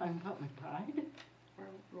she's talking about McBride. Or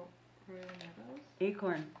Royal Meadows?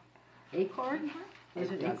 Acorn. Acorn?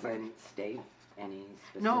 Is It it Acorn? doesn't state any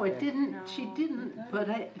specific. No, it didn't. No. She didn't. But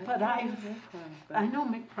I know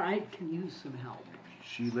McBride can use some help.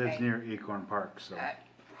 She lives near Acorn Park, so.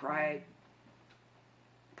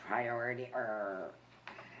 Priority or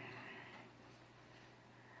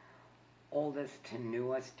oldest to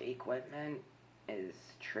newest equipment is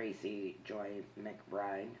Tracy Joy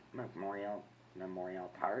McBride Memorial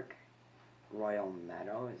Park, Royal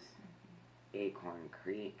Meadows, Acorn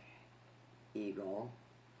Creek, Eagle,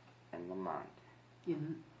 and Lamont.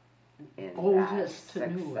 In In oldest that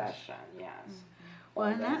to newest. succession, yes. Well,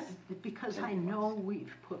 and that, Oldest because to I know newest.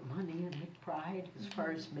 we've put money in McBride as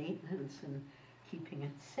far as maintenance and keeping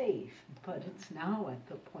it safe, but it's now at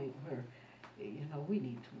the point where, we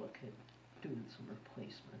need to look at doing some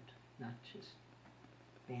replacement, not just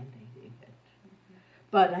Band-Aiding it.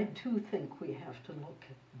 But I do think we have to look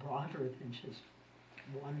at broader than just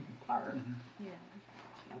one part. Yeah.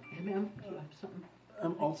 Amen? Do you have something?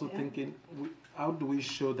 I'm also Yeah. thinking, how do we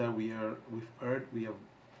show that we've heard, we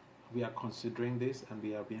are considering this and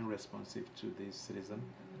we are being responsive to this citizen?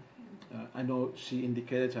 I know she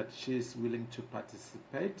indicated that she is willing to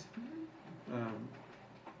participate. I'm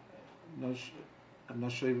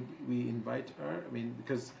not sure if we invite her. I mean,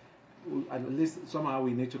 because at least somehow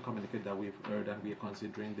we need to communicate that we've heard and we are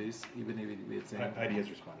considering this, even if we're saying. Heidi has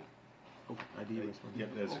responded. Oh, idea responded. Yep,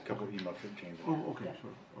 there's a couple of email changes. Oh, okay, Yeah.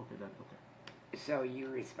 sure. Okay, okay. So you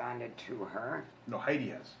responded to her? No, Heidi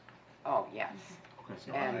has. Oh, yes. Okay,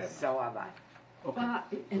 so. No, I And haven't. so have I.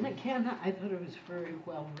 Okay. And again, I thought it was a very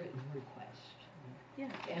well-written request. Yeah.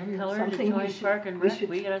 And Tell her to something join Park and Rec.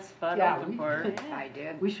 We got a spot yeah, open we- for her. I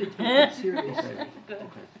did. We should take it seriously.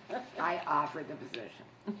 Okay. I offered the position.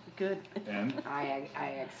 Good. And I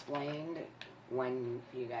explained when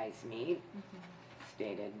you guys meet,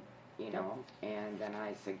 stated, and then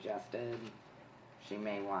I suggested she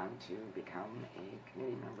may want to become a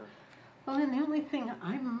committee member. Well, and the only thing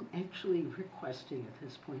I'm actually requesting at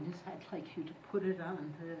this point is I'd like you to put it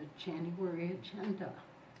on the January agenda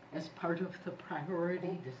as part of the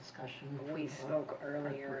priority discussion. We spoke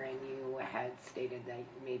earlier and you had stated that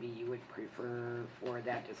maybe you would prefer for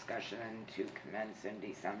that discussion to commence in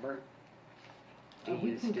December. Do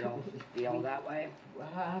We you can still co- feel we- that way?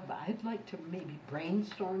 I'd like to maybe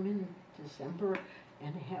brainstorm in December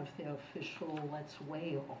and have the official, let's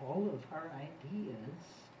weigh all of our ideas.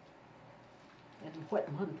 And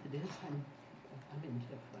what month it is, I'm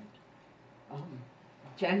indifferent.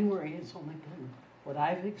 January has only been what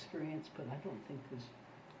I've experienced, but I don't think there's.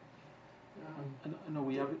 I know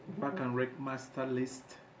we have Park and Rec master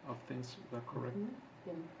list of things, is that correct?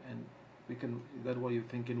 And And we can, is that what you're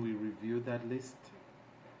thinking, we review that list?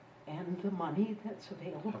 and the money that's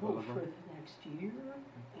available Available. for the next year,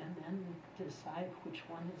 and then decide which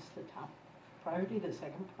one is the top priority, the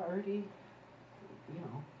second priority,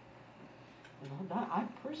 I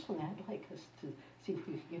personally, I'd like us to see if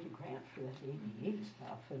we can get a grant for that ADA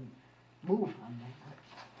stuff and move on that.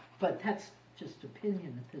 But that's just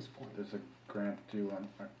opinion at this point. there's a grant due on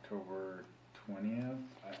October 20th.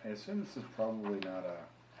 I assume this is probably not a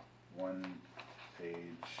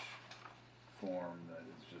one-page form that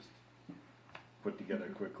is just put together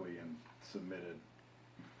quickly and submitted.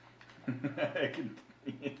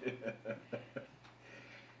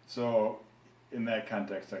 So in that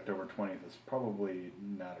context, October 20th is probably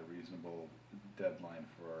not a reasonable deadline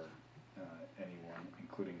for anyone,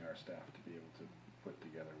 including our staff, to be able to put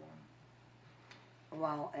together one.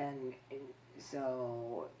 Well, and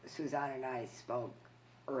so Suzanne and I spoke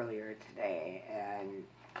earlier today, and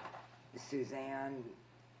Suzanne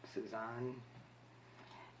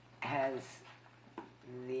has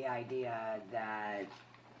the idea that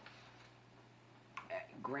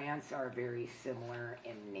grants are very similar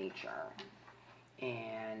in nature.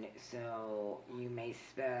 And so you may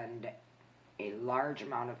spend a large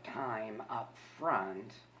amount of time up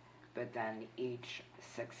front, but then each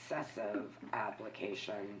successive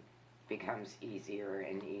application becomes easier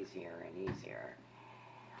and easier and easier.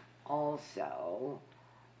 Also,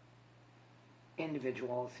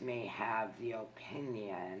 individuals may have the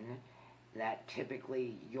opinion that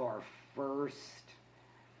typically your first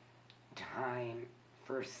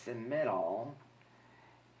submittal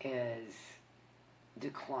is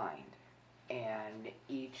declined, and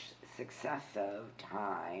each successive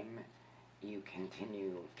time you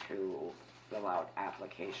continue to fill out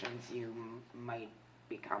applications, you might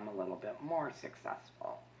become a little bit more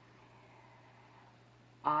successful.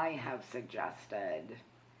 I have suggested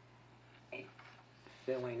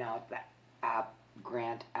filling out the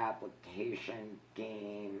grant application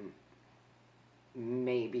game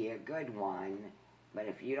may be a good one, but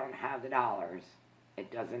if you don't have the dollars, it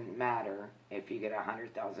doesn't matter if you get a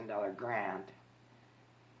 $100,000 grant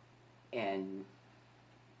and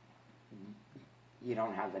you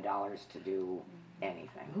don't have the dollars to do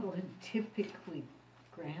anything. Well, and typically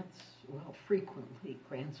frequently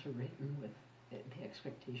grants are written with the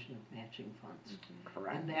expectation of matching funds.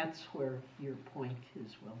 Correct. And that's where your point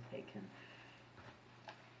is well taken.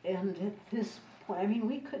 And at this point, I mean,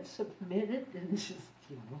 we could submit it and just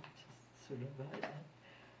sort of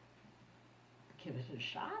give it a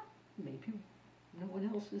shot. Maybe no one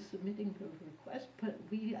else is submitting the request, but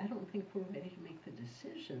I don't think we're ready to make the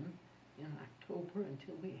decision in October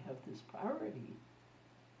until we have this priority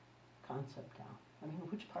concept down. I mean,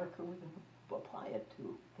 which park are we going to apply it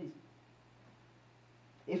to?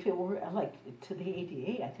 If it were like to the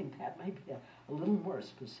ADA, I think that might be a little more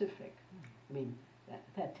specific. I mean,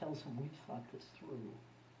 that tells them we've thought this through,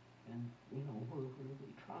 and we're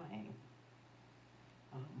really trying.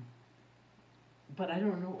 But I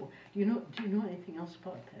don't know. Do you know anything else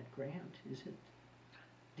about that grant? Is it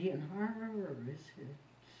DNR or is it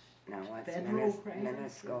No, it's federal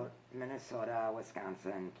grant? Minnesota,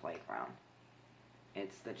 Wisconsin playground.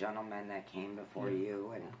 It's the gentleman that came before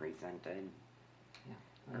you and presented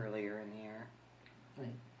earlier in the year.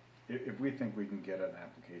 Right. If we think we can get an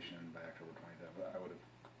application in by October 20th, I would of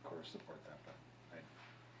course support that, but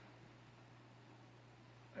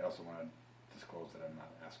I also want to disclose that I'm not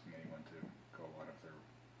asking anyone to go out of their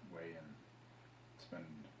way and spend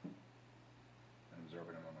an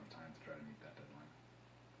exorbitant amount of time to try to meet that deadline.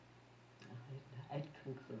 I'd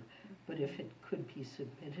concur. But if it could be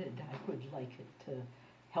submitted, I would like it to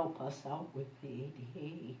help us out with the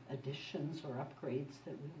ADA additions or upgrades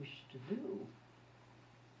that we wish to do.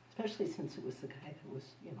 Especially since it was the guy that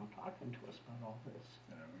was, talking to us about all this.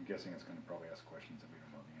 I'm guessing it's going to probably ask questions that we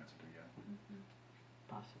don't know the answer to yet.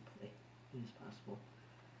 Possibly. It is possible.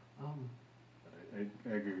 But I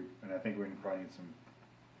agree, and I think we probably need some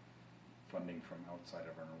funding from outside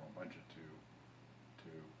of our normal budget to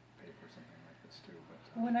pay for something like this too.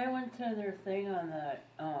 But When I went to their thing on that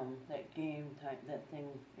game time, that thing,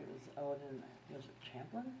 it was out in, was it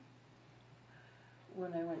Champlin?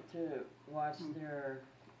 When I went to watch their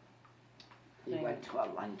You thing. went to a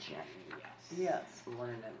luncheon, yes. Yes.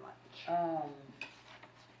 Learn and lunch.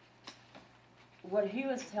 What he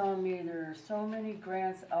was telling me, there are so many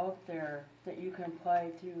grants out there that you can apply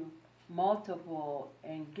to multiple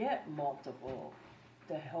and get multiple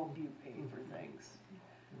to help you pay for things.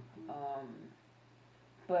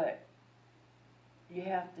 But you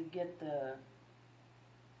have to get the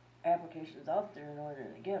applications out there in order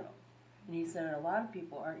to get them. And he said a lot of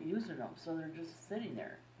people aren't using them, so they're just sitting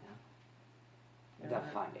there. The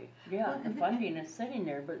funding. Yeah, the funding is sitting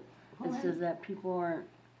there, but it says that people aren't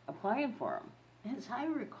applying for them. As I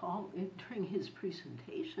recall, during his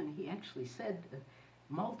presentation, he actually said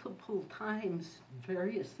multiple times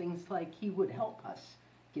various things like he would help us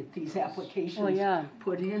get these applications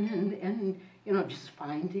put in and just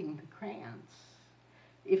finding the grants.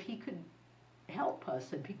 If he could help us,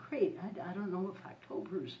 it'd be great. I don't know if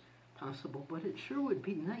October's possible, but it sure would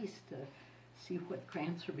be nice to see what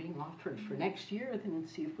grants are being offered for next year, then and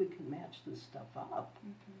see if we can match this stuff up.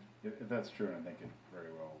 if that's true, and I think it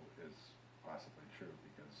very well is possibly true,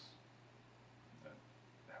 because that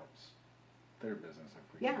helps their business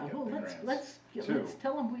if we Yeah, can get well, the let's grants.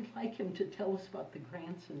 tell him we'd like him to tell us about the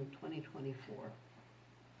grants in 2024.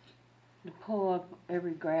 To pull up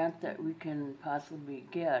every grant that we can possibly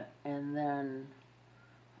get, and then,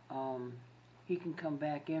 he can come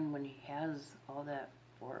back in when he has all that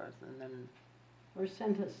for us, and then, Or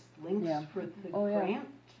send us links Yeah. for the Oh, yeah. grant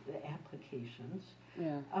applications.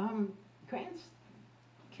 yeah. Grants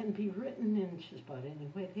can be written in just about any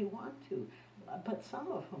way they want to, but some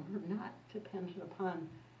of them are not dependent upon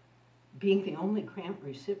being the only grant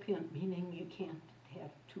recipient, meaning you can't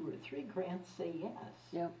have 2 or 3 grants say yes.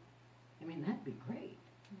 Yep. I mean, that'd be great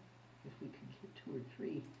if we could get 2 or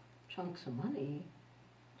 3 chunks of money.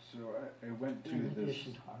 So I went to In this,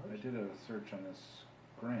 addition to ours. I did a search on this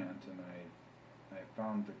grant, and I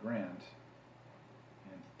found the grant,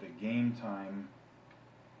 and the Game Time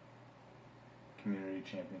Community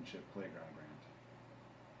Championship Playground Grant.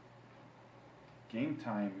 Game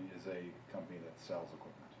Time is a company that sells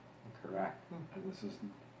equipment, Correct. and this is,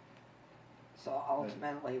 So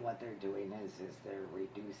ultimately what they're doing is they're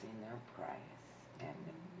reducing their price and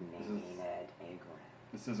naming it a grant,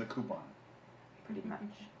 this is a coupon. pretty much.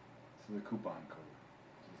 This is a coupon code.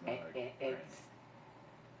 This is not a grant. It's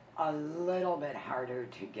a little bit harder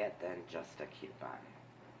to get than just a coupon.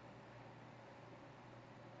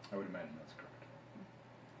 I would imagine that's correct.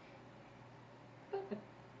 But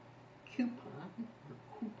a coupon,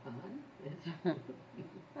 or coupon, as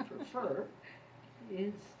you prefer,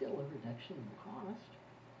 is still a reduction in cost.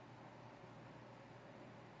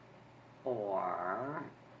 Or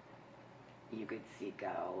you could seek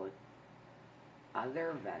out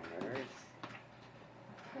other vendors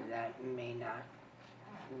that may not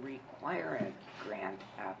require a grant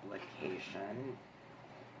application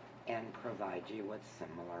and provide you with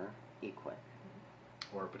similar equipment.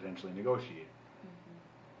 Or potentially negotiate.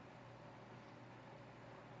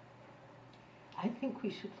 I think we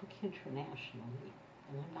should look internationally,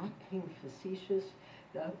 and I'm not being facetious.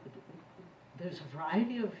 There's a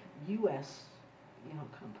variety of U.S.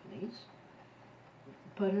 companies,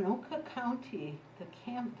 but in Oka County,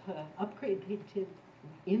 the upgrade they did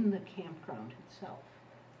in the campground itself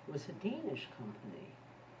was a Danish company,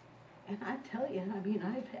 and I tell you, I mean,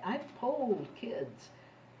 I've polled kids,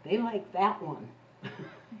 they like that one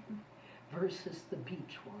versus the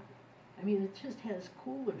beach one. I mean, it just has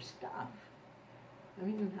cooler stuff. I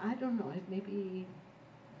mean, I don't know, maybe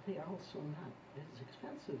they're also not as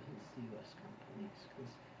expensive as the U.S. companies,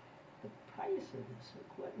 because the price of this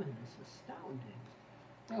equipment is astounding.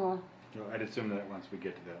 Oh, So I'd assume that once we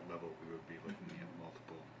get to that level, we would be looking at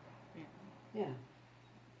multiple. Yeah.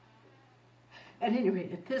 At any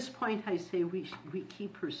rate, at this point, I say we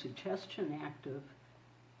keep her suggestion active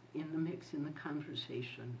in the mix, in the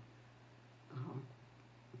conversation.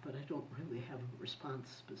 But I don't really have a response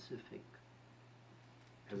specific.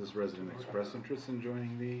 Has this resident expressed interest in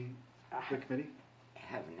joining the committee?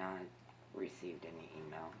 Have not received any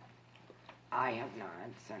email. I have not,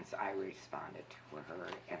 since I responded to her,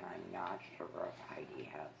 and I'm not sure if Heidi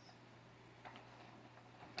has.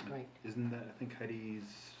 Right. Isn't that, I think Heidi's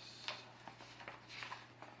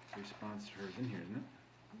response to her is in here, isn't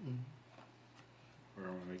it? Or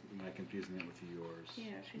am I confusing it with yours? Yeah,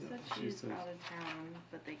 she said she she's says- out of town,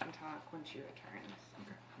 but they can talk when she returns.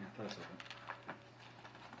 Okay, yeah, I thought I saw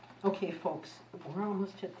that. Okay, folks, we're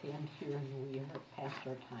almost at the end here, and we are past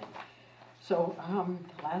our time. So,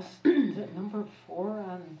 number 4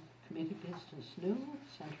 on committee business new,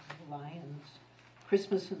 Centerville Lions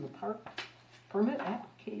Christmas in the Park permit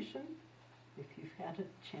application. If you've had a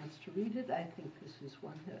chance to read it, I think this is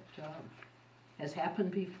one that has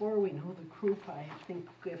happened before. We know the group. I think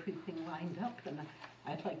everything lined up, and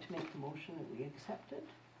I'd like to make the motion that we accept it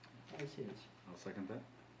as is. I'll second that.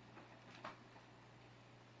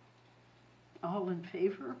 All in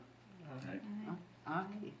favor? Right.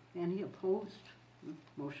 Aye. Any opposed?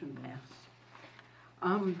 Motion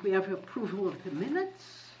passed. We have approval of the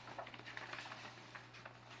minutes.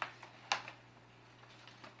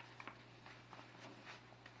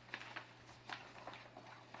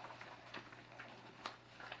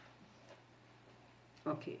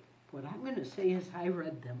 Okay, what I'm going to say is I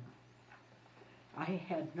read them. I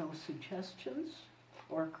had no suggestions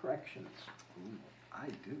or corrections. Ooh, I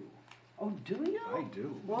do. Oh, do you? I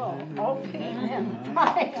do. Well, okay then,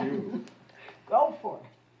 I fine. do. Go for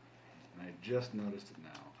it. I just noticed it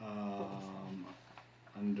now.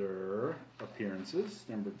 Under appearances,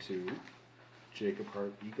 number 2, Jacob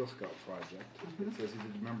Hart Eagle Scout Project. It says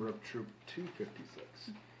he's a member of Troop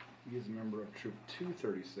 256. He is a member of Troop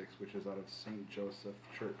 236, which is out of St. Joseph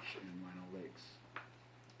Church in Wino Lakes.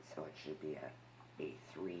 So it should be a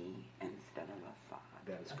 3 instead of a 5.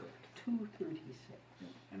 That is correct. 236.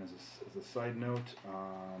 And as a side note,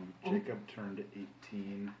 Jacob turned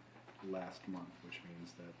 18 last month, which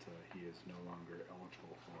means that he is no longer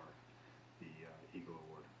eligible for the Eagle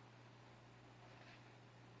Award.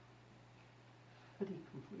 But he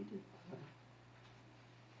completed the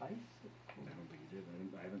bicycle. I don't think he did.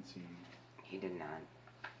 I haven't seen. He did not.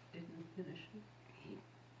 Didn't finish it. He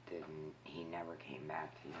didn't. He never came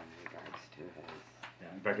back to you in regards to his.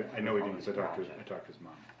 Yeah, in fact, I know he didn't because I Project. talked to his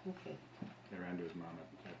mom. Okay. I ran to his mom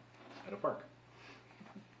at a park.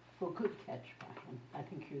 Well, good catch, Brian. I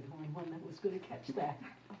think you're the only one that was going to catch that.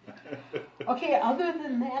 Okay, other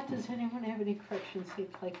than that, does anyone have any corrections they'd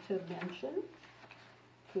like to mention?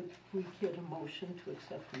 Could we get a motion to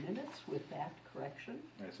accept the minutes with that correction?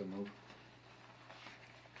 I so move.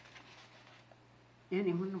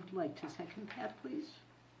 Anyone would like to second that, please?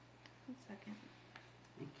 1 second.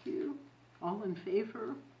 Thank you. All in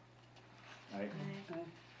favor? Aye.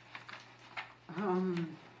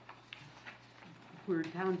 We're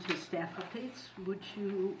down to staff updates. Would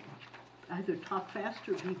you either talk fast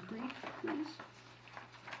or be brief, please?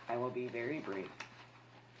 I will be very brief.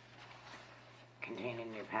 Contained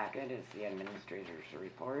in your packet is the administrator's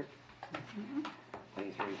report.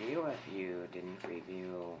 Please review if you didn't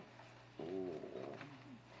review.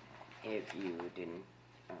 If you didn't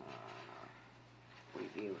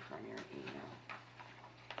review from your email.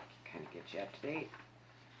 Kind of get you up to date.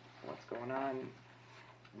 What's going on?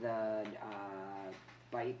 The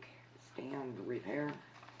bike stand repair.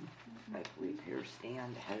 Bike repair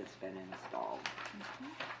stand has been installed.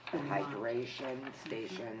 The hydration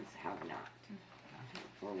stations have not.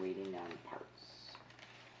 We're waiting on parts.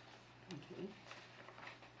 Okay.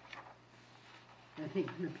 Are they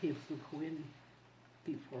going to be able to go in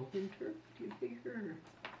before winter, do you figure?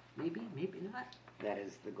 Maybe, maybe not. That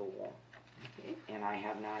is the goal. Okay. And I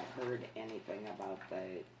have not heard anything about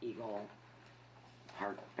the Eagle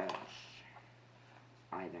Park bench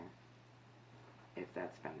either, if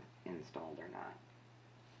that's been installed or not.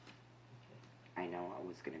 I know it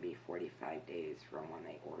was going to be 45 days from when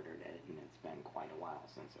they ordered it, and it's been quite a while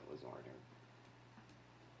since it was ordered.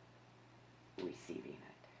 Receiving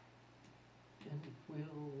it. And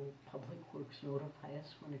will Public Works notify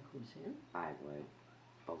us when it goes in? I would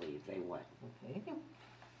believe they would. Okay.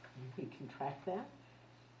 We can track that.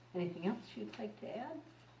 Anything else you'd like to add?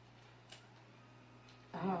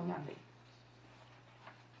 Nothing.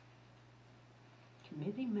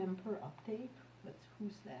 Committee member update?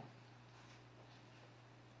 Who's that?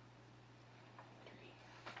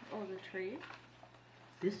 Oh, the tree?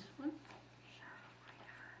 This one?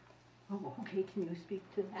 Oh, okay, can you speak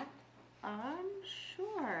to that?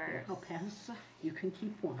 Sure. I'll pass, you can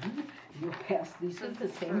keep one, you'll pass, these So are this the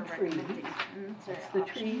is same for trees. recommendations or That's the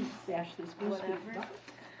trees options? Ashley's gonna speak Whatever.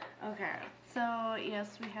 about. Okay, so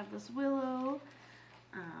yes, we have this willow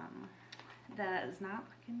that is not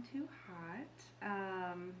looking too hot.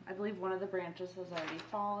 I believe one of the branches has already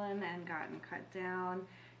fallen and gotten cut down.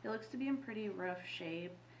 It looks to be in pretty rough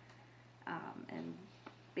shape, and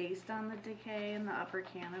based on the decay in the upper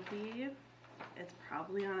canopy, it's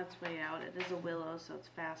probably on its way out. It is a willow, so it's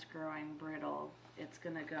fast growing, brittle. It's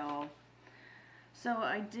gonna go. So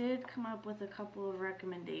I did come up with a couple of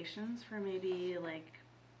recommendations for maybe like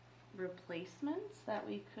replacements that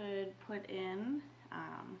we could put in.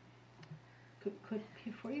 Could,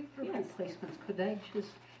 before you put Yes. replacements, could I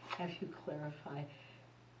just have you clarify?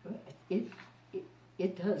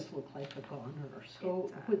 It does look like a goner,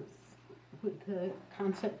 so It does. would the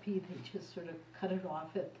concept be they just sort of cut it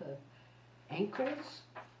off at the ankles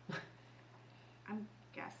I'm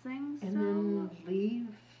guessing so. and then leave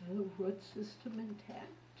the root system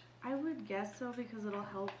intact? I would guess so because it'll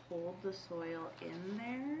help hold the soil in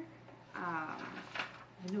there.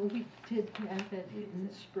 I know we did have it in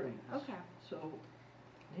the spring. Okay. So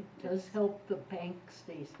it does help the bank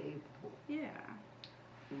stay stable. Yeah.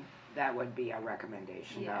 That would be a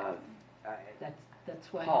recommendation Yeah. of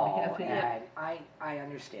That's why I'm Paul, having it. and I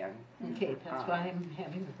understand. Okay, that's why I'm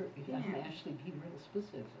having her, Yeah. Ashley be real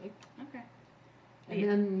specific. Okay. And Yeah.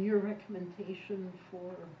 then your recommendation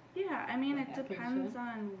for, Yeah, I mean, What it happens depends then?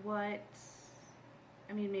 on what.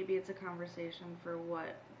 I mean, maybe it's a conversation for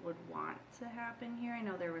what would want to happen here. I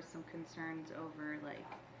know there was some concerns over like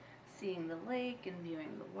seeing the lake and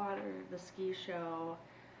viewing the water, the ski show,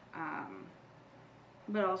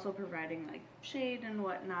 but also providing like shade and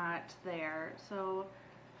whatnot there. So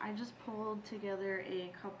I just pulled together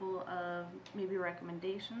a couple of maybe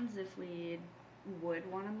recommendations if we would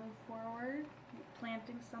want to move forward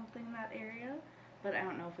planting something in that area. But I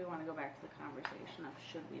don't know if we want to go back to the conversation of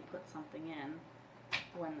should we put something in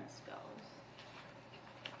when this goes.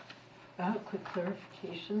 Quick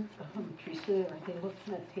clarification, Teresa, are they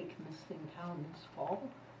looking at taking this thing down this fall?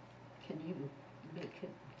 Can you make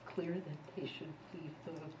it clear that they should leave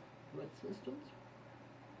the root systems?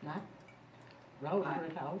 Not router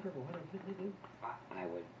it out or whatever they do? I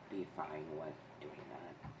would be fine with doing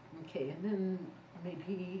that. Okay, and then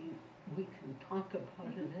maybe we can talk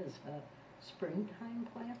about it as a springtime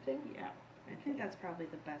planting? Yeah, I think that's probably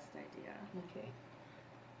the best idea. Okay.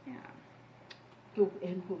 Yeah.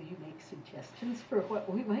 And will you make suggestions for what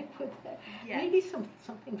we might put there? Yes. Maybe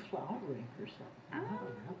something flowering or something. I don't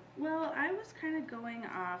know. Well, I was kind of going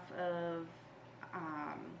off of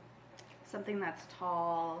something that's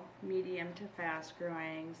tall, medium to fast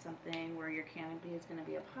growing, something where your canopy is going to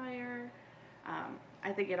be up higher.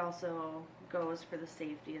 I think it also goes for the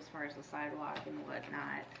safety as far as the sidewalk and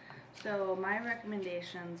whatnot. So my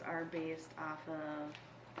recommendations are based off of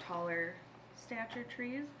taller stature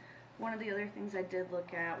trees. One of the other things I did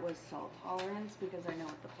look at was salt tolerance, because I know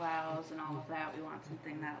with the plows and all of that, we want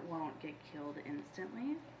something that won't get killed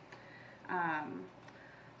instantly.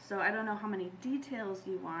 So I don't know how many details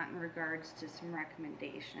you want in regards to some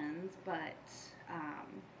recommendations, but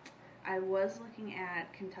I was looking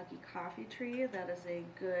at Kentucky coffee tree. That is a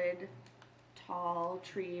good tall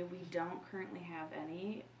tree. We don't currently have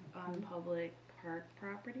any on public park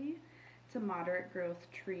property. It's a moderate growth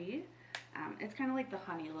tree. It's kind of like the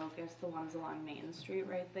honey locust, the ones along Main Street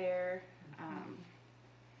right there.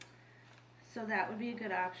 So that would be a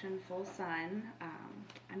good option, full sun.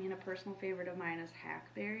 I mean, a personal favorite of mine is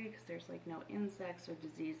hackberry, because there's like no insects or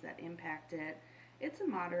disease that impact it. It's a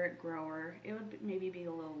moderate grower. It would maybe be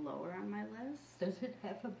a little lower on my list. Does it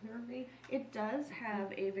have a berry? It does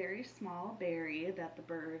have a very small berry that the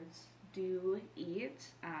birds do eat.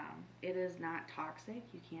 It is not toxic.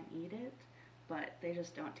 You can't eat it, but they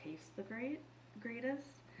just don't taste the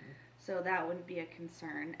greatest. So that wouldn't be a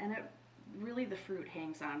concern. And it really, the fruit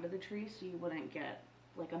hangs onto the tree, so you wouldn't get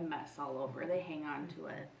like a mess all over. They hang on to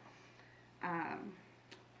it.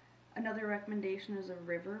 Another recommendation is a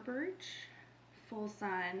river birch. Full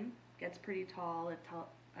sun, gets pretty tall. It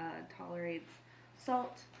tolerates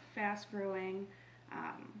salt, fast growing.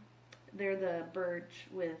 They're the birch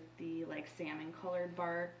with the like salmon colored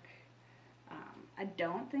bark. I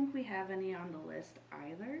don't think we have any on the list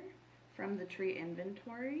either from the tree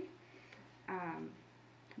inventory.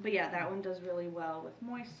 But yeah, that one does really well with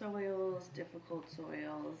moist soils, difficult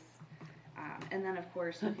soils. And then of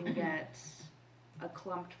course you can get a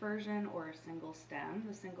clumped version or a single stem.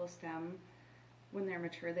 The single stem, when they're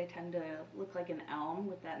mature, they tend to look like an elm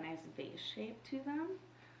with that nice vase shape to them.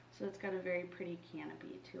 So it's got a very pretty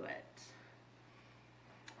canopy to it.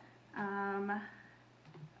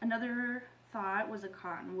 Another thought was a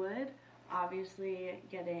cottonwood. Obviously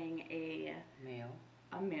getting a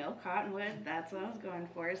male cottonwood, that's what I was going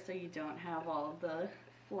for, so you don't have all of the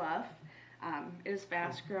fluff. It is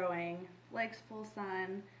fast growing, likes full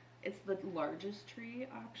sun. It's the largest tree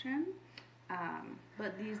option,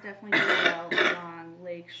 but these definitely do well along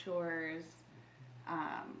lake shores.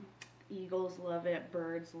 Eagles love it,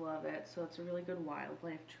 birds love it, so it's a really good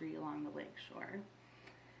wildlife tree along the lake shore.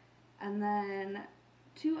 And then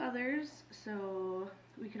two others, so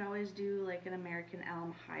we could always do like an American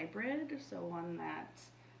elm hybrid, so one that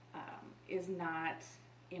is not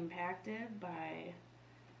impacted by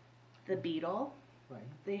the beetle. Right.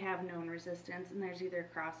 They have known resistance, and there's either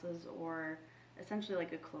crosses or essentially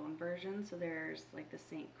like a clone version. So there's like the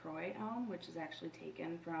St. Croix elm, which is actually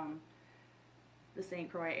taken from the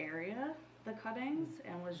St. Croix area, the cuttings,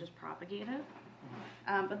 and was just propagated.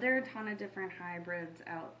 But there are a ton of different hybrids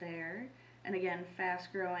out there. And again,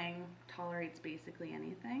 fast growing, tolerates basically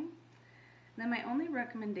anything. Then my only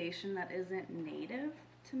recommendation that isn't native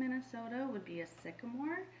to Minnesota would be a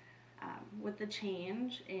sycamore. With the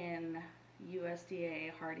change in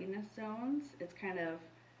USDA hardiness zones, it's kind of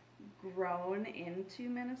grown into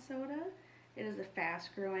Minnesota. It is a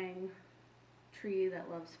fast growing tree that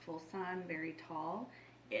loves full sun, very tall.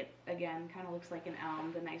 It again kind of looks like an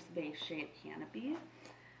elm, the nice vase shaped canopy.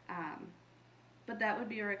 But that would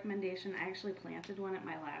be a recommendation. I actually planted one at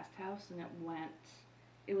my last house, and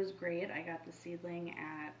it was great. I got the seedling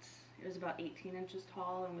it was about 18 inches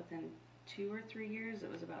tall, and within 2 or 3 years it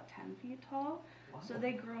was about 10 feet tall. Wow. So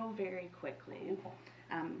they grow very quickly.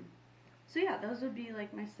 So yeah, those would be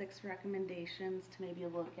like my 6 recommendations to maybe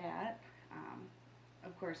look at.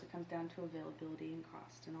 Of course, it comes down to availability and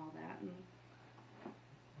cost and all that, and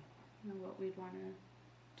what we'd want to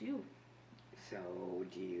do. So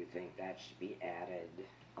do you think that should be added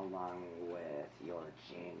along with your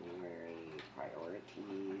January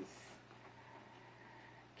priorities?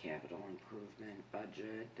 capital improvement,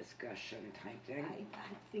 budget, discussion type thing.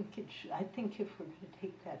 I think it should, I think if we're gonna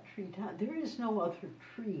take that tree down, there is no other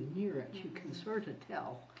tree near it, you can sort of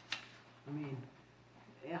tell. I mean,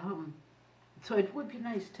 so it would be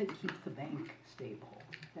nice to keep the bank stable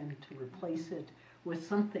and to replace it with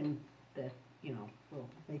something that, you know, will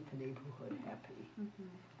make the neighborhood happy.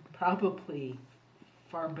 Probably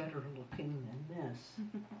far better looking than this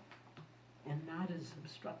and not as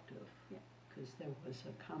obstructive. Yeah. Because there was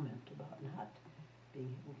a comment about not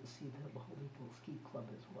being able to see the Volleyball Ski Club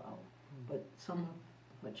as well. But some of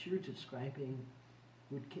what you're describing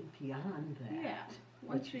would get beyond that. Yeah,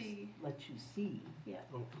 once we, Let you see.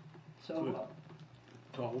 Oh, So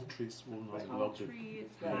tall trees will not tall block it. trees,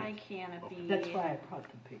 Right. high canopy. that's why I brought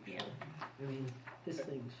the picture. Yeah. I mean, this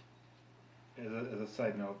thing's, As a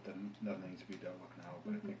side note, then nothing needs to be dealt with now,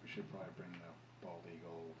 but I think we should probably bring the Bald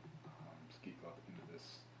Eagle Ski Club into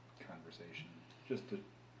this conversation, just to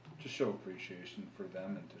show appreciation for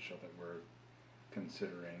them and to show that we're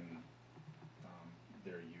considering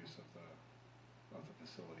their use of the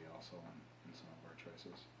facility also in some of our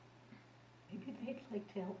choices. maybe they'd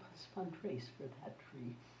like to help us fundraise for that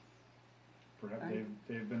tree. Perhaps Right.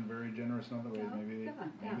 they've been very generous in other ways. Yeah, Maybe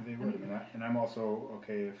yeah. they would. And I'm also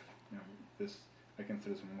okay if this. I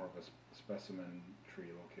consider this more of a specimen tree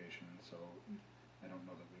location. So I don't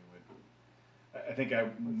know that we would. I think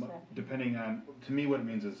What's that? depending on, to me, what it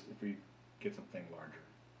means is if we get something larger,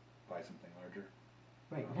 buy something larger.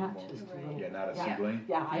 Right, not Well, just a Right. little. Yeah, not a Yeah. seedling.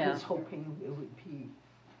 Yeah, I Yeah. was hoping it would be,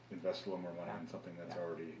 Invest a little more money in something that's Yeah.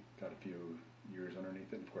 already got a few years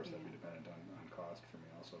underneath it. Of course, that'd be dependent on cost for me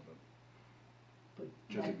also, but but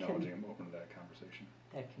just that acknowledging can, I'm open to that conversation.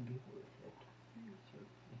 that can be worth it,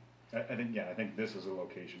 certainly. I think this is a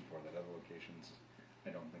location for that. Other locations, I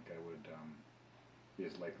don't think I would be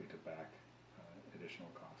as likely to back additional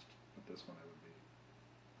cost, but this one I would be.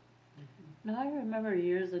 Now, I remember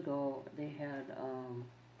years ago, they had,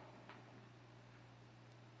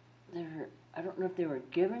 I don't know if they were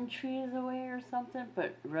giving trees away or something,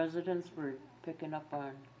 but residents were picking up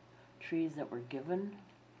on trees that were given.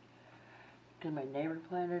 Because my neighbor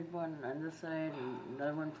planted one on this side, and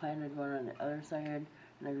another one planted one on the other side,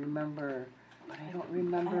 and I remember, but I don't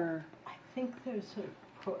remember. I think there's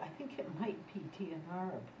I think it might be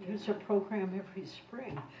DNR, there's a program every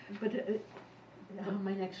spring, but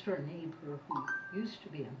my next door neighbor who used to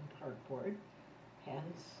be on the park board has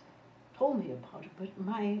told me about it, but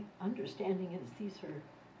my understanding is these are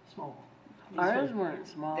small. These Ours are- weren't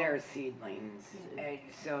small. They're seedlings,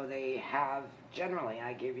 so they have, generally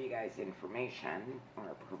I give you guys information or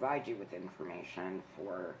provide you with information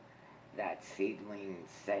for that seedling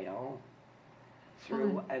sale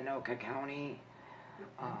through Anoka County.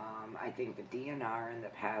 I think the DNR in the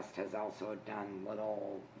past has also done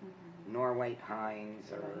little Norway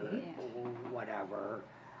pines or Right. whatever,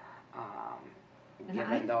 And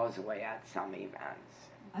giving those away at some events.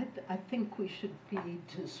 I think we should be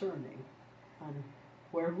discerning on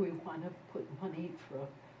where we want to put money for a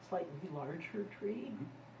slightly larger tree,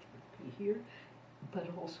 be here, but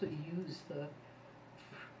also use the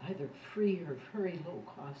either free or very low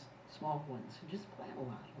cost small ones, and just plant a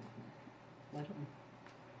lot of them. Let them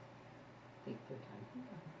take their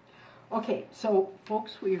time. Okay, so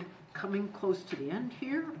folks, we're coming close to the end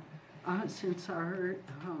here. Since our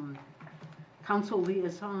council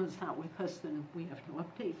liaison is not with us, then we have no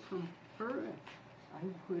update from her. I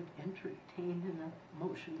would entertain a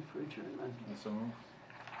motion for adjournment. And so move.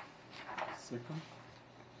 Second?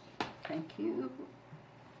 Thank you.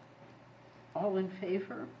 All in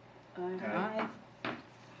favor? Aye.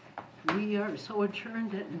 We are so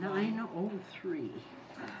adjourned at 9:03.